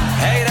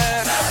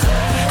haters.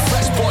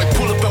 Fresh boy,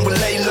 pull up and we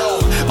lay low.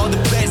 All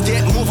the players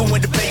get moving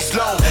with the bass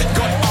low.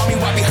 Got army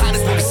right behind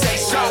us when we say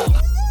so.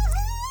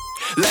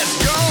 Let's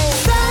go.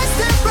 Side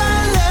step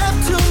right left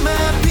to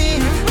my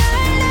beat.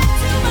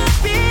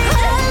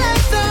 I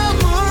like the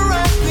moon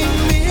rock with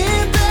me,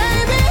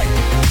 baby.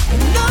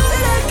 Know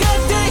that I got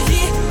that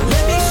heat.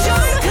 Let me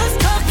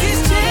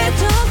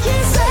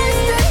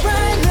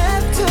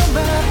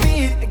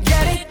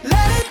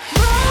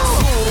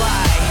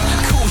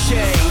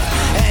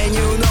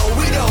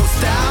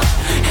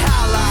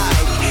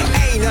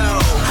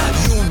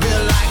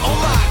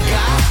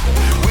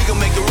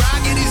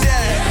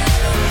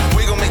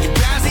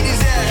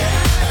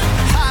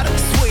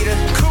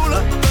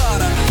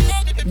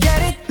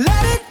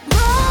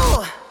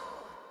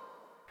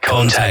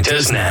Contact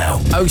us now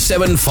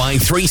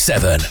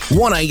 07537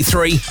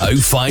 183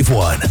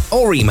 051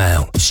 or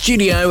email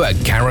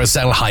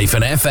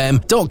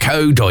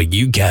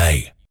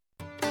studio@carousel-fm.co.uk.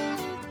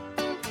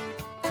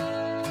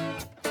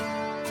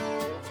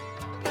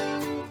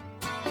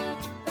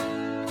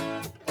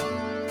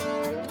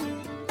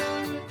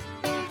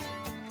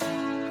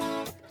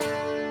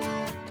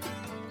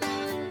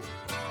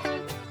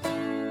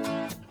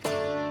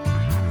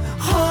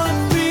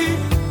 Heartbeat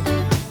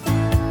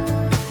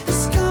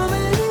is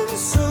coming in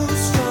so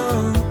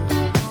strong.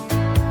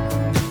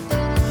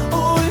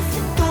 Oh, if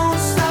you don't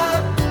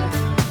stop,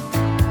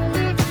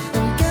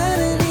 I'm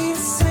gonna need a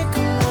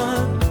second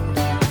one.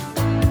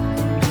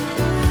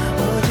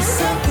 Oh, there's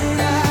something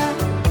I've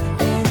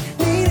been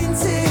needing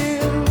to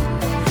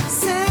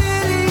say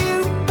to you,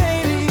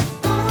 baby.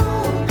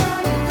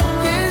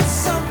 It's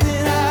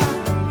something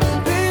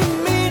I've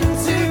been meaning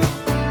to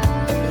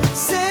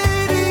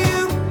say to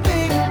you,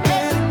 baby.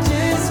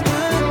 Just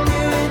gonna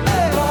do it.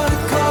 Bought a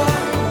car,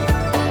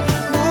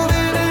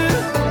 moving in.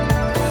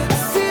 I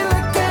feel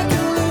like I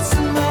can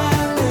loosen my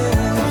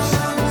lips.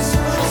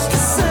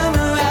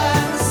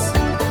 Summarize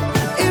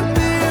it,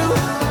 Bill.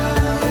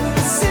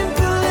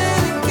 Simple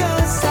and it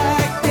goes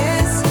like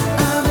this.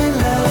 I'm in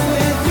love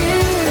with you.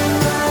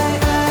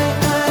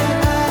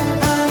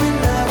 I'm in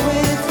love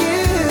with you. I'm in love with you.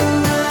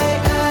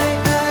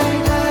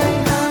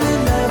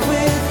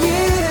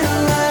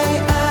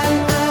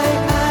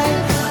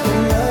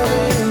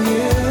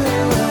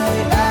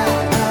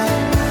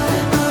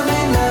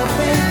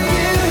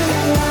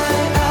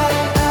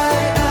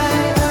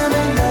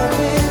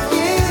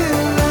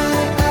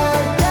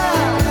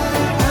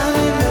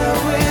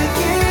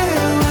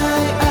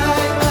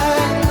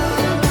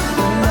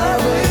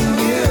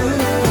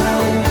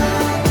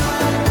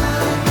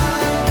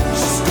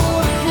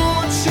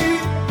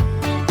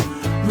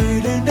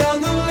 Reading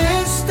down the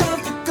list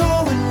of the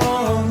going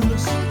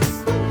wrongs.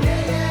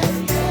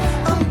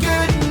 I'm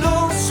getting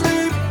no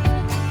sleep,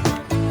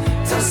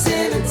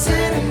 tossing and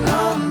turning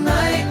all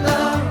night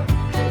long.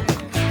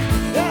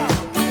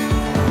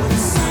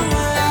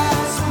 Somewhere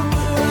else, I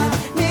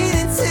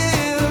needed to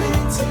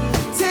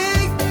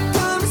take the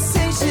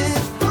conversation.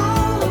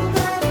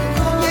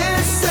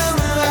 Yeah,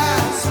 somewhere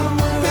else,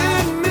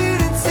 been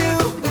meaning to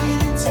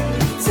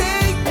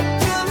take the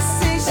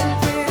conversation.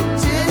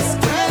 Just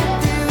can't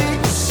do it.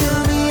 Show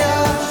me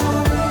up,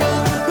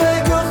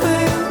 like a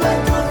thing,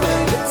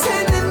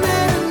 pretending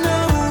that I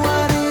know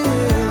what it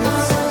is.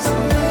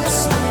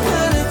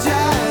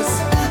 Apologize,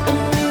 I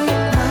mean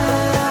my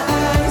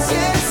eyes.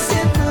 Yeah,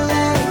 simple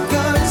and it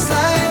goes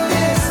like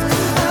this.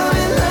 I'm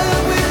in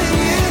love with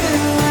you.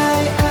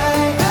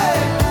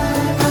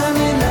 I'm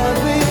in love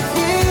with you. I'm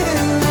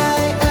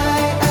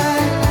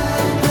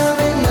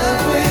in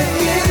love with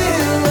you.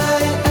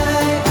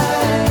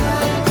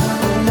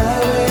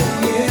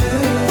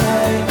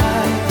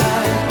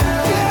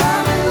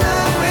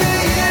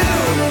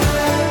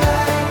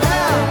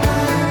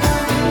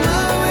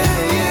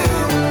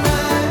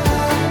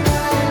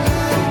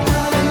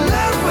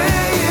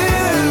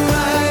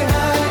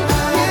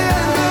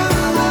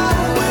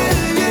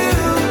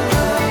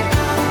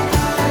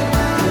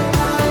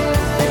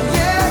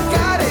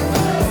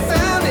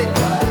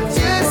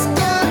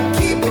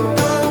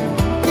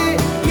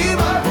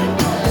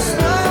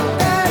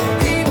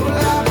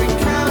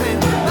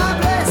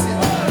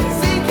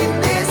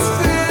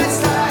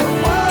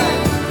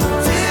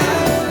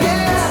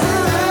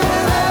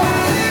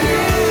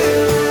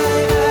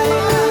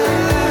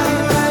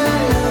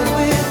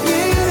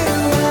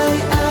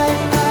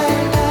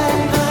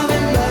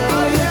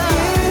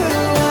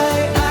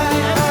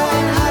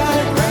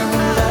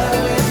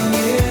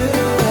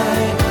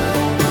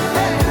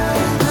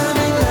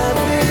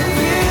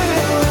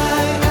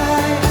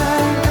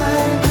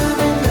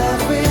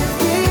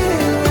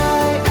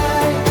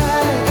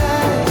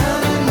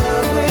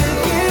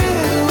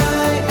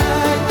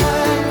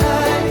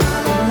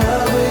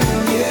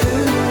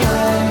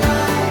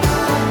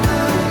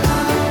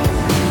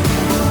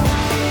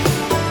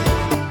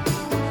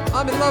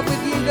 I'm in love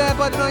with you there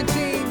by the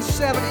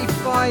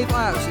 1975.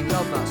 I absolutely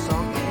love that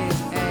song. It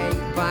is a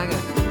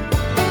banger.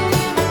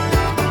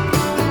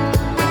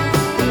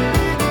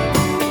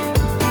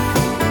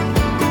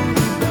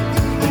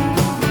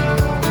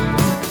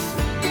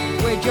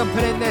 We're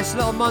jumping in this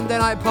little Monday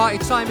night party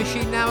time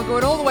machine now and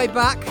going all the way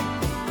back.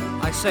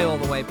 I say all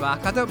the way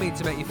back. I don't mean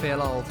to make you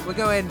feel old. We're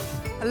going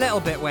a little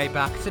bit way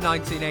back to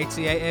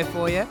 1988 here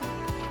for you.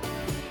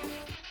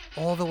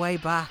 All the way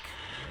back.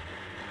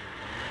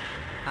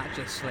 That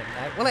just slipped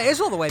out. Well, it is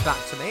all the way back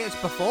to me. It's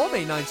before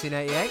me,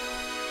 1988.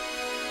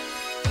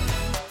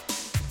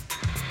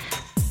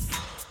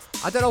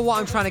 I don't know what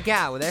I'm trying to get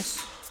out with this,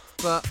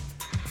 but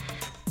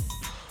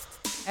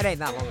it ain't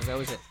that long ago,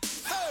 is it?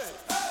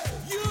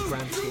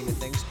 Grand scheme of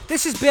things.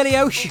 This is Billy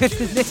Ocean, and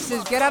this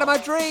is Get Out of My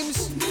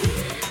Dreams.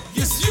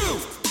 Yes, you.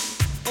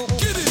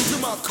 Get into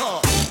my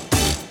car.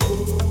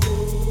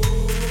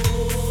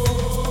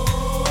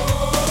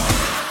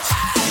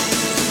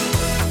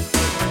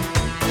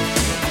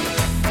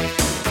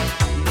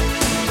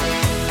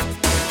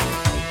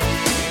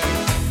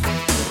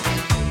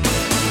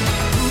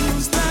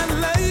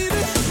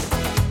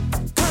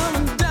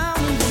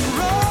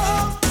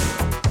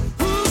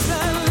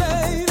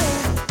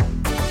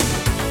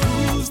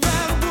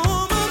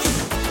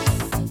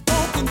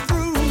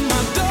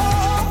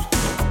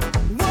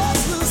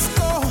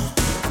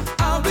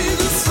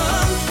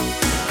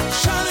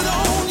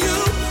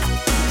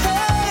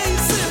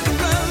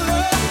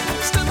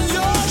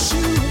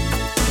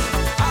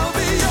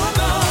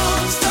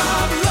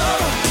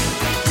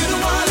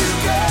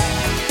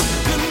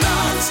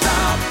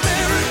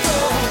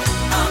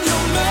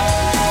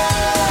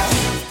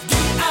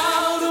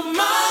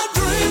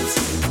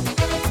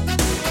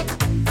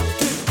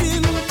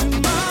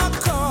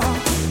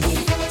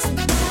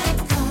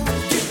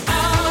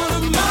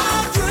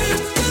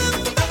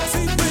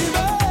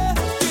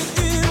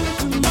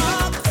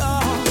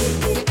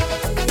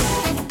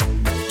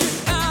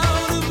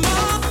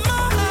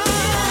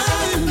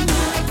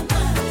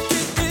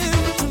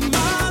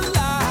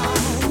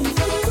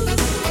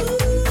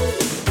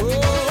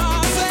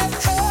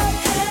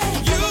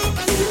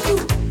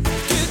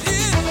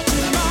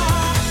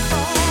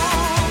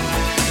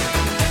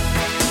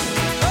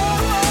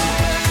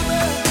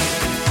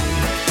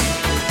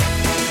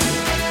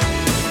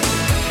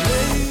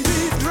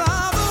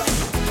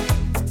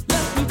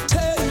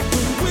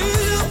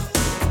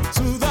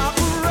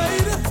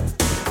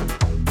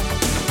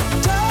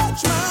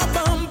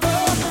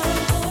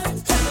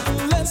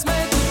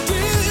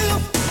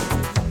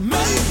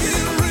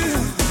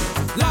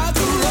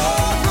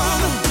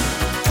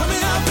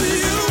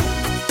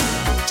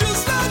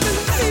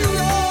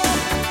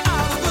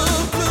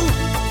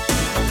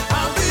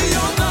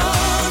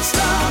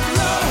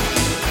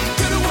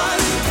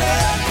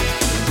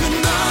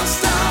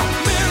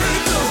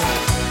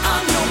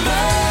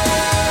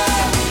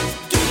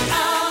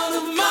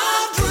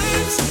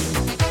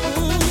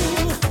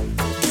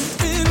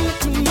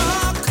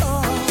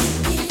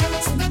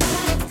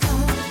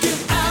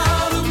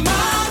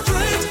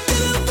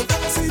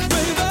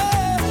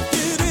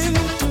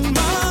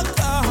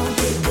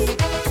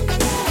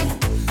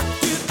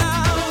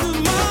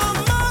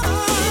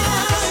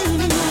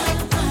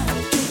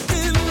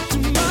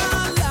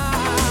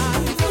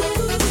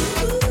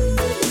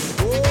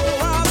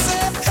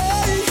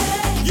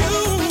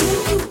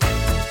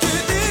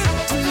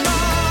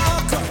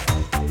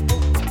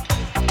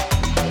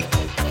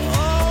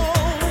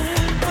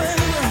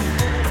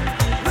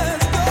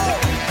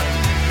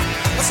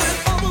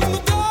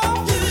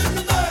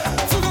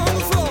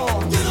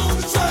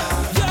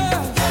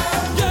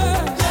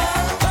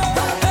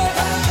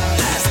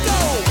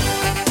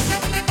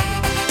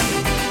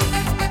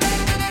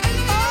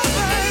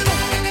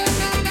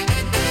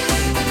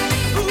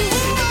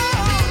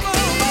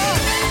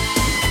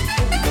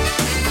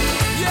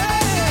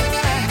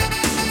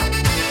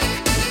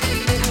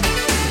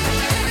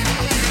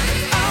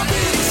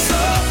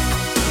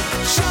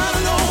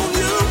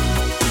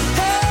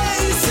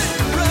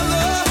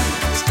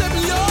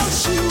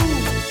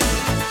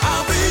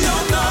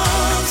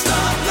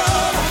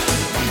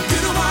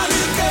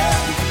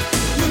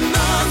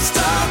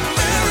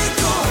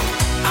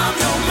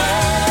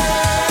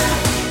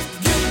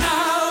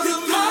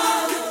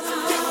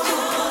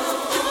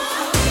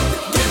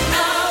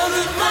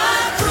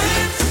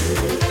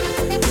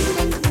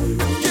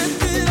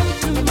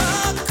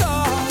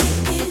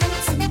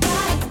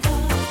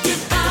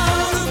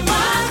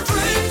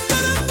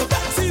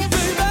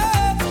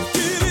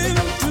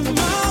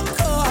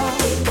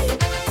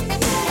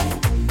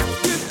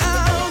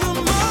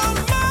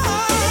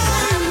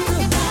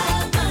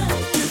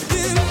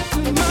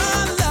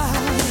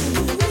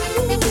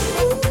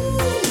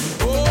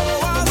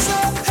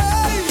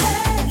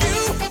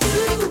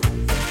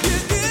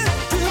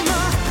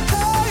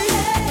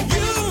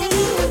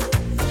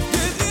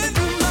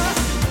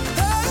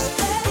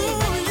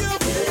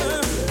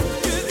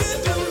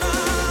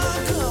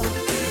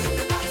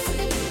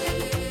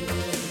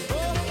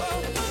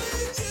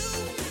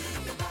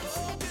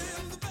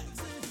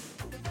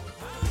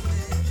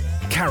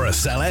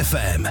 Carousel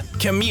FM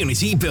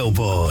Community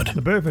Billboard.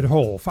 The Burford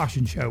Hall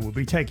Fashion Show will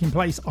be taking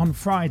place on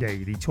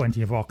Friday, the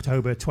 20th of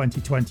October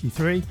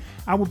 2023,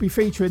 and will be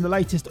featuring the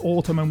latest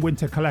autumn and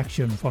winter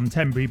collection from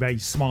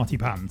Tenbury-based Smarty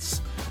Pants.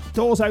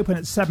 Doors open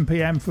at 7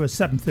 p.m. for a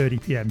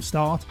 7:30 p.m.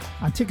 start,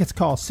 and tickets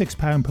cost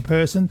 £6 per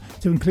person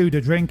to include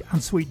a drink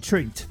and sweet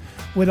treat.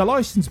 With a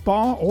licensed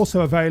bar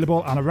also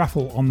available and a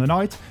raffle on the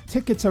night,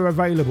 tickets are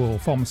available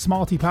from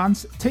Smarty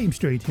Pants, Team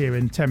Street here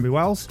in Tenbury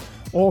Wells,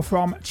 or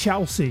from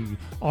Chelsea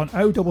on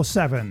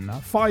 077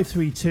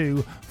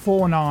 532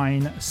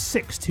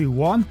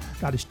 49621.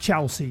 That is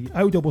Chelsea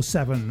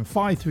 077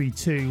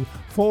 532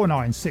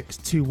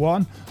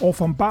 49621, or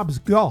from Babs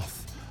Goth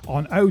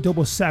on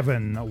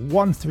 077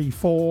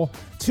 134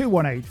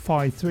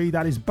 21853.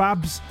 That is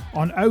Babs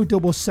on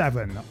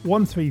 077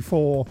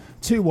 134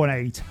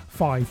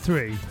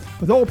 21853.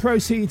 With all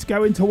proceeds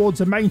going towards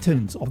the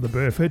maintenance of the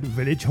Burford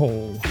Village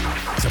Hall.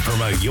 To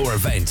promote your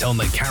event on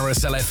the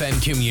Carousel FM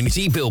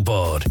Community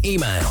Billboard,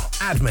 email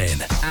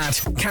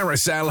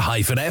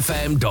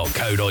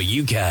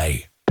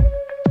admin@carousel-fm.co.uk.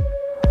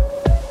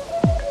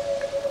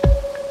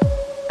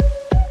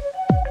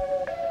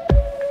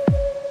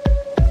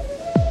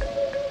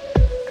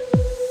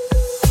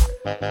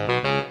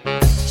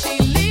 She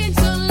leads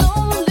a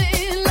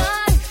lonely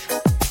life.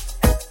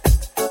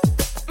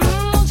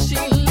 She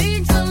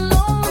leads a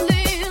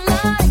lonely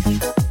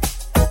life.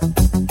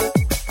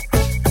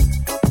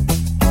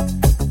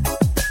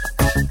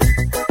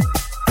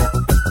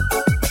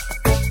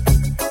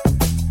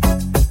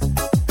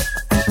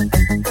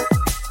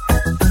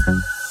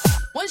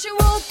 When she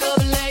woke up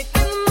late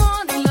in the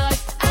morning light,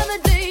 and the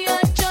day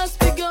had just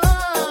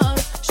begun,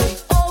 she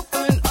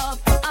opened up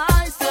her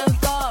eyes and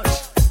thought,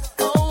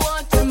 oh,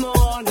 what a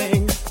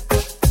morning.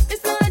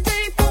 It's not a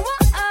day for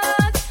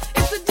work,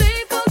 it's a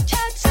day for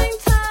catching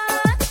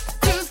time.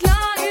 Just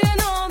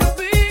lying on the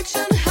beach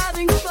and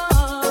having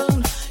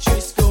fun.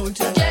 She's going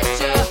to get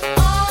you.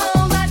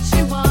 All that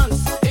she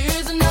wants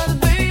is another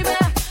baby.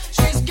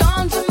 She's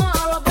gone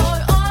tomorrow,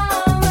 boy.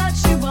 All that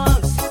she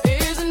wants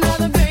is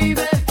another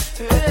baby.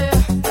 Yeah.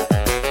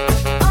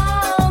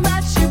 All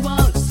that she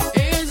wants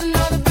is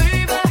another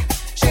baby.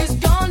 She's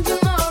gone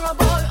tomorrow,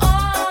 boy.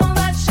 All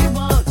that she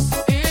wants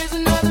is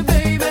another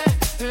baby.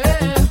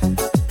 Yeah.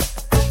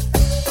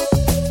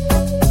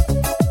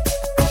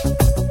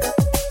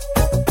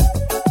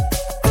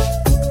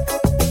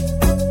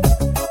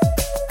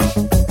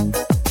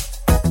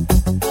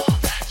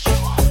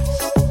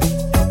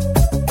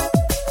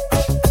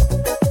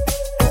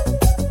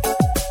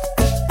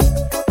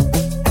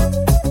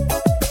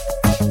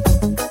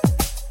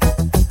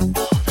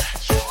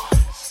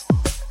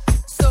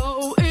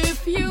 So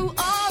if you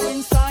are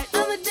inside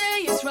and the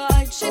day is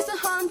right, she's a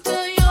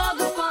hunter, you're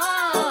the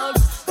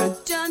fox. A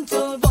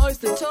gentle voice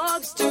that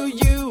talks to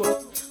you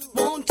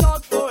won't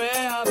talk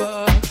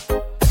forever.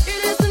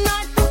 It is a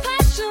night for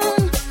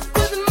passion,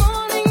 but the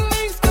morning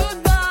means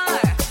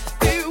goodbye.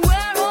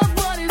 Beware of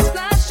what is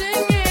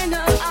flashing in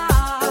her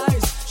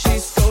eyes.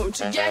 She's going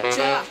to get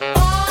ya.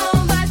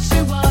 All that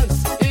she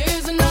wants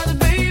is another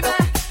baby.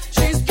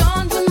 She's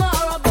gone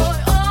tomorrow,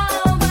 boy.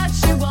 All that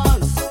she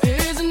wants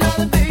is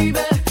another baby.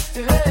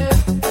 Yeah.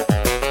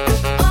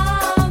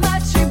 All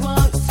that she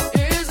wants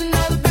is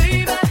another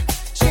baby.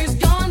 She's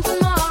gone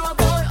tomorrow,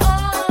 boy.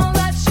 All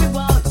that she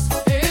wants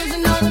is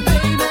another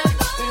baby.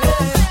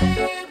 Yeah.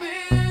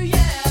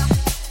 Yeah.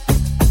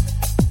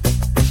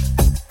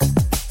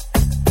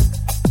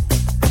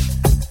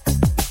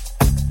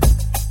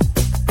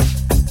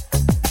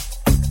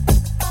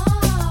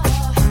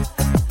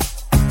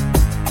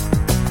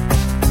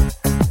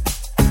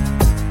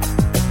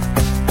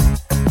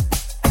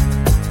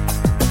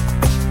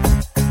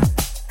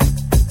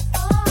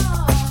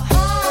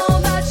 All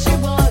that she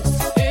wants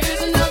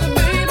is another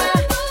baby.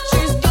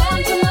 She's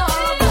gone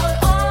tomorrow, boy.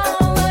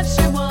 All that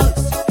she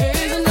wants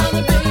is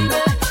another baby.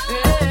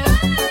 Yeah.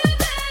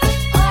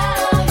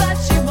 All that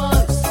she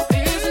wants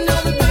is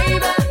another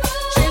baby.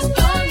 She's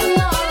gone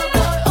tomorrow,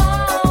 boy.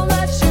 All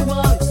that she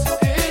wants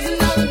is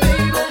another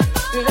baby.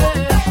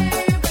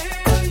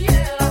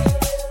 Yeah.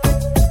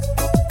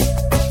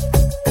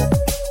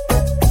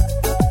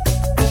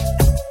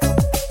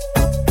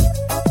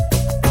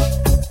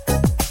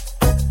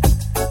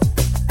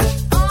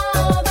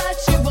 All that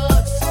she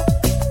wants.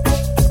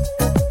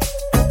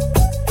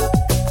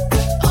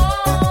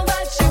 All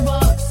that she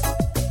wants.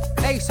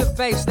 Ace of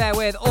Base there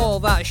with All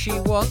That She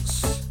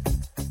Wants.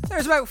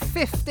 There's about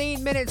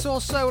 15 minutes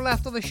or so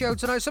left on the show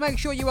tonight, so make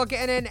sure you are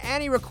getting in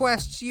any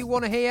requests you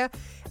want to hear,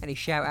 any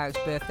shout outs,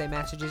 birthday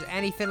messages,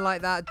 anything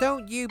like that.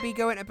 Don't you be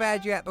going to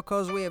bed yet,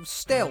 because we have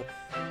still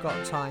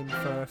got time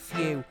for a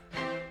few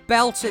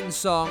belting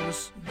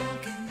songs.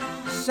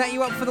 Set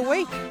you up for the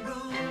week.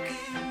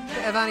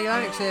 Bit of Annie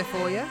Lennox here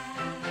for you.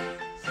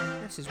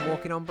 This is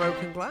Walking on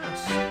Broken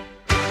Glass.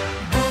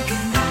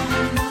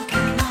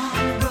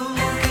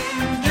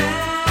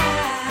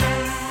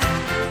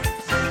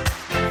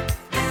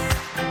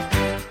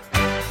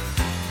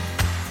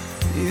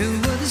 You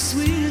were the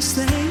sweetest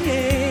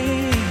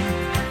thing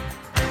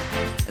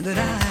that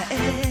I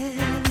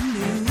ever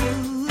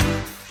knew.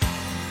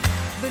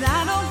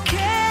 don't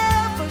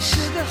care for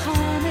sugar,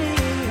 honey,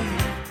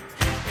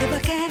 if I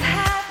can't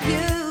have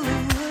you.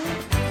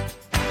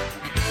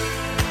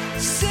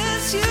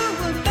 Since you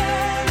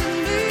abandoned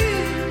me,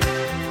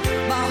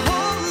 my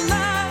whole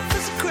life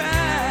has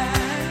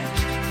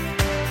crashed.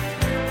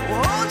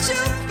 Won't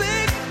you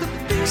pick the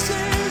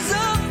pieces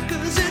up?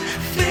 'Cause it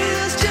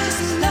feels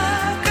just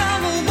like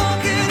I'm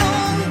walking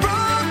on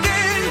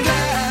broken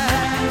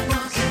glass.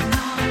 Walking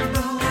on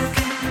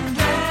broken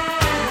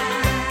glass.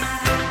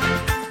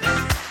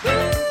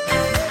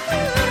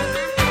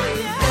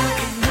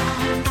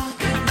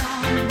 Walking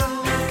on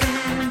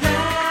broken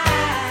glass.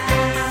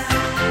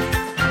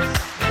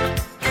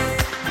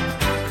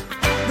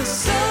 The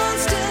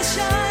sun's still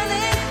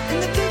shining in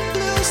the big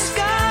blue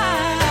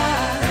sky,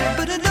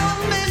 but it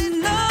don't mean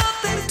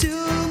nothing to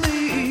me.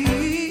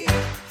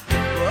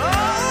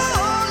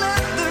 Oh,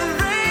 let the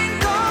rain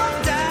come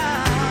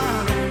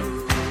down,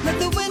 let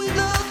the wind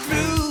blow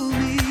through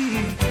me.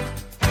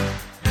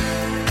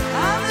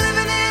 I'm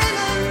living in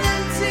an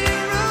empty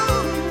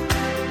room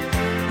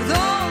with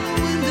all the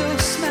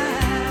windows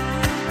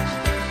smashed,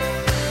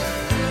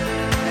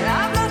 and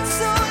I've got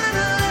so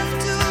little left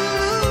to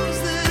lose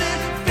that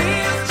it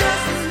feels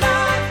just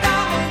like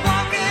I'm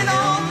walking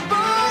on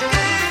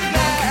broken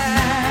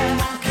glass.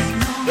 Walking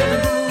on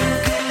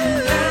broken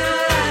glass.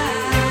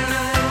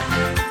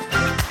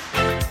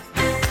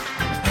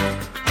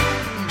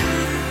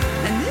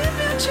 And if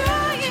you're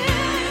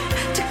trying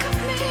to cut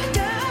me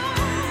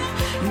down,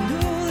 you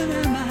know that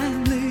I might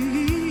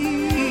bleed.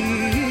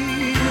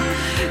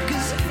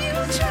 'Cause if you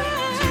try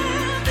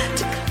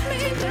to cut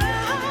me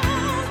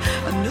down,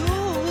 I know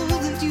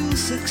that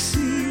you'll succeed.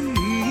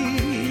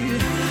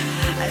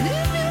 And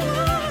if you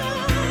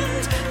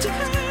want to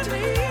hurt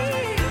me,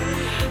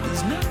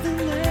 there's nothing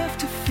left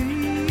to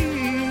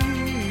fear.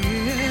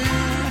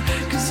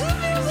 'Cause if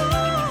you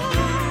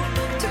want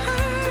to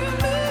hurt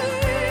me,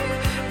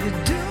 you're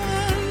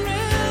doing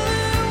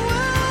really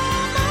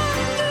well, my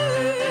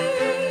dear.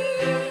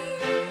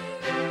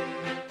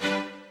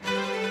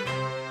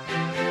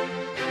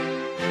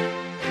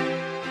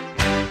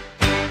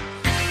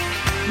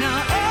 Now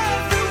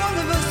every one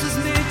of us is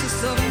made to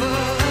suffer.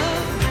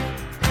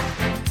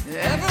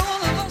 Every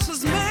one of us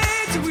was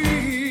made to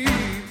weep.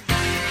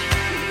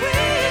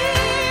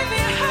 We've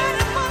been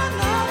hurting one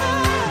another.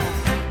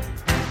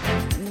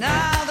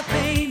 Now the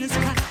pain has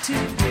got to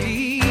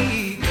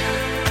breathe.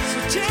 So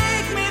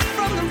take me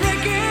from the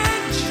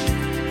wreckage,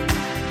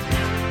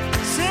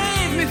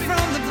 save me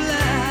from the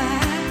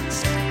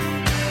blast.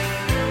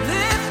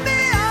 Lift me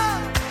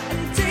up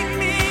and take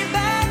me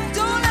back.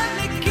 Don't let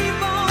me keep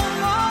on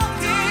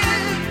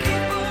walking.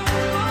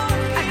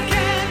 I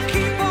can't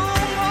keep on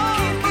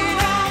walking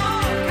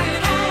on.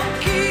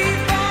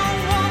 Keep on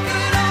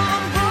walking on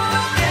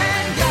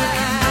broken glass.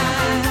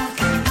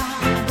 Walking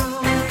on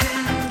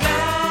broken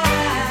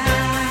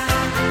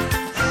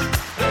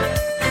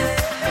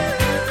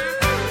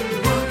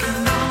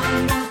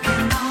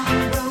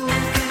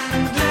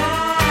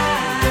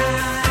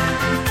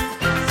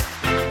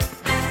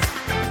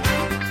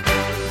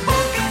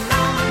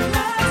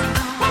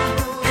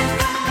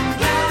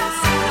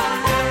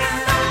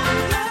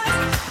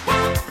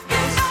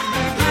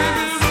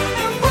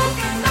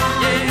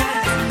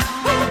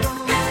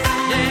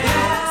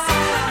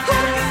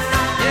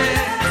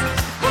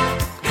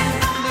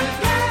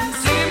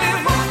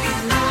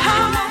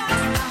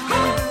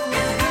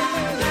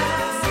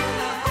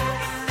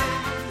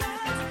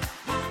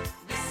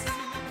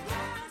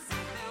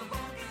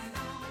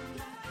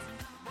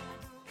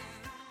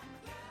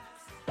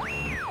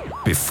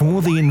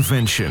Before the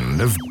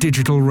invention of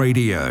digital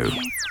radio,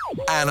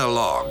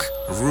 analog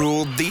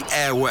ruled the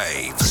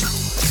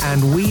airwaves.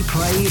 And we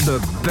play the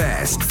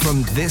best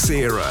from this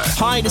era.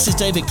 Hi, this is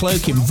David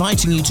Cloak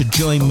inviting you to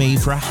join me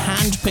for a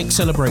hand-picked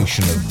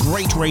celebration of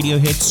great radio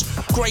hits,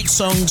 great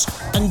songs,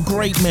 and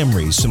great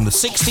memories from the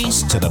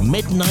 60s to the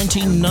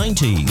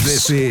mid-1990s.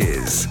 This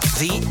is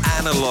the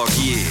Analog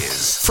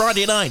Years.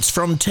 Friday nights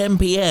from 10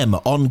 p.m.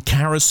 on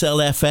Carousel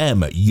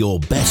FM, your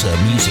better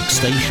music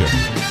station.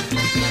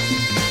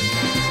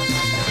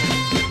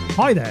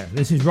 Hi there,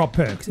 this is Rob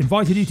Perks,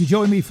 invited you to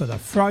join me for the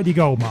Friday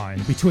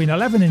Goldmine between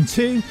 11 and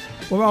 2,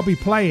 where I'll be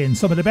playing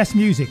some of the best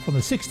music from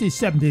the 60s,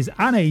 70s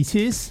and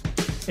 80s,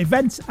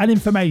 events and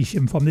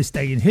information from this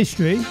day in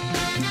history,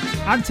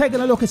 and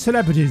taking a look at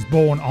celebrities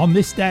born on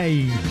this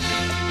day.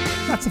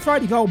 That's the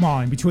Friday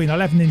Goldmine between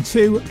 11 and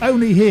 2,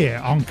 only here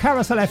on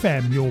Carousel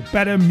FM, your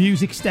better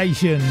music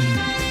station.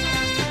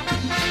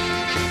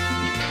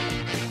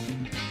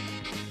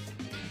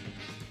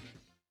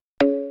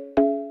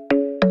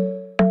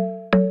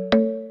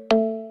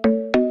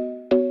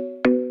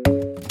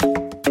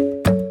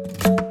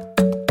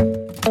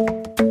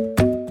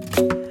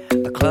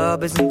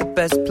 Isn't the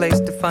best place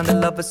to find a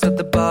lover, so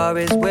the bar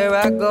is where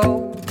I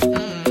go.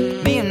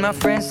 Me and my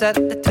friends at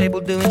the table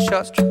doing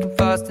shots, tripping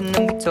fast, and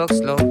then we talk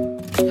slow.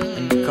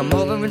 And you come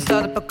over and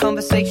start up a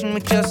conversation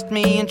with just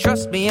me, and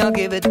trust me, I'll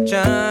give it a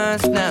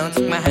chance. Now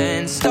take my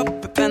hand, stop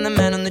it, and the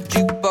man on the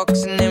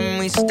jukebox, and then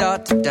we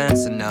start to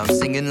dance, and now I'm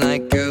singing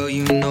like, girl,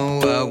 you know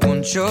I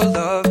want your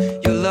love.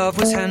 Your love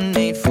was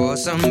handmade for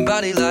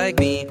somebody like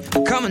me.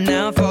 Come on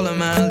now, follow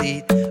my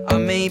lead. I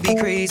may be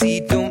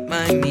crazy, don't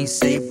mind me.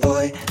 Say,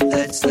 boy,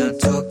 let's not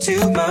talk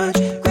too much.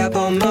 Grab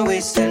on my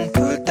waist and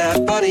put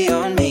that body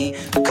on me.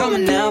 Come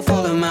on now,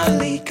 follow my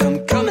lead. Come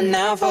on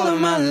now, follow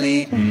my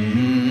lead.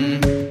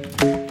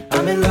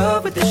 I'm in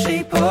love with the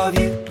shape of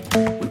you.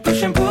 We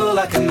push and pull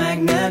like a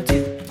magnet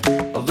do.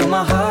 Although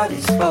my heart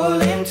is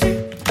falling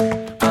too.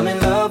 I'm in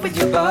love with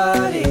your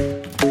body.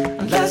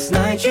 And last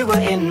night you were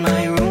in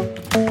my room.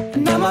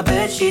 And now my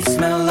bedsheets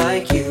smell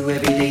like you.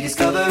 Every day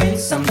discovering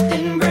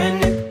something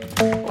brand new.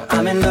 Well,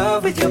 I'm in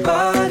love with your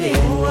body.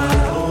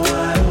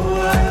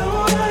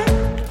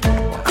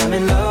 I'm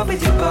in love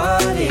with your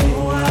body.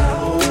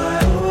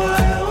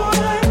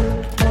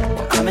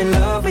 I'm in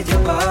love with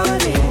your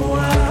body.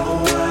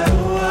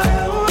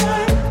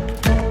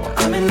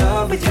 I'm in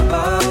love with your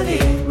body.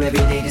 Every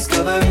day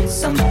discovering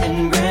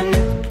something brand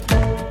new.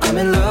 I'm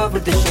in love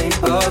with the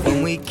shape of you.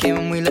 When we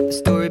came, we let the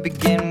story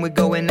begin. We're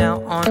going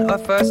out on our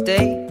first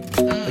date.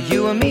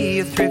 You and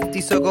me are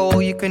thrifty, so go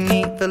all you can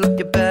eat. Fill up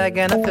your bag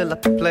and I fill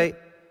up the plate.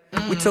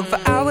 We talk for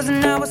hours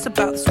and hours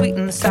about the sweet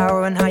and the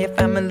sour and how your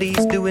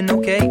family's doing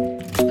okay.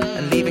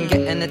 And leaving,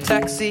 getting a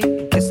taxi,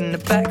 kissing the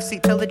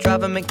backseat, tell the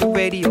driver make the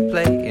radio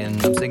play.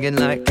 And I'm singing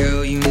like,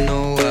 girl, you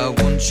know I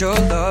want your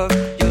love.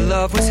 Your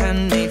love was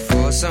handmade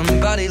for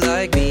somebody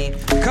like me.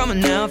 Come on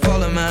now,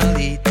 follow my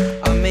lead.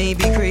 I may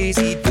be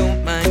crazy,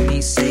 don't mind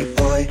me. Say,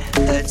 boy,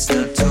 let's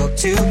not talk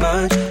too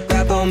much.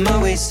 Grab on my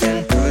waist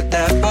and put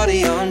that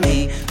body on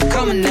me.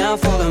 Come on now,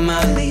 follow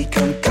my lead.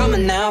 Come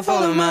on now,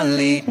 follow my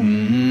lead.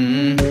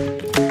 I'm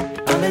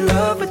in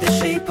love with the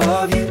shape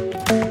of you.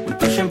 We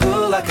push and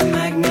pull like a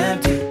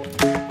magnet do.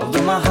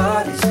 Although my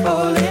heart is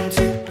falling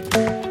too.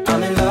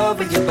 I'm in love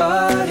with your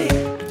body.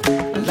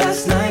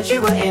 Last night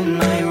you were in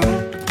my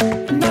room.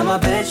 And now my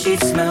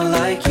bedsheets smell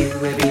like you.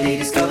 Every day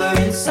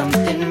discovering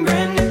something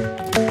brand new.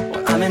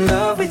 Well, I'm in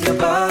love with your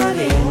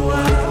body.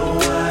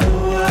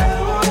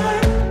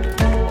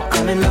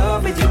 I'm in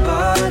love with your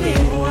body.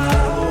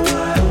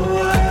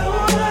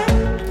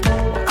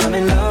 I'm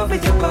in love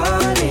with your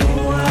body.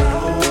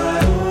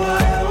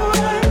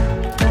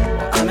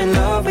 I'm in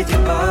love with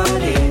your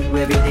body.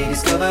 Every day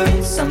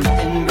discovering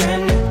something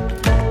brand new.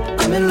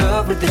 I'm in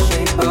love with the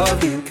shape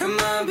of you. Come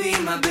on, be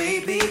my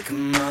baby,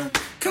 come on.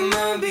 Come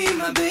on, be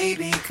my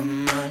baby,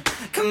 come on.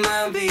 Come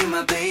on, be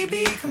my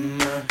baby,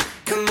 come on.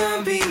 Come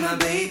on, be my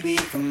baby,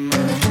 come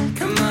on.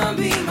 Come on,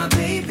 be my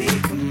baby,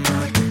 come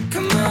on.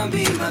 Come on,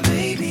 be my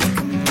baby,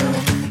 come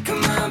on.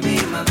 Come on,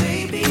 be my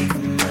baby,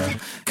 come on.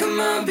 Come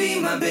on, be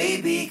my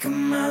baby,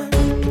 come on.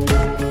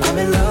 I'm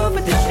in love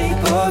with the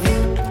shape of you.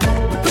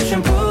 We push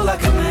and pull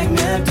like a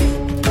magnet do.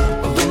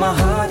 Although my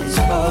heart is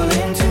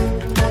falling too.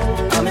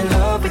 I'm in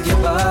love with your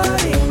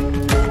body.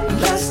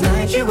 Last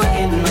night you were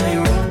in my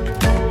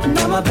room.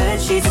 Now my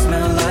bedsheets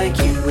smell like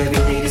you. Every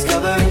day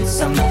discovering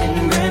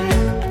something brand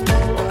new.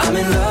 I'm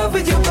in love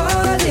with your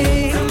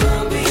body. Come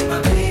on, be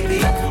my baby.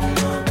 Come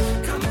on,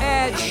 come on.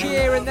 Ed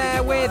Sheeran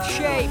there with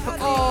Shape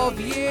of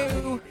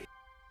You.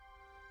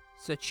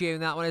 It's a tune,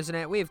 that one, isn't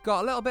it? We've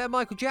got a little bit of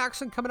Michael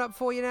Jackson coming up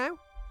for you now.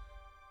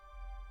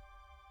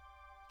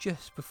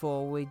 Just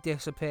before we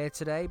disappear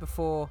today,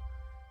 before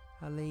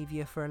I leave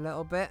you for a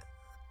little bit.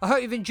 I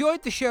hope you've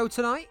enjoyed the show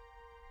tonight.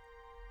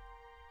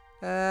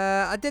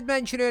 I did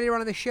mention earlier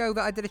on in the show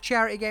that I did a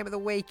charity game of the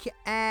week,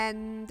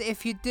 and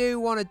if you do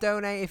want to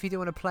donate, if you do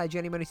want to pledge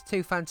any money to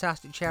two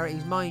fantastic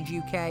charities, Mind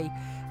UK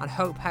and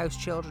Hope House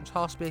Children's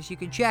Hospice, you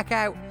can check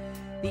out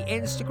the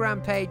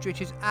Instagram page,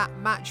 which is at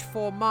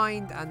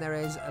Match4Mind, and there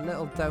is a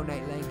little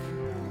donate link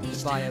in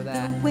the bio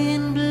there. The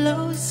wind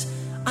blows,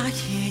 I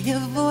hear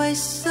your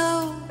voice,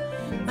 so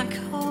I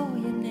call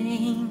your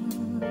name.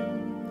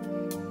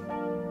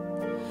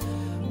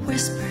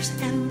 Whispers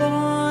and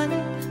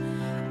warning,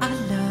 our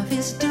love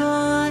is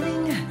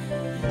dawning.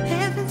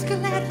 Heaven's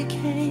glad you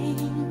came.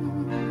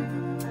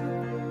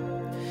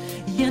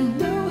 You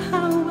know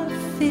how I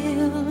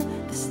feel.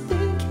 This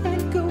thing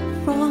can't go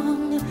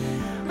wrong.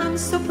 I'm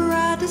so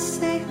proud to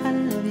say I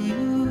love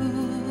you.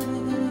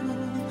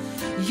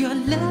 Your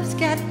love's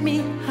got me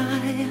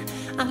high.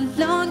 I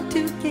long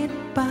to get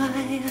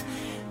by.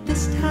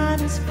 This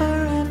time is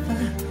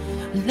forever.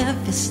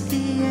 Love is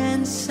the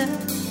answer.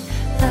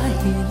 I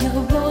hear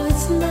your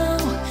voice now.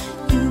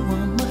 You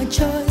are my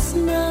choice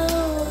now.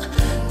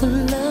 The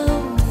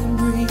love you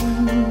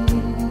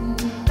bring.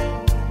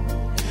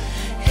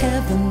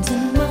 Heaven's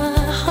in my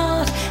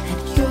heart.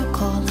 At your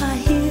call I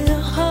hear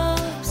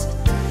harps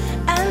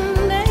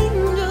and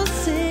angels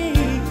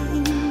sing.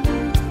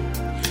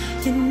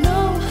 You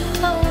know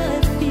how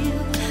I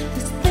feel.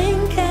 This thing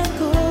can't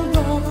go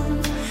wrong.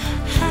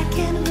 I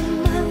can't live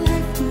my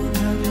life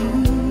without you.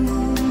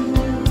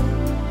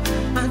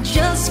 I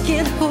just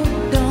can't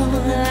hold on.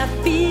 I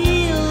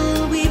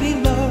feel we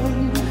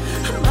belong.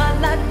 My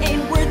life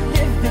ain't worth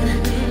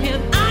living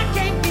if I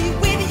can't be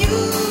with you.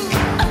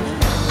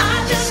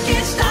 I just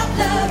can't stop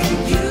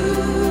loving you.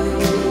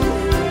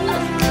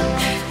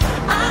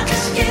 I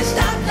just can't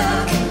stop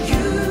loving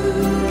you.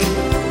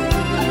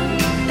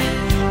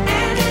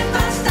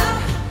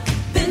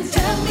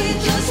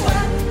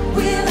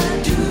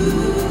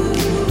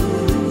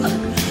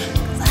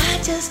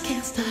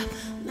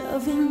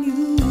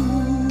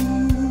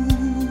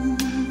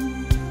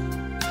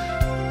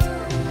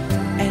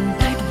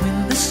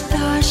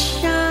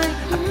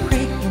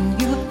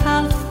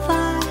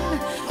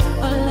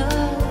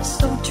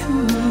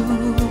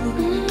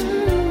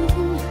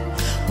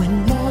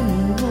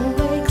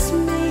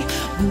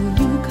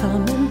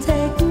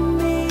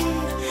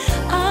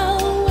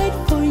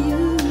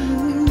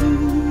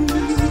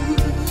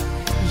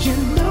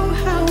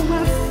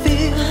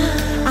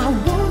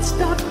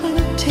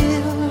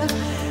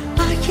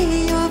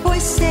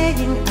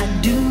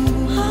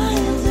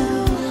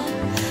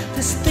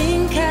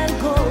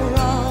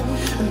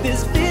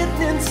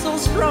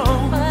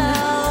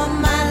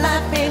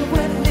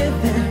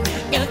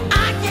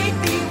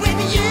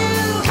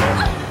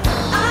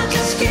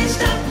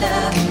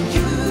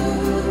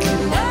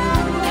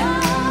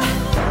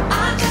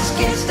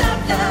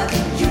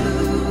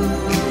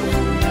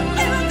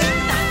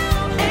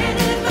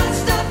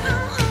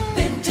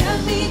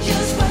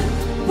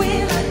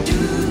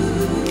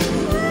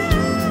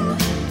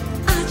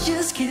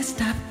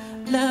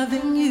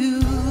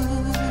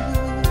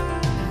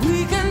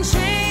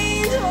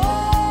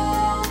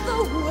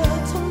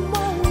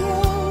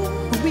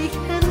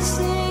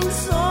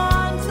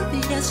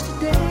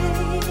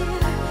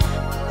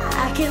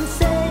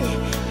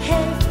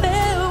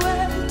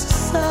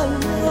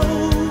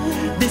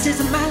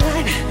 is my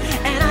life,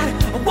 and I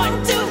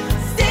want to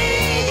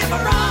see you for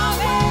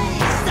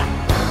always.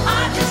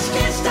 I just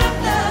can't stop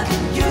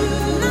loving you.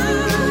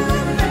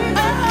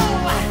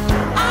 Oh,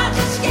 I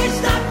just can't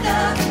stop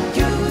loving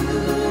you.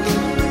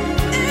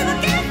 Never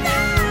get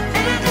down,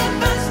 and I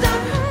never stop.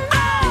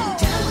 Oh,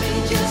 tell me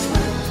just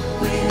what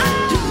will I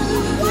do?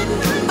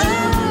 Oh,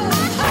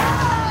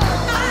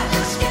 I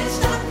just can't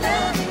stop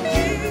loving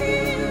you.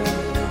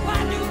 I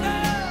do,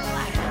 girl.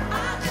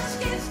 I just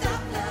can't stop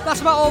loving.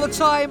 That's about all the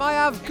time I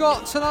have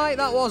got tonight.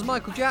 That was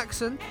Michael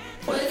Jackson.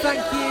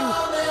 Thank you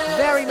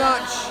very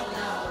much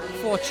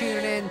for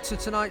tuning in to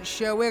tonight's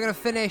show. We're going to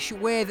finish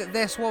with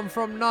this one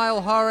from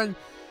Niall Horan.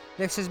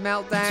 This is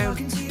Meltdown.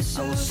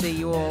 I will see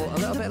you all a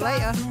little bit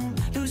later.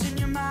 Losing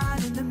your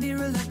mind in the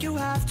mirror like you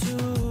have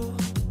to.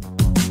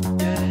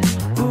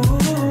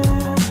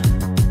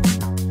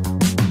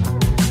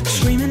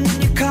 Screaming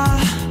in your car,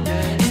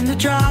 in the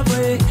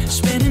driveway,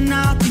 spinning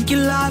out, think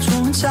your life's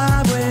going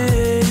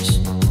sideways.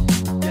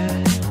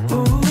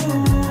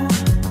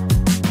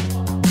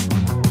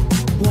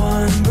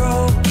 One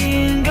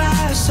broken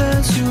glass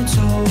turns to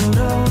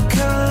total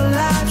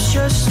collapse.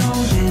 Just know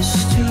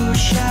this too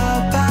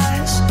shall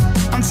pass.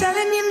 I'm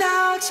telling you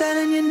now,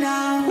 telling you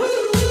now.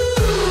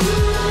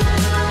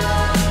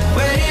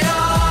 When it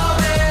all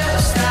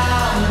melts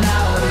down,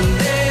 I'll be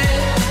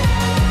there.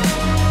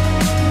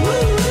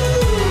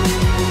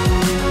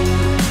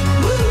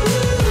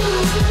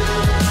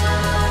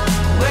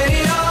 When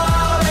it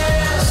all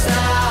melts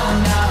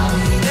down, I'll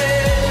be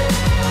there.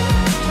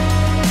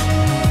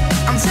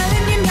 I'm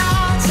telling you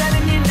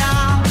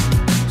now.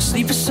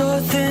 Sleep is so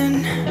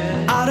thin,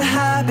 out of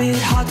habit,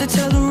 hard to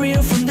tell the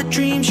real from the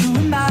dreams you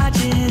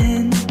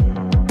imagine.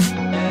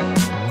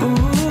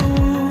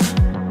 Ooh,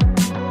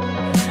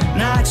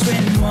 nights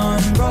when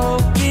one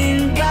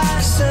broken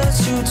glass turns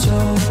to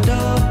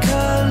total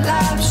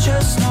collapse.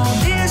 Just know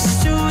this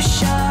too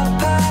shall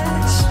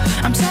pass.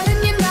 I'm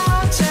telling you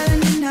now,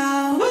 telling you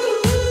now.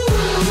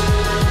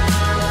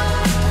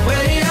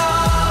 When it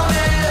all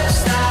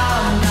melts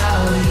down,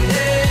 I'll be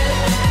there.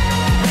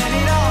 When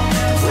it all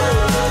melts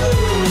down,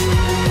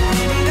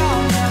 when it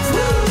all melts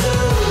down,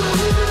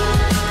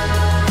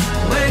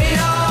 when it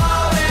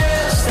all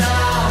melts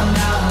down,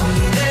 I'll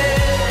be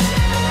there.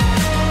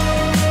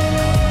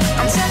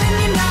 I'm telling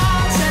you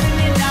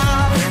now,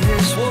 when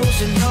there's wolves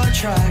in your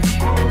track,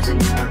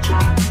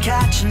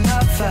 catching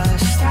up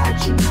fast.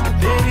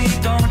 Baby,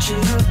 don't you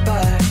look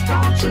back,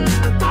 don't you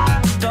look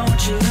back.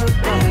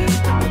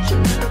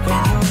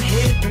 When you're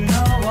hitting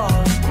the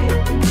wall,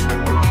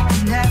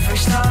 and every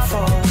star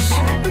falls,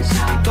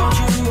 don't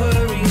you